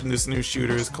what this new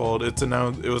shooter is called. It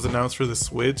was announced for the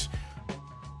Switch.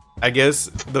 I guess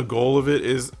the goal of it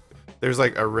is there's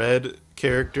like a red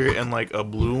character and like a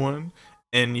blue one,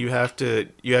 and you have to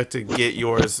get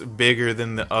yours bigger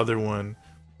than the other one.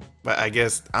 But I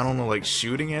guess I don't know, like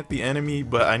shooting at the enemy,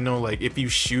 but I know like if you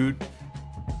shoot,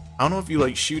 I don't know if you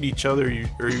like shoot each other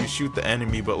or you shoot the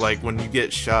enemy, but like when you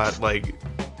get shot, like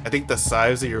I think the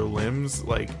size of your limbs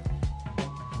like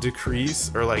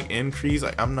decrease or like increase.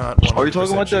 Like I'm not. Are you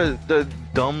talking about the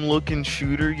dumb looking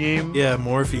shooter game? Yeah,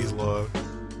 Morphe's Law.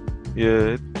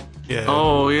 Yeah. Yeah.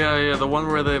 Oh yeah, the one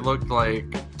where they looked like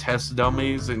test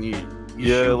dummies and you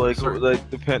yeah, shoot like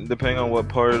depending on what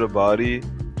part of the body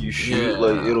you shoot,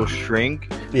 like it'll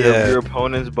shrink. Yeah. Your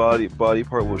opponent's body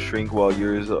part will shrink while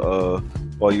yours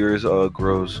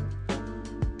grows.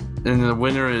 And the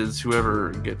winner is whoever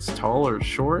gets tall or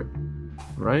short,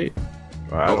 right?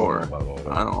 I don't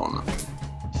know.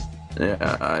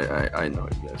 Yeah, I know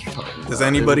what you guys are talking about. Does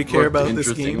anybody care about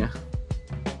this game?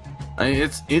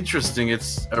 It's interesting.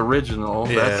 It's original,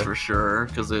 that's for sure.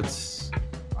 Because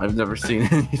I've never seen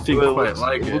anything quite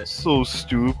like it. It looks so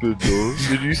stupid, though.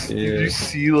 Did you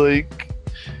see like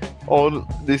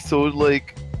they showed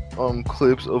like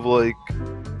clips of like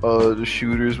the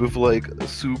shooters with like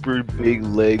super big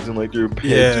legs and like their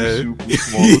heads are super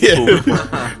small.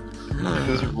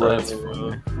 That's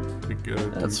funny.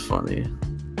 That's funny.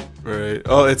 Right.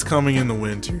 Oh, it's coming in the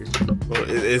winter. Well,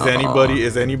 is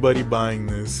anybody buying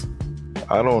this?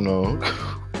 I don't know.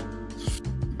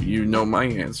 You know my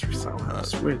answer, so I'll have a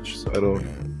Switch. So. I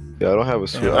don't have a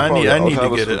Switch. Yeah,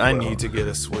 I need to get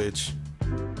a Switch.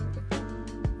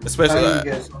 Especially you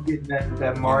guys get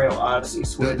that Mario Odyssey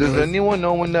Switch. Does anyone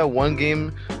know when that one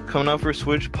game coming out for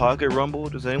Switch, Pocket Rumble?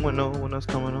 Does anyone know when that's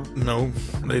coming out? No,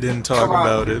 they didn't talk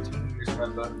about it.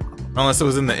 Unless it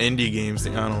was in the indie games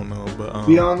thing, I don't know. But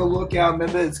be on the lookout.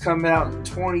 Remember, it's coming out in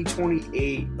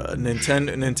 2028.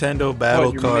 Nintendo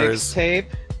Battle Cars.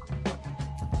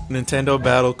 Nintendo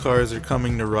Battle Cars are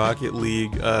coming to Rocket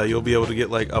League. You'll be able to get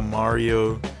like a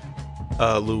Mario,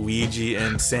 Luigi,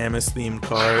 and Samus themed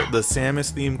car. The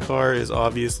Samus themed car is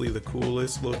obviously the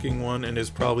coolest looking one, and is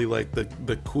probably like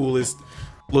the coolest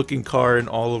looking car in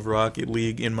all of Rocket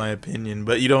League, in my opinion.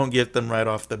 But you don't get them right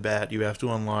off the bat. You have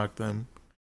to unlock them.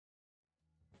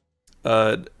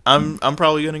 I'm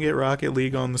probably gonna get Rocket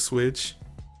League on the Switch.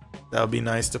 That would be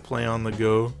nice to play on the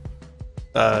go.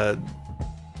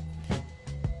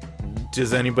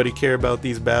 Does anybody care about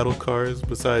these battle cars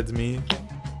besides me?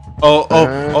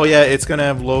 Oh yeah, it's gonna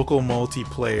have local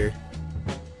multiplayer.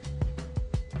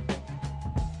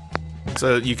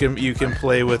 So you can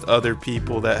play with other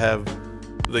people that have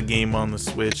the game on the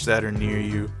Switch that are near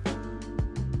you.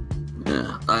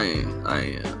 Yeah,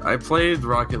 I played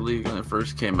Rocket League when it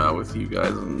first came out with you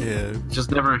guys, and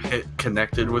just never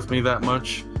connected with me that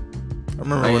much. I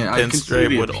remember when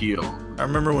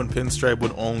Pinstripe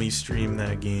would only stream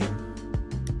that game.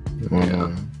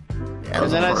 Yeah.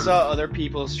 And then I saw other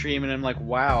people stream, and I'm like,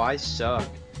 wow, I suck.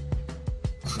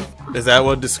 Is that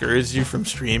what discouraged you from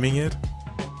streaming it?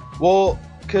 Well,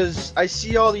 because I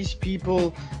see all these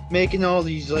people making all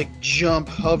these like jump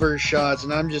hover shots,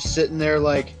 and I'm just sitting there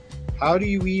like, how do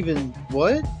you even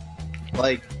what?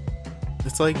 Like,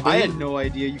 It's like I had no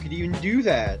idea you could even do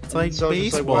that. It's like so I was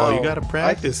just baseball. wow. You gotta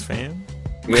practice, fam.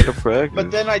 You gotta practice.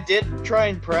 But then I did try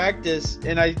and practice,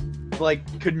 and I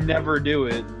like could never do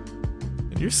it.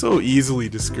 You're so easily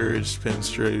discouraged,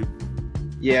 Pinstripe.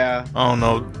 Yeah. I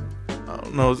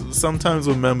don't know. Sometimes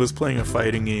when Memba's playing a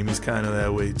fighting game, he's kind of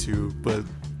that way too. But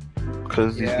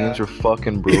because these Yeah. games are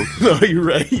fucking broken. no, you're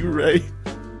right. You're right.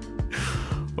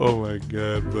 Oh my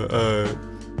god. But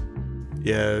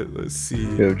yeah. Let's see.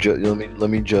 Yo, let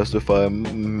me justify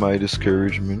my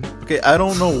discouragement. Okay, I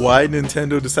don't know why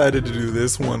Nintendo decided to do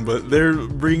this one, but they're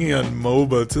bringing a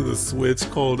MOBA to the Switch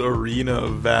called Arena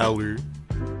of Valor.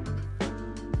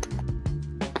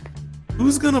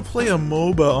 Who's gonna play a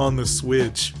MOBA on the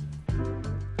Switch?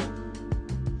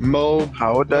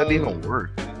 How would that even work?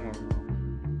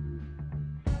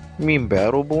 You mean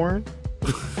Battleborn?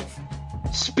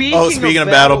 Speaking Oh, speaking of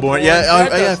Battleborn, yeah,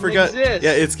 that I doesn't forgot. exist.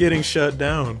 Yeah, it's getting shut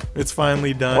down. It's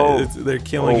finally done. Oh. They're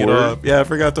killing it Word? off. Yeah, I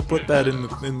forgot to put that in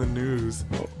the news.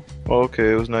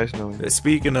 Okay, it was nice knowing.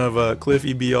 Speaking of,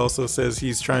 Cliffy B also says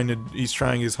he's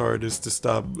trying his hardest to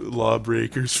stop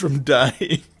lawbreakers from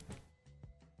dying.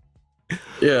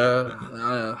 Yeah,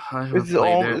 I have Is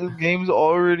played the it. game's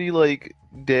already like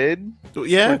dead?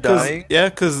 Yeah, Or dying?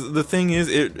 because the thing is,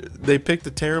 they picked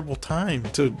a terrible time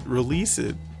to release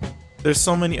it. There's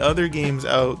so many other games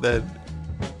out that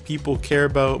people care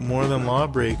about more than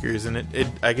Lawbreakers, and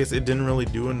I guess it didn't really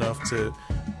do enough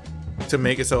to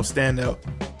make itself stand out.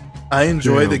 I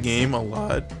enjoy the game a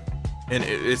lot, and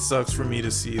it sucks for me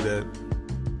to see that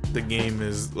the game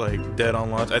is like dead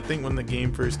on launch. I think when the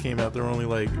game first came out, there were only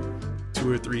like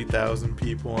 2,000 or 3,000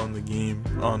 people on the game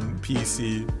on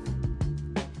PC.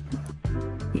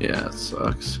 Yeah, it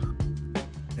sucks.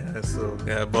 Yeah, so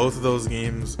yeah, both of those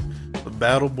games, the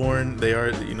Battleborn,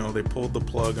 they pulled the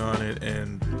plug on it,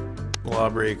 and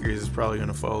Lawbreakers is probably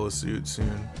gonna follow suit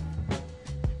soon.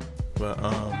 But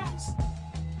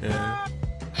yeah.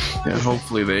 Yeah,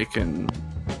 hopefully they can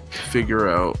figure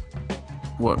out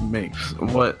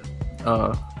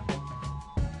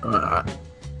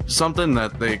something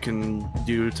that they can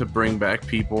do to bring back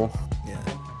people.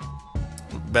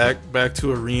 Yeah. Back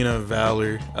to Arena of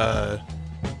Valor. A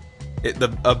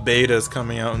beta is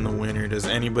coming out in the winter. Does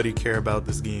anybody care about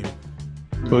this game?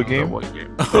 What game? What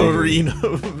game? Arena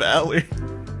of Valor.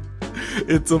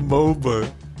 It's a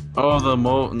MOBA.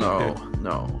 Oh,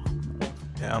 no.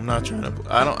 Yeah, I'm not trying to.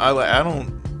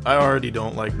 I already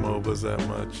don't like MOBAs that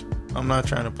much. I'm not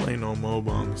trying to play no MOBA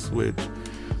on the Switch.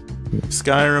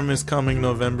 Skyrim is coming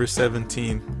November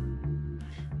 17th,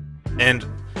 and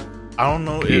I don't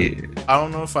know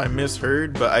if I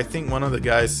misheard, but I think one of the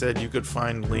guys said you could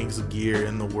find Link's gear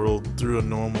in the world through a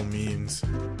normal means.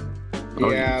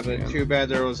 Yeah, but too bad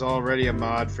there was already a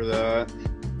mod for that.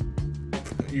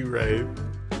 You right.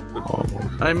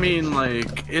 I mean,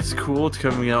 like, it's cool it's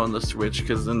coming out on the Switch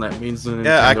because then that means the Nintendo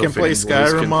Yeah, I can play fanboys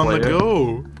Skyrim can on the play it.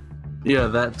 go. Yeah,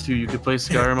 that too. You could play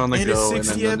Skyrim on the And it's go, and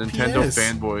 60 then the Nintendo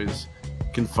FPS. fanboys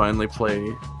can finally play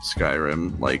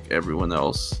Skyrim like everyone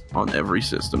else on every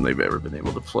system they've ever been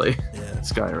able to play Yeah.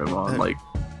 Skyrim on. Like,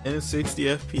 And it's 60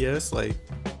 FPS, like,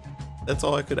 that's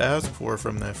all I could ask for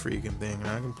from that freaking thing.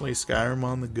 I can play Skyrim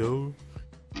on the go.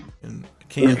 And I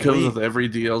can't it comes wait. with every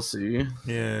DLC.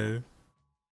 Yeah.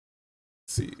 Let's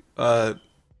see.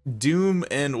 Doom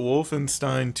and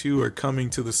Wolfenstein 2 are coming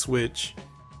to the Switch.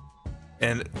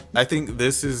 And I think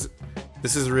this is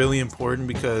really important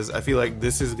because I feel like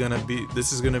this is gonna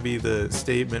be the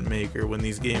statement maker when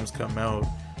these games come out.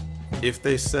 If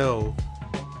they sell,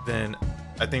 then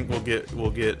I think we'll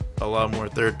get a lot more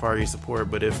third-party support,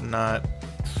 but if not,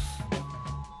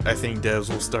 I think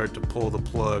devs will start to pull the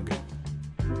plug.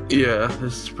 Yeah,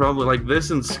 this is probably like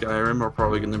this and Skyrim are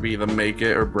probably going to be the make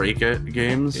it or break it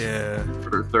games. Yeah.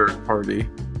 For third party.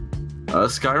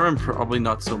 Skyrim probably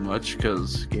not so much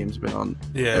because game's been on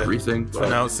everything. It's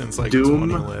been out since like Doom,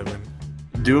 2011.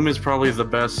 Doom is probably the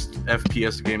best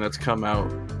FPS game that's come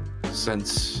out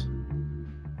since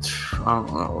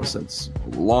since a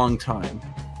long time.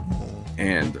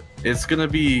 And it's gonna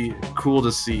be cool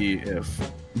to see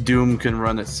if Doom can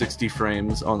run at 60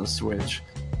 frames on the Switch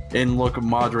and look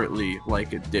moderately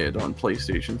like it did on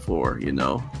PlayStation 4, you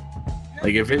know?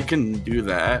 Like if it can do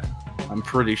that, I'm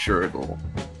pretty sure it'll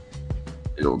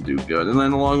do good. And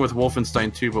then along with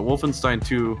Wolfenstein 2, but Wolfenstein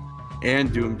 2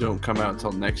 and Doom don't come out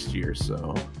until next year,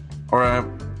 so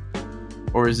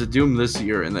Or is it Doom this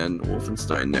year and then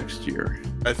Wolfenstein next year?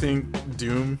 I think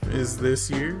Doom is this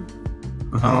year.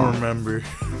 I don't remember.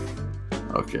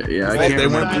 Okay, yeah, I They can't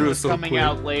went remember. through it was so coming quick.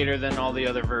 out later than all the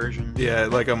other versions. Yeah,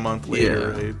 like a month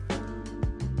later, right?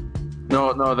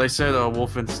 No, they said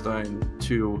Wolfenstein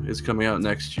 2 is coming out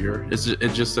next year.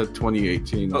 It just said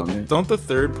 2018 on it. Don't the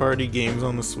third-party games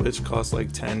on the Switch cost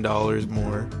like $10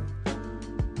 more?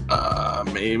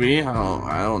 Maybe.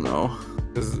 I don't know.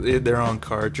 Because they're on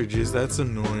cartridges. That's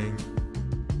annoying.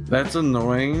 That's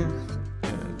annoying.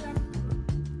 Yeah.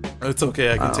 It's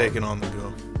okay, I can take it on the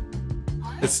go.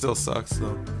 It still sucks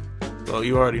though. Well,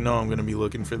 you already know I'm gonna be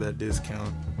looking for that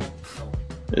discount.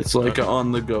 It's like an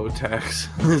on-the-go tax.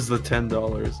 Is the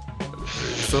 $10.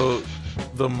 So,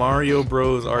 the Mario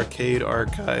Bros. Arcade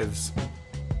archives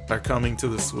are coming to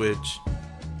the Switch.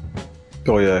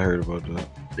 Oh yeah, I heard about that.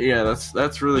 Yeah,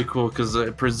 that's really cool because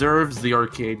it preserves the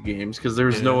arcade games because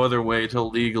there's no other way to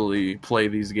legally play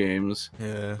these games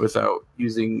without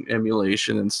using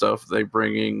emulation and stuff. They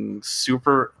bringing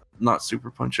not Super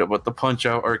Punch Out, but the Punch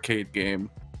Out arcade game.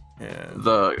 Yeah.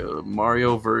 The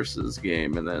Mario versus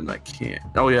game, and then I can't.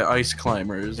 Oh yeah, Ice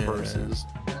Climbers versus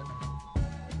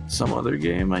some other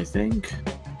game, I think.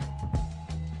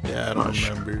 Yeah, I don't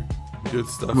remember. Good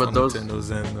stuff But on those-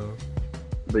 Nintendo's end though.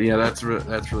 But yeah, that's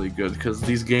really good because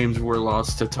these games were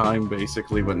lost to time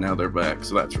basically, but now they're back,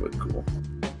 so that's really cool.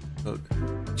 So,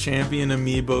 Champion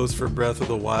Amiibos for Breath of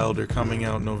the Wild are coming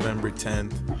out November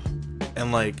 10th.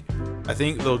 And like, I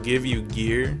think they'll give you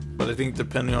gear, but I think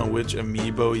depending on which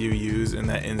Amiibo you use in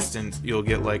that instance, you'll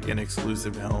get like an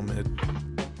exclusive helmet.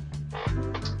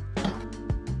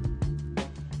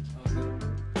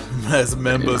 As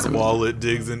Memba's wallet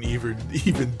digs an even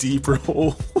deeper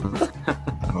hole.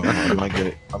 I'm not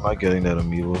getting that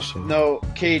amiibo. So No,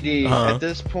 KD. Uh-huh. At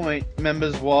this point,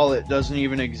 Memba's wallet doesn't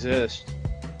even exist.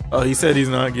 Oh, he said he's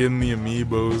not getting the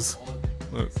Amiibos.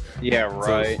 Look, Yeah,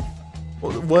 right.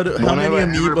 what? How When many have I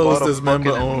ever Amiibos bought a does Memba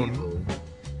fucking own? amiibo?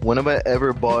 When have I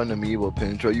ever bought an amiibo,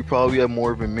 Pintra? You probably have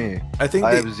more than me. I think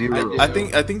I they- have zero. I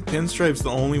think Pinstripe's the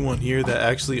only one here that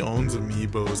actually owns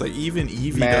Amiibos. Like even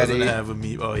Eevee Maddie. doesn't have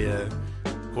Amiibo. Oh yeah,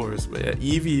 of course. But yeah,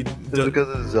 Eevee. Just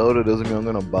because it's Zelda doesn't mean I'm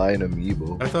gonna buy an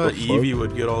amiibo. I thought The fuck? Eevee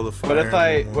would get all the fire. What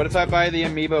Emblem if I ones. buy the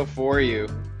amiibo for you?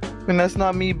 And that's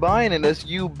not me buying it. That's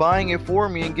you buying it for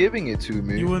me and giving it to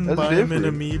me. You wouldn't that's buy him an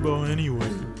different. Amiibo anyway.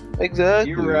 Exactly.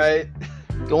 You're right.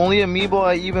 The only amiibo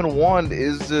I even want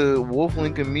is the Wolf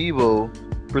Link amiibo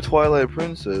for Twilight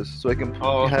Princess, so I can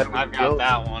Oh, have I've got Zelda.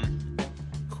 that one.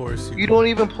 Of course. You don't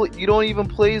even play. You don't even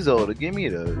play Zelda. Give me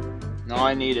that. No,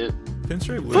 I need it.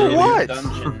 Pinstripe For literally. what?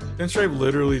 Dungeon. Pinstripe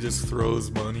literally just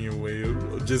throws money away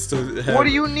just to have What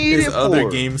do you need his it other for?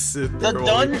 games sit there The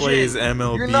while he dungeon. plays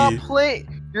MLB.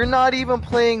 You're not even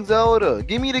playing Zelda.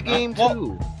 Give me the game well-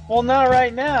 too. Well, not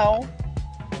right now.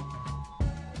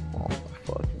 Oh my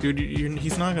fuck. Dude,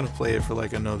 he's not gonna play it for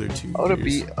like another 2 I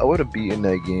years. would have beaten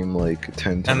that game like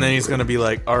 10 times. And then he's gonna be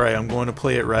like, all right, I'm going to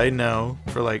play it right now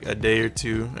for like a day or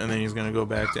two, and then he's gonna go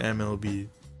back to MLB.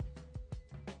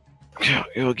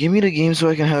 Yo, give me the game so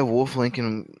I can have Wolf Link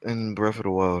in Breath of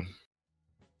the Wild.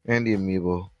 And the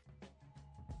amiibo.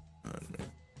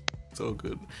 So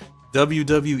good.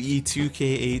 WWE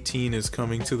 2K18 is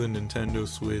coming to the Nintendo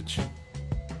Switch.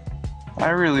 I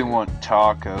really want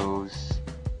tacos.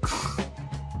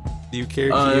 Do you care,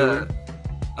 Keeler?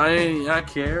 I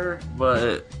care,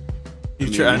 but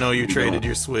I know you you traded know.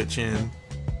 your Switch in.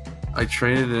 I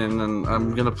traded in and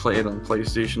I'm gonna play it on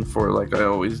PlayStation 4 like I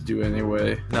always do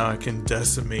anyway. Now I can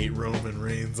decimate Roman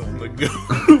Reigns on the go.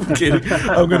 I'm kidding.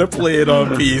 I'm gonna play it on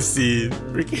PC.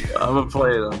 I'm gonna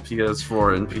play it on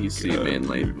PS4 and PC God.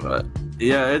 mainly, but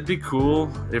yeah, it'd be cool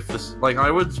if this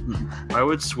I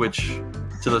would switch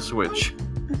to the Switch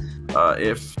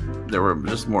if there were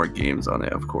just more games on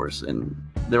it, of course, and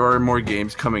there are more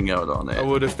games coming out on it. I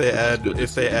would if they add good to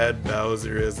see.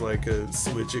 Bowser as like a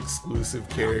Switch exclusive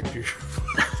character.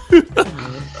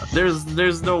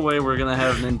 There's no way we're gonna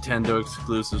have Nintendo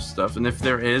exclusive stuff, and if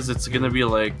there is, it's gonna be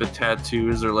like the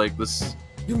tattoos or like this,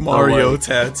 Mario like-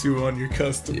 tattoo on your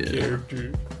custom Yeah.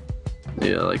 character.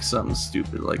 yeah, like something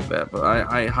stupid like that. But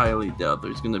I highly doubt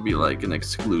there's gonna be like an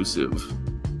exclusive.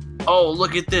 Oh,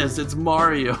 look at this! It's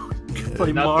Mario. You can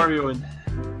play Nothing- Mario in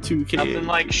 2K. Nothing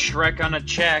like Shrek on a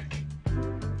check.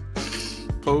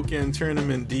 Pokken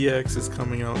Tournament DX is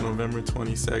coming out November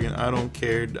 22nd. I don't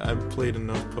care. I've played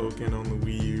enough Pokken on the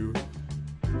Wii U.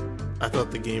 I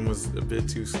thought the game was a bit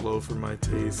too slow for my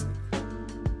taste.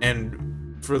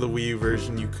 And for the Wii U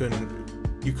version, you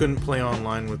couldn't play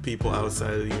online with people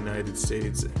outside of the United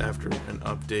States after an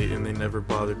update, and they never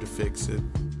bothered to fix it.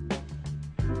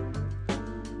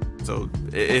 So,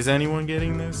 is anyone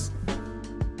getting this?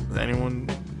 Does anyone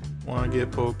want to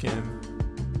get Pokken?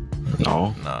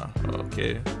 No. Nah.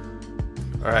 Okay.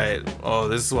 All right. Oh,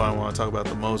 this is what I want to talk about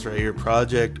the most right here.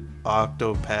 Project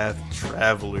Octopath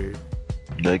Traveler.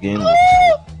 That game.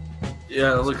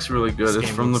 Yeah, it looks really good. This It's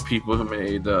game from looks- the people who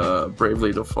made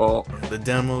Bravely Default. The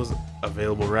demo's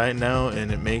available right now,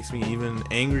 and it makes me even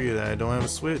angrier that I don't have a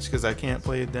Switch because I can't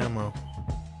play a demo.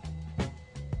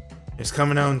 It's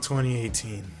coming out in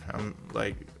 2018. I'm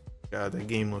like, God, that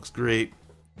game looks great.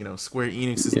 You know, Square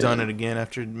Enix has done it again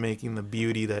after making the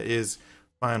beauty that is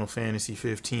Final Fantasy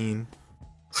 15.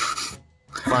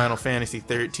 Final Fantasy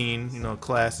 13, you know,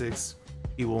 classics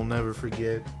you will never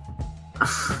forget.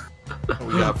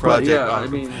 We got Project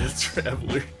Octopath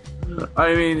Traveler.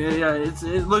 I mean, yeah,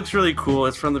 it looks really cool.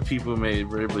 It's from the people who made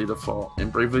Bravely Default,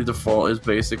 and Bravely Default is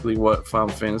basically what Final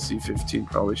Fantasy 15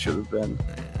 probably should have been.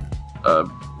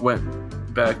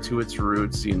 Went back to its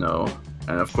roots, you know,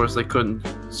 and of course they couldn't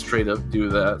straight up do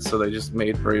that, so they just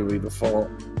made Bravely Default,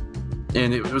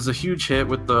 and it was a huge hit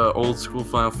with the old school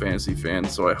Final Fantasy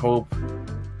fans. So I hope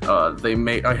they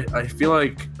make. I feel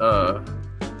like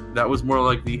that was more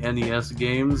like the NES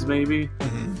games, maybe,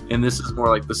 and this is more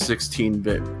like the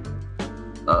 16-bit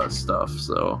stuff.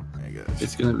 So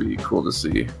it's gonna be cool to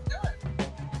see.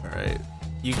 All right,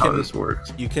 how this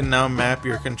works. You can now map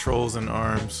your controls and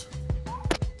arms.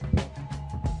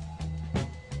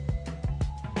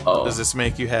 Oh. Does this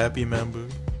make you happy, member?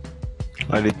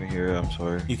 I didn't even hear it. I'm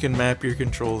sorry. You can map your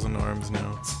controls and arms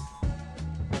now.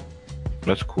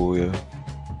 That's cool, yeah.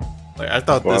 Like I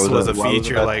thought this was a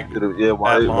feature, like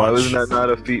why wasn't that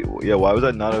not a feature? Yeah, why was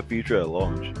that not a feature at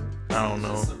launch? I don't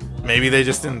know. Maybe they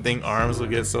just didn't think ARMS would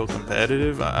get so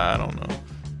competitive. I don't know.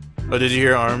 But did you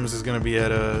hear ARMS is gonna be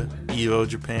at EVO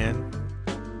Japan?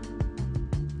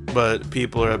 But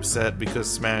people are upset because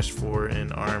Smash 4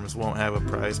 and ARMS won't have a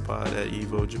prize pot at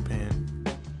EVO Japan.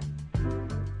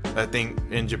 I think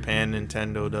in Japan,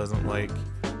 Nintendo doesn't like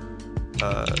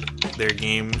their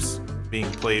games being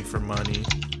played for money.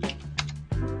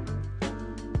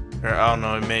 Or I don't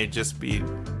know, it may just be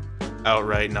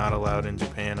outright not allowed in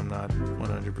Japan. I'm not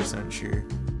 100% sure.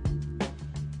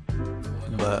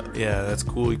 But yeah, that's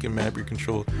cool. You can map your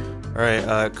control.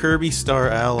 Alright, Kirby Star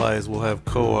Allies will have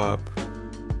co-op.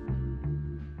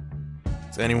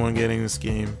 Is anyone getting this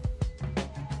game?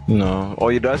 No. Oh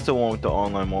yeah, that's the one with the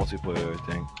online multiplayer.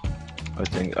 I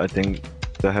think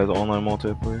that has online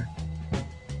multiplayer.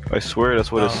 I swear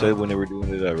that's what it said when they were doing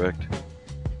the direct.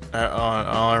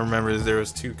 All I remember is there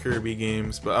was 2 Kirby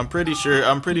games, but I'm pretty sure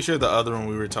the other one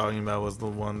we were talking about was the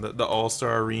one that the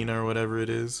All-Star Arena or whatever it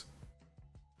is.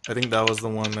 I think that was the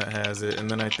one that has it, and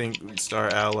then I think Star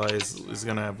Allies is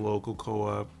gonna have local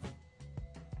co-op.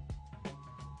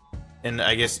 And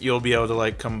I guess you'll be able to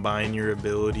like combine your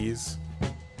abilities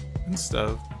and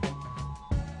stuff.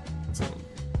 So,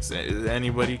 does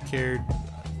anybody care?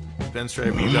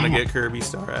 Pinstripe, are you gonna get Kirby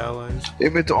Star Allies?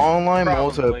 If it's online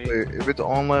Probably.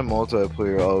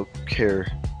 multiplayer, I'll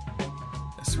care.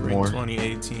 Spring More.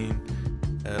 2018.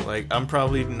 Like I'm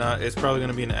probably not. It's probably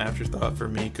gonna be an afterthought for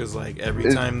me because like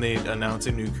every time they announce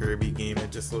a new Kirby game, it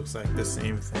just looks like the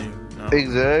same thing. No.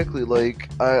 Exactly. Like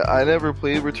I never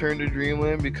played Return to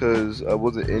Dreamland because I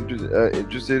wasn't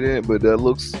interested in it, but that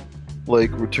looks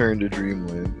like Return to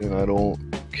Dreamland, and I don't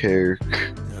care.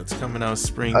 Yeah, it's coming out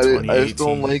spring 2018. I just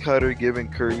don't like how they're giving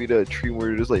Kirby that treatment where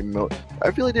they're just like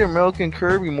I feel like they're milking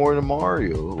Kirby more than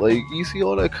Mario. Like you see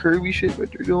all that Kirby shit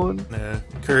that they're doing. Yeah,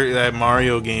 that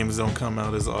Mario games don't come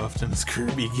out as often as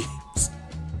Kirby games.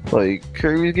 Like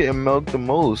Kirby's getting milked the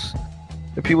most,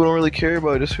 and people don't really care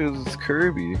about it just because it's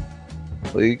Kirby.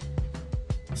 Like,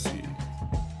 Let's see.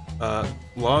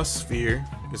 Lost Sphere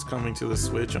is coming to the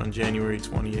Switch on January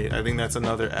 28th. I think that's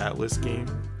another Atlas game.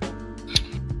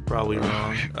 Probably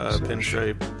wrong.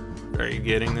 Pinstripe, are you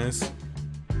getting this?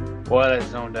 What? I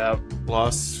zoned out.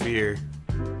 Lost Sphere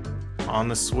on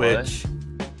the Switch.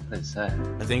 What is that?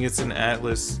 I think it's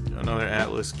another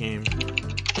Atlas game.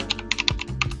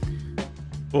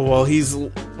 Well,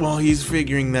 while he's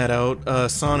figuring that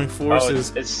out, Sonic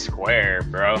Forces. It's Square,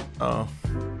 bro. Oh,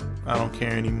 I don't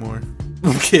care anymore.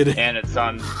 I'm kidding. And it's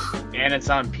on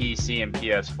PC and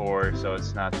PS4, so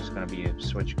it's not just gonna be a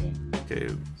Switch game. Okay,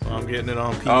 so I'm getting it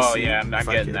on PC. Oh yeah, I'm not if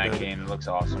I getting get that game. It looks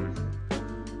awesome.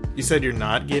 You said you're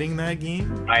not getting that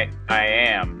game? I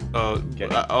am.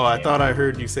 I thought I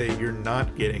heard you say you're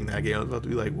not getting that game. I was about to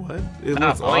be like, what? It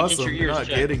looks blink at awesome. your You're ears, not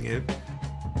Jack. getting it.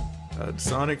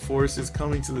 Sonic Forces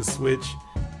coming to the Switch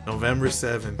November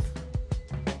 7th.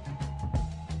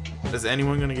 Is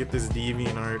anyone gonna get this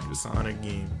DeviantArt Sonic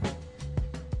game?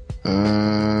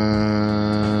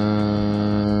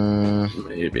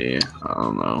 Maybe. maybe. I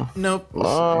don't know. Nope.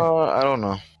 I don't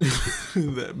know.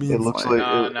 That means It looks like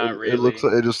No, it, not it really. looks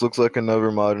like it just looks like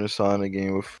another modern Sonic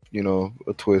game with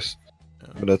a twist.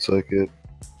 But that's like it.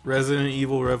 Resident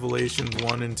Evil Revelations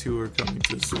 1 and 2 are coming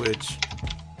to the Switch.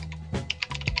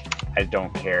 I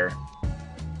don't care.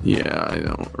 Yeah, I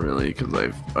don't really, because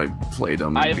I've played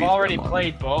them. I've already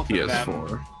played both of them,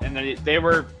 PS4. and they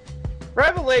were.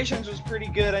 Revelations was pretty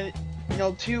good.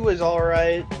 2 was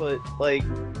alright, but like.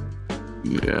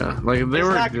 Yeah, like they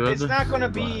were good. It's not going to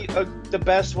be the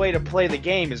best way to play the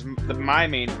game. Is my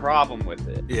main problem with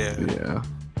it. Yeah. Yeah.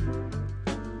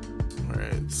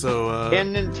 Alright, so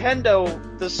And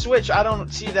Nintendo, the Switch, I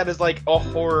don't see that as like a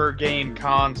horror game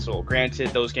console. Granted,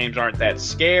 those games aren't that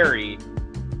scary.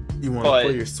 you want to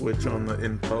play your Switch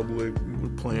in public,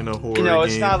 playing a horror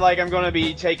It's game. not like I'm gonna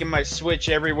be taking my Switch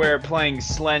everywhere playing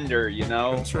Slender.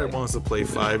 I'm sure it wants to play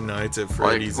Five Nights at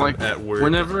Freddy's at work.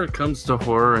 Whenever it comes to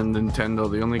horror and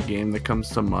Nintendo, the only game that comes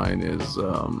to mind is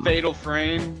Fatal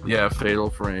Frame. Yeah, Fatal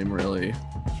Frame, really.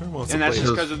 Sure wants And to that's play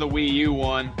just because of the Wii U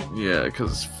one. Yeah,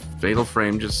 because Fatal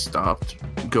Frame just stopped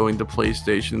going to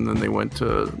PlayStation, and then they went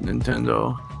to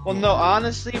Nintendo. Well, no,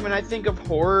 honestly, when I think of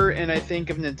horror and I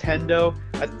think of Nintendo,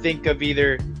 I think of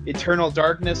either Eternal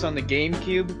Darkness on the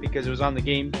GameCube, because it was on the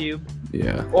GameCube,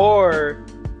 Yeah. or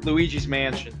Luigi's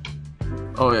Mansion.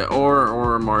 Oh yeah,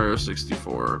 or Mario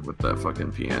 64 with that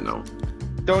fucking piano.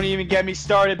 Don't even get me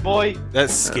started, boy. That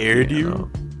scared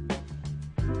you?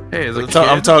 Hey, as a kid,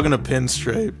 I'm talking to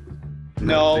Pinstripe.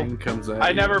 No, thing comes at I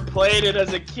you. never played it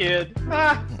as a kid.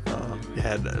 Ah.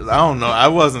 Yeah, I don't know. I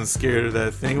wasn't scared of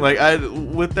that thing. Like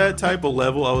with that type of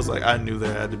level, I was like, I knew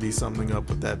there had to be something up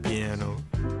with that piano.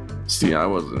 See, I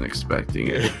wasn't expecting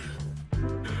it.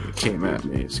 It came at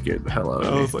me, it scared the hell out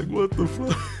of me. I was like, what the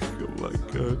fuck? Oh my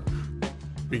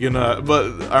god.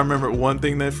 But I remember one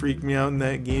thing that freaked me out in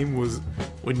that game was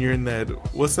when you're in that,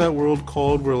 what's that world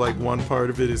called where like one part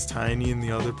of it is tiny and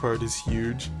the other part is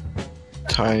huge?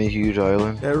 Tiny huge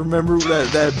island. I remember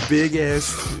that big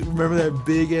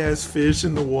ass fish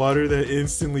in the water that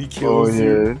instantly kills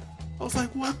you. I was like,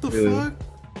 what the fuck?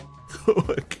 Oh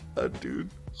my god, dude.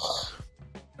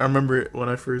 I remember when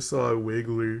I first saw a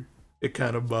Wiggler, it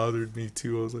kind of bothered me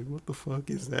too. I was like, what the fuck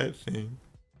is that thing?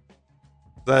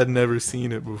 I had never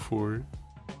seen it before.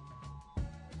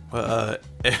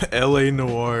 LA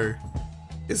Noire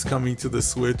is coming to the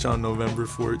Switch on November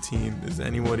 14th. Is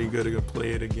anybody gonna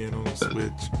play it again on the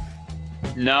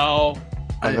Switch? No.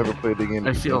 I never played the game.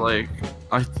 I feel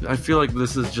like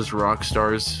this is just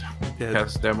Rockstar's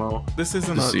test demo. This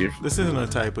isn't a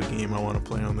type of game I want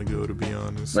to play on the go, to be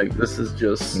honest. Like, this is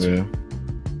just Yeah,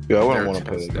 I wouldn't want to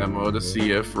play test the demo to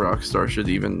see if Rockstar should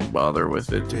even bother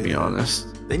with it, to be honest.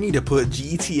 They need to put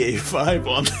GTA 5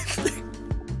 on this thing.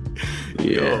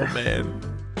 Yeah. Oh man,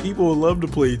 people would love to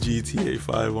play GTA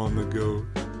 5 on the go.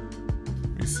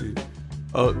 Let me see.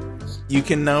 Oh, you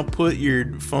can now put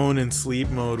your phone in sleep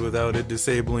mode without it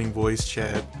disabling voice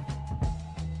chat.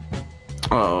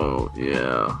 Oh,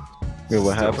 yeah. Yeah,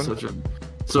 what Still happened?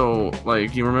 So,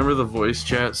 like, you remember the voice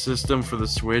chat system for the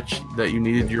Switch that you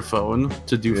needed your phone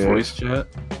to do voice chat?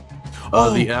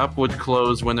 The app would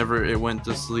close whenever it went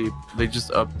to sleep. They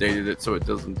just updated it so it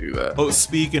doesn't do that. Oh,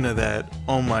 speaking of that,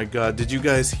 oh my god, did you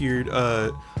guys hear,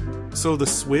 so the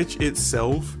Switch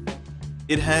itself,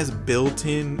 it has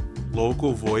built-in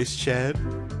local voice chat,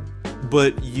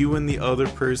 but you and the other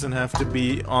person have to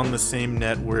be on the same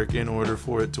network in order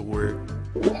for it to work.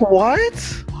 What?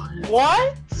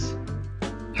 What?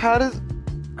 How does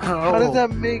that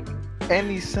make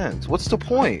any sense? What's the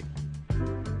point?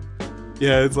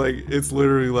 Yeah, it's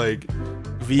literally like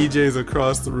VJ's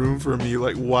across the room from me.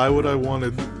 Like, why would I want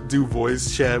to do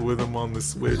voice chat with him on the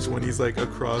Switch when he's like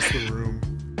across the room?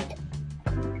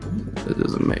 That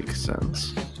doesn't make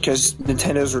sense. Because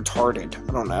Nintendo's retarded.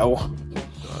 I don't know.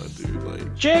 Dude,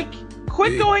 like, Jake,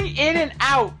 quit going in and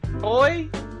out, boy.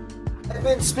 I've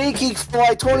been speaking for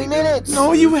like 20 minutes.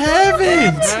 no, you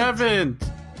haven't. Haven't.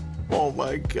 Oh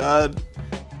my god.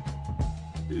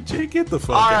 Jake, get the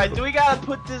fuck All out. right, do we gotta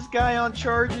put this guy on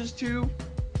charges too?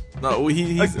 No,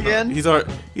 he's Again? he's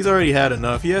already had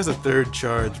enough. He has a third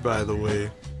charge, by the way.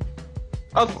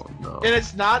 Oh, no. and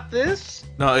it's not this?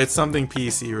 No, it's something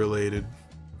PC related.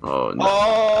 Oh, no.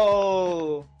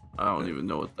 Oh. I don't even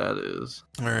know what that is.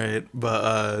 All right,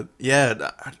 but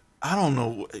yeah, I don't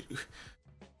know.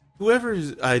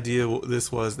 Whoever's idea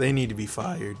this was, they need to be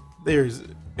fired. They're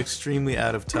extremely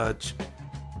out of touch.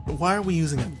 Why are we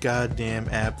using a goddamn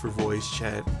app for voice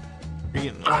chat?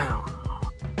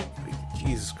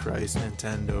 Jesus Christ,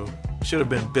 Nintendo. Should have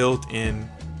been built in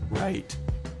right.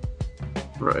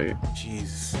 Right.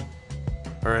 Jeez.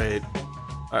 Alright.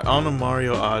 On the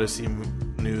Mario Odyssey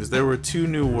news. There were 2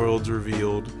 new worlds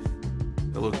revealed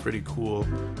that look pretty cool.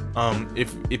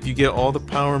 If you get all the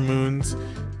power moons,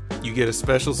 you get a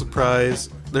special surprise.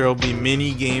 There'll be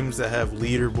mini games that have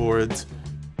leaderboards.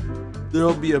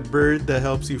 There'll be a bird that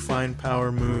helps you find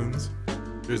power moons.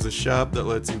 There's a shop that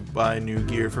lets you buy new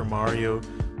gear for Mario.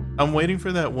 I'm waiting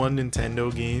for that one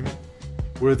Nintendo game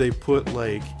where they put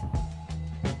like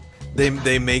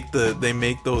they make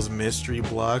those mystery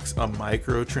blocks a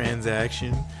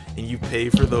microtransaction, and you pay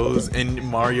for those, and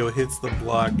Mario hits the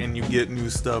block and you get new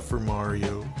stuff for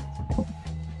Mario.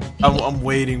 I'm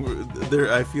waiting.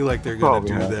 I feel like they're gonna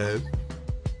do that.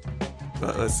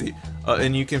 Let's see.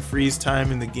 And you can freeze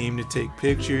time in the game to take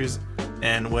pictures,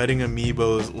 and wedding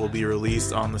amiibos will be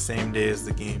released on the same day as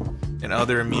the game, and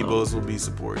other amiibos will be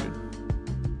supported.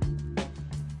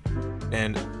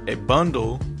 And a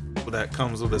bundle that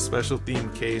comes with a special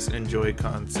themed case and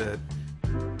Joy-Con set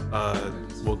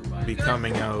will be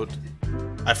coming out.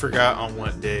 I forgot on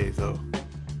what day though,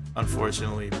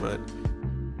 unfortunately, but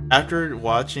after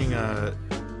watching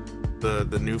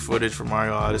the new footage for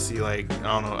Mario Odyssey, like,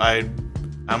 I don't know,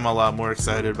 I'm a lot more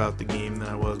excited about the game than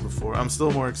I was before. I'm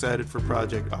still more excited for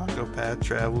Project Octopath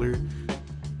Traveler,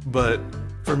 but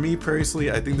for me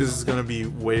personally, I think this is going to be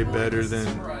way better than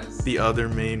the other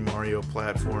main Mario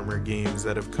platformer games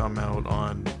that have come out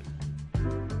on,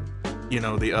 you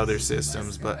know, the other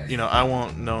systems. But, you know, I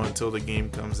won't know until the game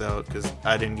comes out because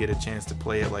I didn't get a chance to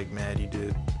play it like Maddie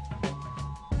did.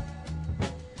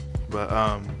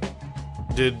 But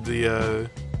did the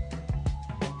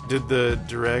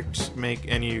Direct make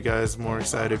any of you guys more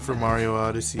excited for Mario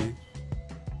Odyssey?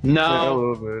 No. Yeah, a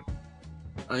little bit.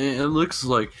 It looks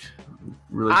like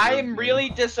really. I good am game. really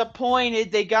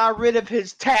disappointed they got rid of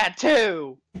his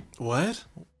tattoo. What?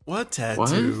 What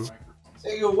tattoo?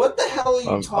 Nigga, what the hell are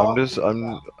you talking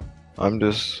about?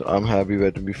 I'm happy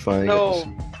that to be finally No. get to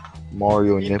see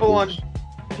Mario nipples.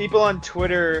 People on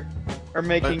Twitter are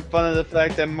making fun of the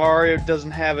fact that Mario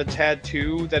doesn't have a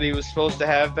tattoo that he was supposed to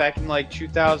have back in like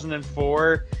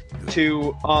 2004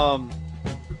 to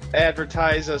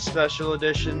advertise a special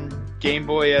edition Game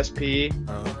Boy SP.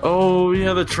 Oh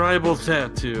yeah, the tribal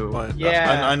tattoo. But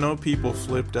Yeah. I know people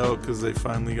flipped out because they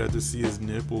finally got to see his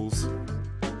nipples.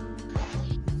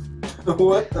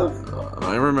 What the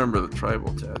I remember the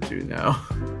tribal tattoo now.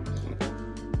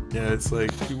 Yeah, it's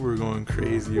like people were going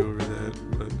crazy over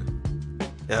that. But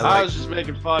yeah, I like, was just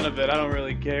making fun of it. I don't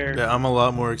really care. yeah, I'm a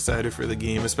lot more excited for the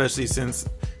game, especially since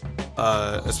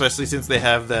they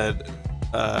have that.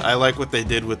 I like what they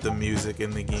did with the music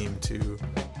in the game too.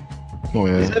 Oh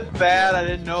Is yeah. it bad? I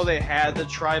didn't know they had the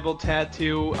tribal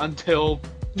tattoo until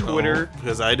Twitter.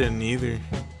 Because I didn't either.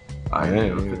 I Yeah,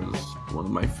 know yeah. because one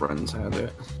of my friends had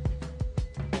it.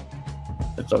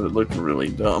 I thought it looked really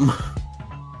dumb.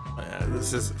 Yeah,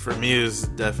 this is for me is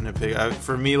definite pick.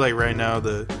 For me, like right now,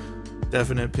 the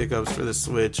definite pickups for the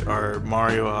Switch are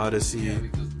Mario Odyssey,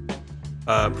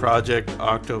 Project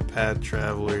Octopath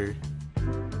Traveler.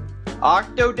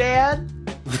 Octodad?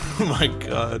 Oh my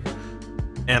god.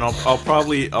 And I'll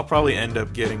probably end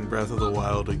up getting Breath of the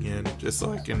Wild again, just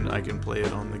so I can play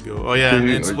it on the go. Oh yeah,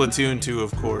 and Splatoon 2,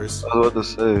 of course. I was about to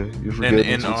say, you forget And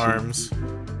in ARMS.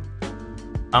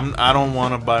 I don't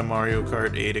want to buy Mario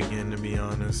Kart 8 again, to be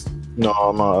honest. No,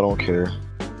 I'm not. I don't care.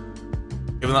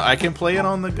 Even though I can play it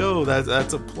on the go,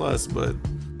 that's a plus. But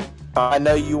I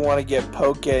know you want to get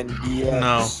Poké and DX.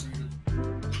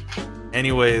 no.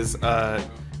 Anyways,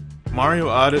 Mario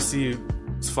Odyssey's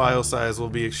file size will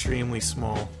be extremely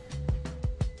small.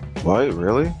 What?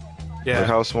 Really? Yeah. Like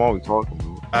how small are we talking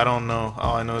about? I don't know.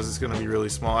 All I know is it's gonna be really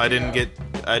small. I didn't get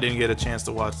a chance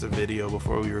to watch the video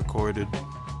before we recorded,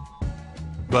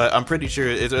 but I'm pretty sure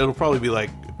it'll probably be like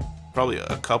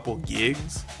a couple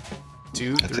gigs,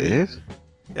 2, That's 3. it?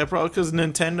 Yeah, probably because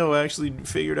Nintendo actually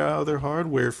figured out how their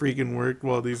hardware freaking worked,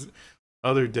 while these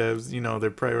other devs, you know, they're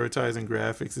prioritizing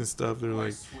graphics and stuff. They're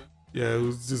like, yeah,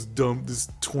 let's just dump this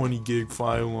 20 gig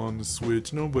file on the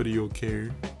Switch. Nobody will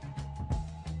care.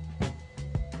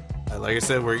 Like I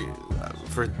said,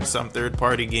 for some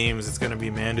third-party games, it's going to be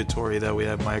mandatory that we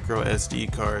have micro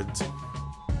SD cards.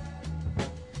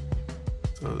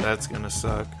 So that's going to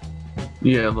suck.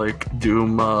 Yeah, like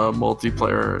Doom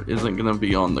multiplayer isn't gonna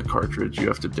be on the cartridge. You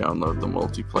have to download the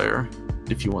multiplayer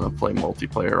if you want to play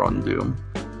multiplayer on Doom.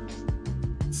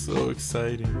 So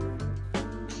exciting.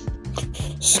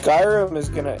 Skyrim is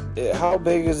gonna. How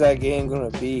big is that game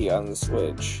gonna be on the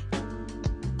Switch?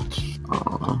 I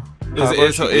don't know.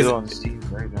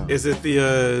 Is it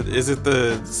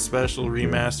the special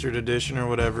remastered edition or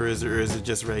whatever? Or is it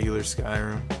just regular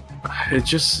Skyrim? It's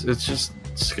just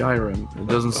Skyrim. It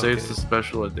doesn't say it's Okay. the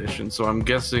special edition, so I'm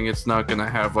guessing it's not gonna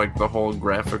have like the whole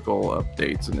graphical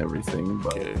updates and everything.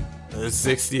 But Okay. It's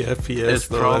 60 FPS It's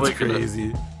though. probably That's gonna-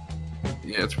 crazy.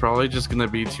 yeah, it's probably just gonna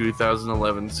be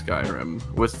 2011 Skyrim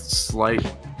with slight,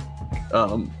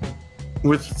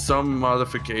 with some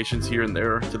modifications here and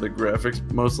there to the graphics,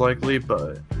 most likely.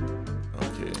 But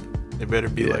Okay. It better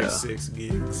be Yeah. like 6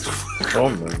 gigs. Oh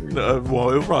my God. No, well,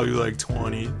 it'll probably be like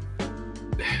 20.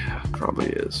 probably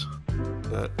is.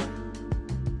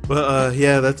 But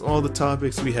yeah, that's all the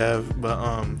topics we have. But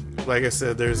like I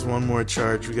said, there's one more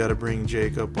charge we got to bring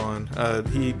Jake up on.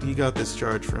 He got this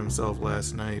charge for himself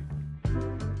last night.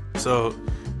 So,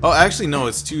 oh, actually no,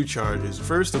 it's 2 charges.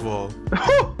 First of all,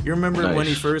 you remember when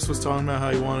he Nice. first was talking about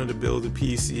how he wanted to build a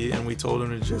PC, and we told him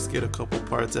to just get a couple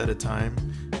parts at a time,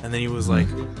 and then he was like,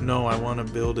 "No, I want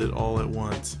to build it all at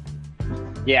once."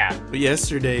 Yeah. But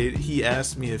yesterday, he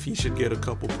asked me if he should get a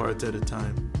couple parts at a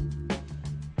time.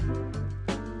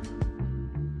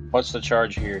 What's the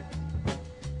charge here?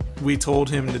 We told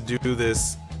him to do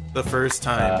this the first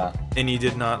time, and he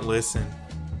did not listen.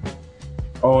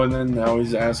 Oh, and then now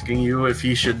he's asking you if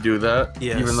he should do that,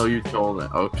 Yes. even though you told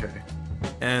him. Okay.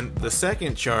 And the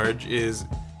second charge is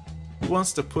he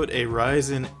wants to put a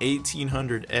Ryzen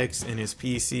 1800X in his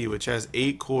PC, which has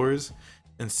 8 cores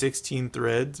and 16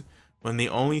 threads, when the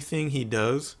only thing he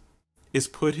does is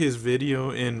put his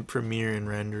video in Premiere and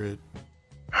render it.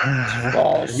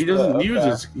 He doesn't use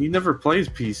his. He never plays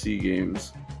PC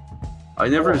games. I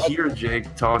never hear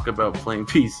Jake talk about playing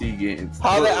PC games.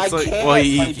 How Well, I it's like- can't well,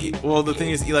 play well, the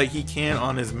thing is, he can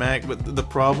on his Mac, but the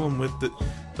problem with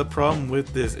the problem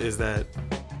with this is that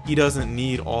he doesn't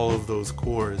need all of those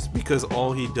cores, because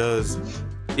all he does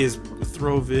is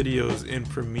throw videos in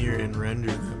Premiere and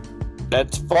render them.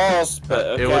 That's false, but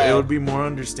okay. It would be more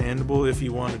understandable if he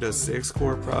wanted a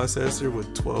 6-core processor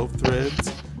with 12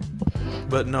 threads,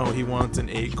 but no, he wants an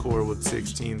 8-core with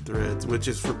 16 threads, which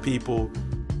is for people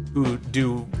who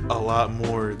do a lot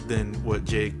more than what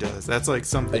Jake does. That's like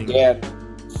something. Again,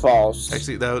 false.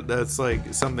 Actually, that's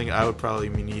like something I would probably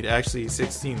need. Actually,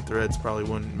 16 threads probably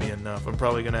wouldn't be enough. I'm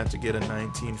probably gonna have to get a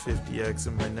 1950X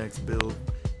in my next build.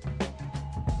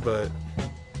 But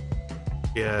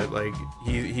yeah, like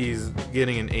he's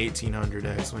getting an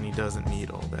 1800X when he doesn't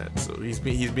need all that. So he's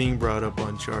being brought up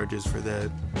on charges for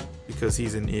that because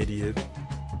he's an idiot.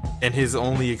 And his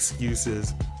only excuse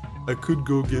is, I could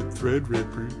go get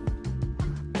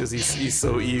Threadripper, because he's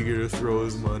so eager to throw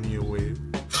his money away.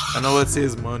 I know it's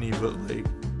his money, but like,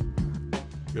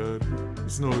 God,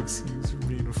 there's no excuse for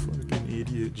being a fucking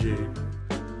idiot, Jake.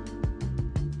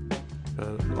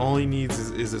 All he needs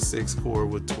is a 6-core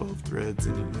with 12 threads,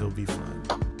 and he'll be fine.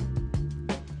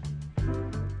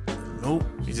 Nope,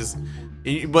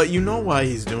 but you know why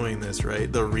he's doing this,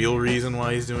 right? The real reason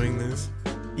why he's doing this?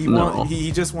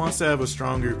 He just wants to have a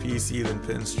stronger PC than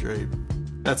Pinstripe.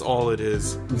 That's all it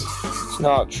is. It's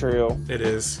not true. It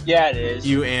is. Yeah, it is.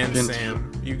 You and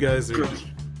Sam. You guys are.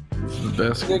 The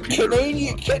best The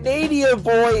computer. Canadian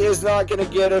boy is not gonna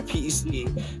get a PC.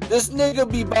 This nigga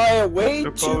be buying way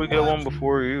They'll too probably get one much.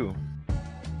 before you.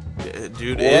 Yeah,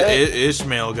 dude, What?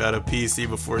 Ishmael got a PC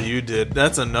before you did.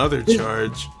 That's another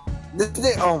charge.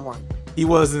 Oh my. He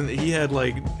wasn't.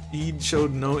 He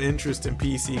showed no interest in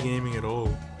PC gaming at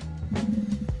all.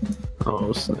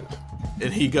 Oh, snap.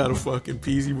 And he got a fucking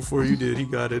PC before you did. He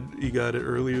got it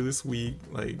earlier this week.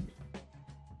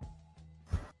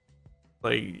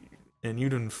 And you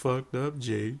done fucked up,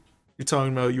 Jay. You're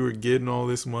talking about you were getting all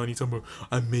this money. Talking about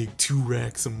I make 2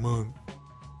 racks a month.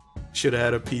 Should have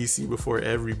had a PC before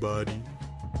everybody.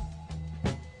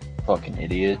 Fucking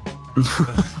idiot.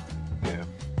 Yeah.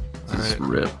 Just Alright.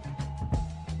 rip.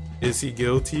 Is he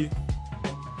guilty?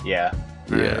 Yeah.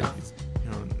 Yeah. Alright.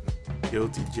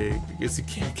 Guilty, Jake. I guess he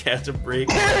can't catch a break.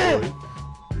 God.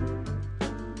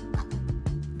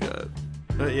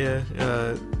 But yeah,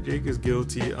 Jake is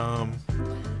guilty.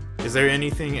 Is there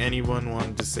anything anyone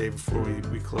wanted to say before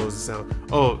we close this out?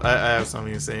 Oh, I have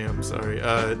something to say. I'm sorry.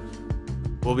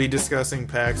 We'll be discussing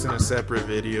PAX in a separate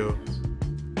video.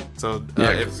 So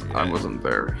Yeah, I wasn't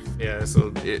there. yeah,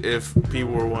 so if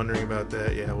people were wondering about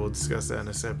that, yeah, we'll discuss that in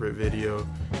a separate video.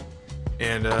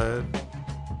 And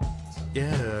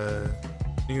yeah,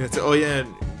 I think that's it. Oh yeah,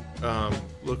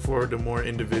 look forward to more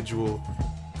individual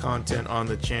content on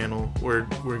the channel where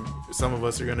some of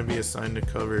us are going to be assigned to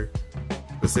cover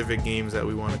specific games that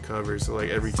we want to cover. So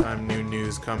like every time new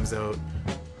news comes out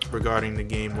regarding the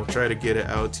game, we'll try to get it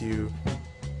out to you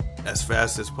as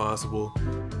fast as possible.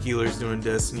 Keeler's doing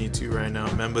Destiny 2 right now.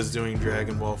 Memba's doing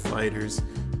Dragon Ball Fighters.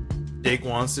 Jake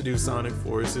wants to do Sonic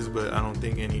Forces, but I don't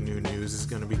think any new news is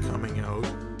going to be coming out.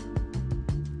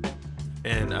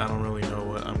 And I don't really know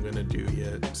gonna do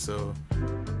yet. So,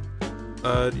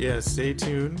 yeah, stay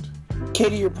tuned.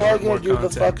 Kitty, you're probably More gonna do the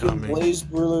content fucking coming. Blaze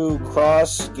Blue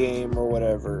Cross game or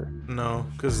whatever. No,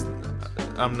 because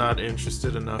I'm not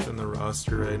interested enough in the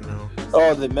roster right now.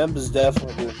 Oh, the members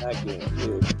definitely doing that game,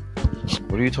 dude.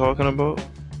 What are you talking about?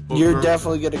 You're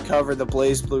definitely gonna cover the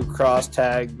Blaze Blue Cross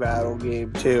Tag Battle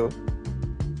game too.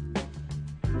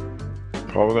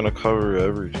 Probably gonna cover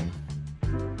everything.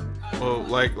 Well,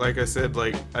 like I said,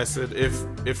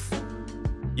 if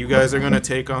you guys are gonna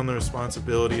take on the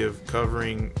responsibility of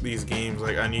covering these games,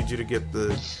 like I need you to get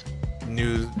the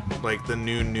news, like the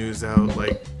new news out,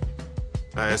 like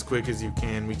as quick as you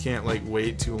can. We can't like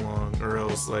wait too long, or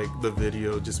else like the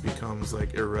video just becomes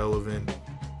like irrelevant.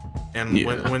 And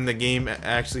when the game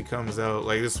actually comes out,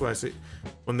 like this is why I say,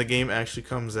 when the game actually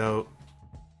comes out,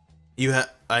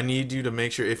 I need you to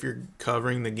make sure if you're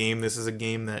covering the game, this is a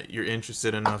game that you're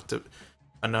interested enough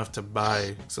to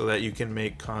buy, so that you can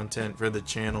make content for the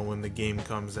channel when the game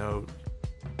comes out.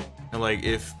 And like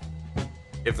if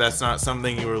that's not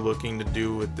something you were looking to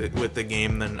do with the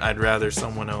game, then I'd rather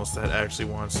someone else that actually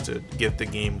wants to get the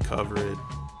game cover it.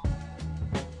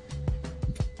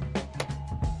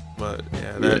 But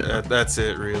yeah, that's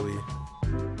it really.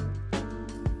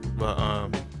 But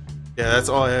yeah, that's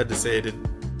all I had to say. Did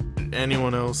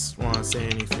anyone else want to say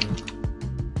anything?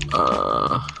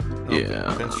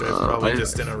 Yeah. Pinstripe's probably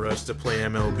just in a rush to play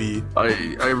MLB.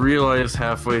 I realized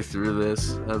halfway through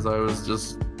this, as I was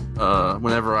just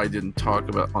whenever I didn't talk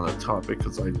about on a topic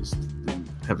because I just didn't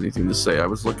have anything to say, I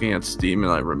was looking at Steam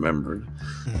and I remembered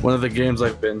one of the games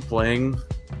I've been playing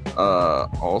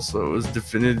also is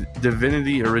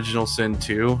Divinity Original Sin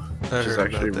 2, which is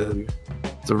actually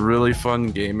it's a really fun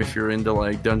game if you're into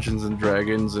like Dungeons and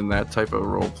Dragons and that type of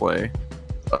role play.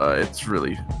 It's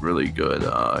really good.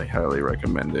 I highly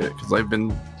recommend it because I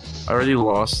already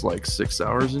lost like 6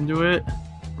 hours into it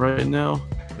right now.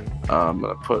 I'm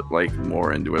gonna put like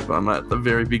more into it, but I'm at the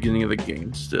very beginning of the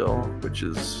game still, which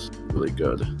is really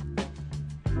good.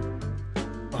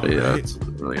 But yeah, that's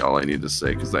really all I need to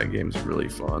say because that game's really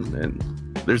fun. And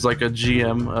there's like a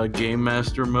game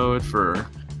master mode for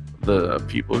the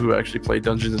people who actually play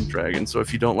Dungeons and Dragons. So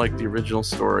if you don't like the original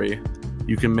story,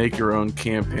 you can make your own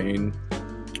campaign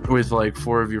with like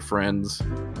 4 of your friends.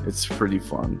 It's pretty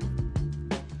fun.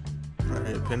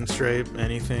 Alright, Pinstripe,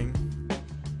 anything?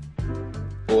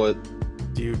 What?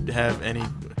 Do you have any?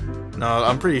 No,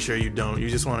 I'm pretty sure you don't. You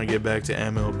just want to get back to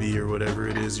MLB or whatever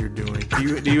it is you're doing.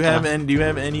 Do you have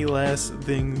any last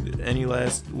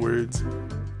words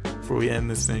before we end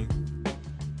this thing?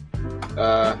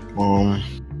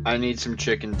 I need some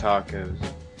chicken tacos.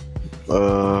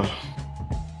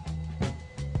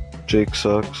 Jake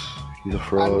sucks. He's a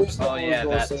fraud. Oh yeah,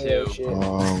 that too.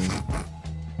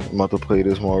 I'm about to play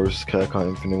this Marvel vs. Capcom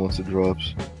Infinite once it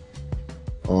drops.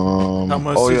 How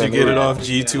much did you get it off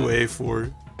G2A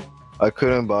for? I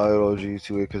couldn't buy it on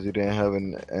G2A because it didn't have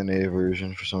an NA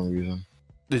version for some reason.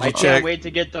 Did you I check? can't wait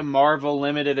to get the Marvel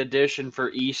limited edition for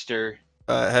Easter.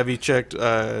 Have you checked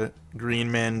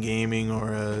Green Man Gaming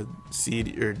or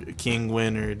CD or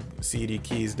Kingwin or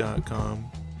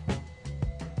CDKeys.com?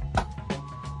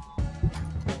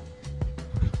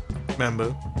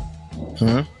 Remember?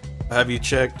 Have you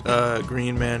checked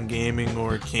Green Man Gaming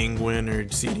or Kingwin or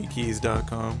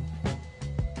CDKeys.com?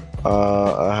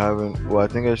 I haven't. Well, I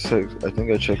think I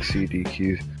checked CD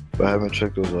Keys, but I haven't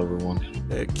checked those other ones.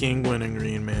 Kingwin and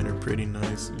Green Man are pretty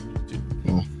nice.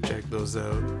 You should check those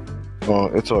out. Oh,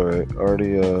 it's alright.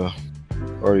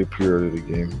 Already pre-ordered the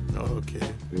game. Oh, okay.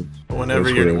 Whenever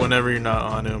you're not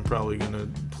on it, I'm probably gonna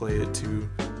play it too.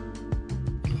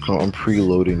 I'm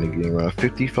preloading the game right now.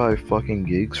 55 fucking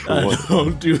gigs for what? I know,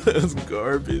 dude, that's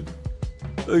garbage.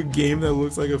 A game that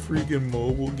looks like a freaking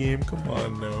mobile game? Come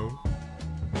on now.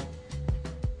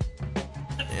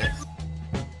 Yeah.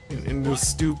 And the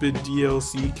stupid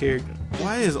DLC character.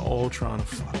 Why is Ultron a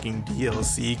fucking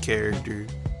DLC character?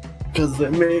 Because they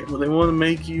want to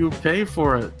make you pay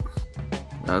for it.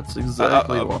 That's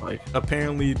exactly why.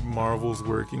 Apparently, Marvel's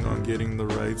working on getting the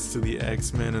rights to the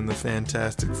X-Men and the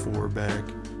Fantastic Four back.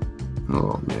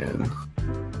 Oh man,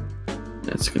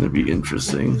 that's gonna be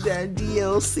interesting. That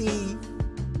DLC.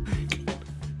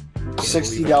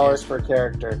 $60 per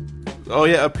character. Oh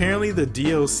yeah, apparently the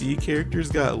DLC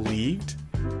characters got leaked.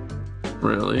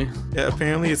 Really? Yeah,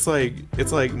 apparently it's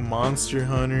like Monster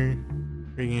Hunter,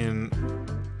 freaking.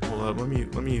 Hold up, let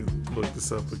me look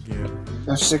this up again.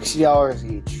 They're $60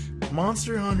 each.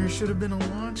 Monster Hunter should have been a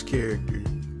launch character.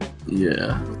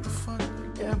 Yeah. What the fuck,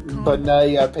 Capcom? But now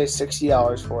you gotta pay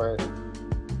 $60 for it.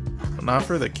 Not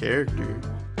for the character.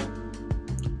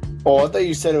 Oh, I thought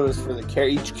you said it was for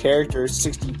each character is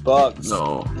 $60.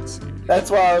 No. That's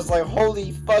why I was like,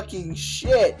 holy fucking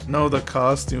shit. No, the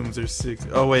costumes are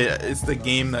 $60. Oh wait, it's the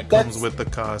game that comes with the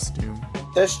costume.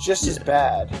 That's just as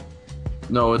bad.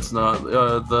 No, it's not.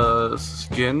 The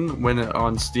skin,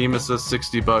 on Steam, it says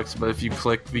 $60, but if you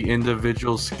click the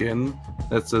individual skin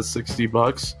that says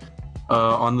 $60,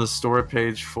 on the store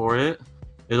page for it,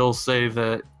 it'll say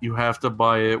that you have to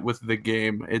buy it with the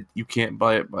game. You can't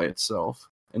buy it by itself,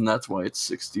 and that's why it's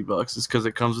 $60. It's because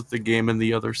it comes with the game and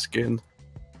the other skin.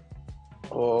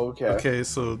 Oh, okay. Okay,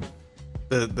 so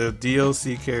the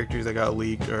DLC characters that got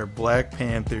leaked are Black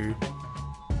Panther,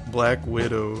 Black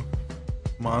Widow,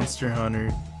 Monster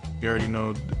Hunter. You already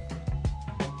know.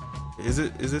 Is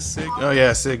it Sigma? Oh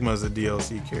yeah, Sigma's a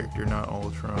DLC character, not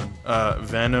Ultron.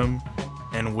 Venom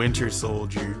and Winter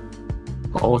Soldier.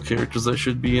 All characters that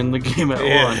should be in the game at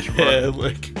launch. Yeah,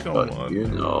 like come on. You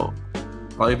know,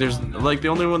 like there's the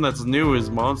only one that's new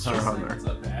is Monster Hunter.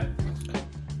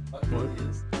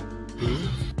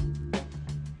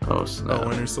 Oh snap! Oh,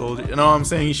 Winter Soldier. No, I'm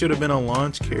saying he should have been a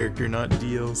launch character, not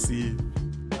DLC.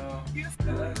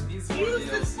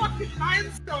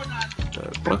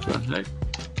 What the heck?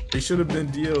 He should have been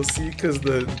DLC because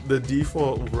the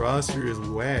default roster is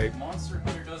whack. Monster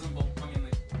Hunter doesn't belong in the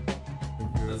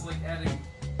game. That's like adding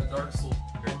a Dark Souls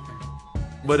character.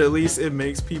 But at least it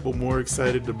makes people more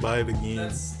excited to buy the game.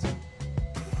 That's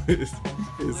Is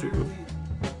it?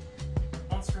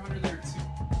 Monster Hunter, there are two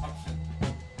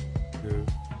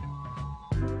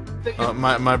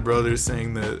options. My brother's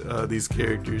saying that these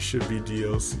characters should be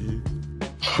DLC.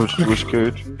 Which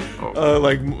character?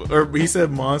 Or he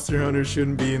said Monster Hunter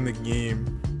shouldn't be in the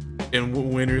game,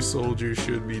 and Winter Soldier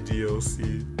should be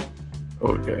DLC.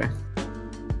 Okay.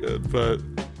 But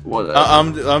Whatever.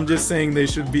 I'm just saying they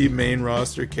should be main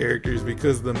roster characters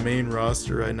because the main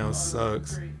roster right now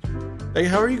sucks. Like,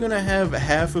 how are you gonna have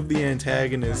half of the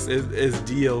antagonists as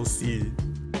DLC?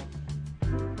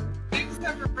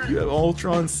 You have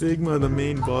Ultron Sigma, the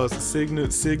main boss.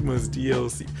 Sigma's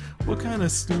DLC. What kind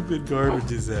of stupid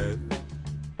garbage is that?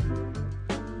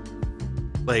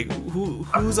 Like,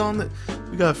 who's on the?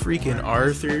 We got freaking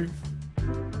Arthur.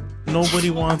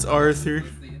 Nobody wants Arthur.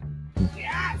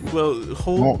 Well,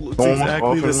 Hulk looks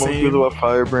exactly the same. About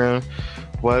Firebrand.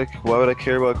 Why would I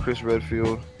care about Chris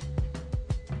Redfield?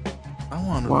 I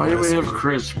want. Why do we have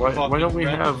Chris? Why don't we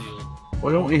have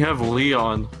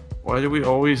Leon? Why do we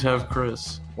always have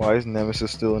Chris? Why is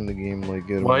Nemesis still in the game? Like,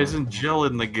 why isn't Jill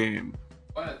in the game?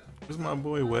 What? Where's my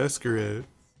boy Wesker at?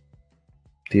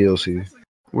 DLC?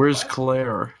 Where's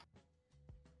Claire?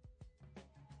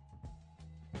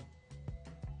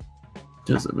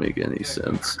 Doesn't make any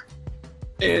sense.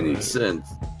 And X-Men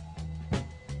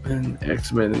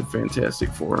and Fantastic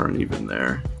Four aren't even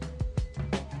there.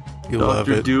 You love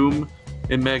Doctor it. Doom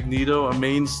and Magneto, a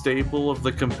main staple of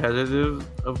the competitive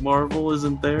of Marvel,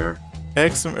 isn't there.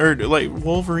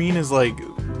 Wolverine is like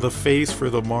the face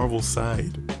for the Marvel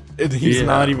side. And he's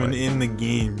not even in the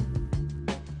game.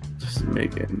 Doesn't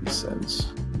make any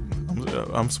sense.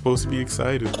 I'm supposed to be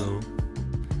excited though.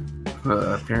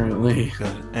 Apparently.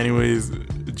 Anyways,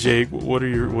 Jake, what are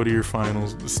your final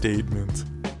statements?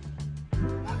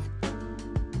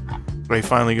 Are you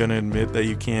finally gonna admit that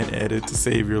you can't edit to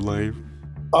save your life?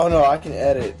 Oh no, I can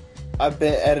edit. I've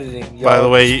been editing. By the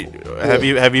way,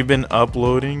 have you been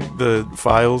uploading the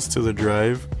files to the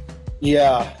drive?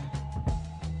 Yeah.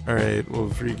 All right. Well,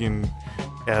 freaking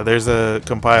yeah. There's a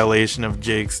compilation of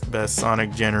Jake's best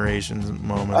Sonic Generations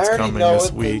moments coming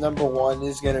this week. I already know what the number one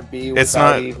is gonna be. It's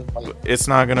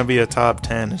not gonna be a top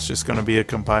 10. It's just gonna be a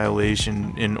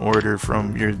compilation in order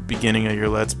from your beginning of your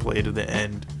Let's Play to the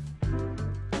end.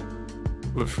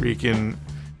 But freaking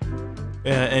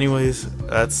yeah. Anyways,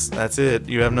 that's it.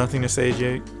 You have nothing to say,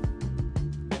 Jake?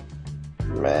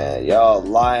 Man, y'all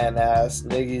lying ass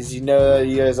niggas. You know that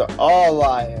you guys are all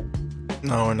lying.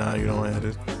 No, we're not. You don't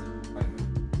edit.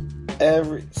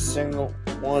 Every single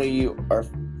one of you are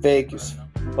fake as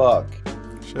fuck.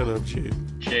 Shut up, Jake.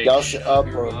 Y'all should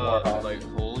upload more. Like,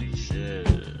 holy shit.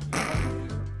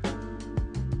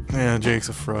 Yeah, Jake's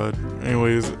a fraud.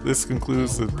 Anyways, this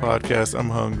concludes the podcast.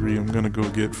 I'm hungry. I'm gonna go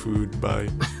get food. Bye.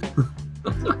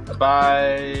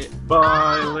 Bye.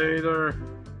 Bye later.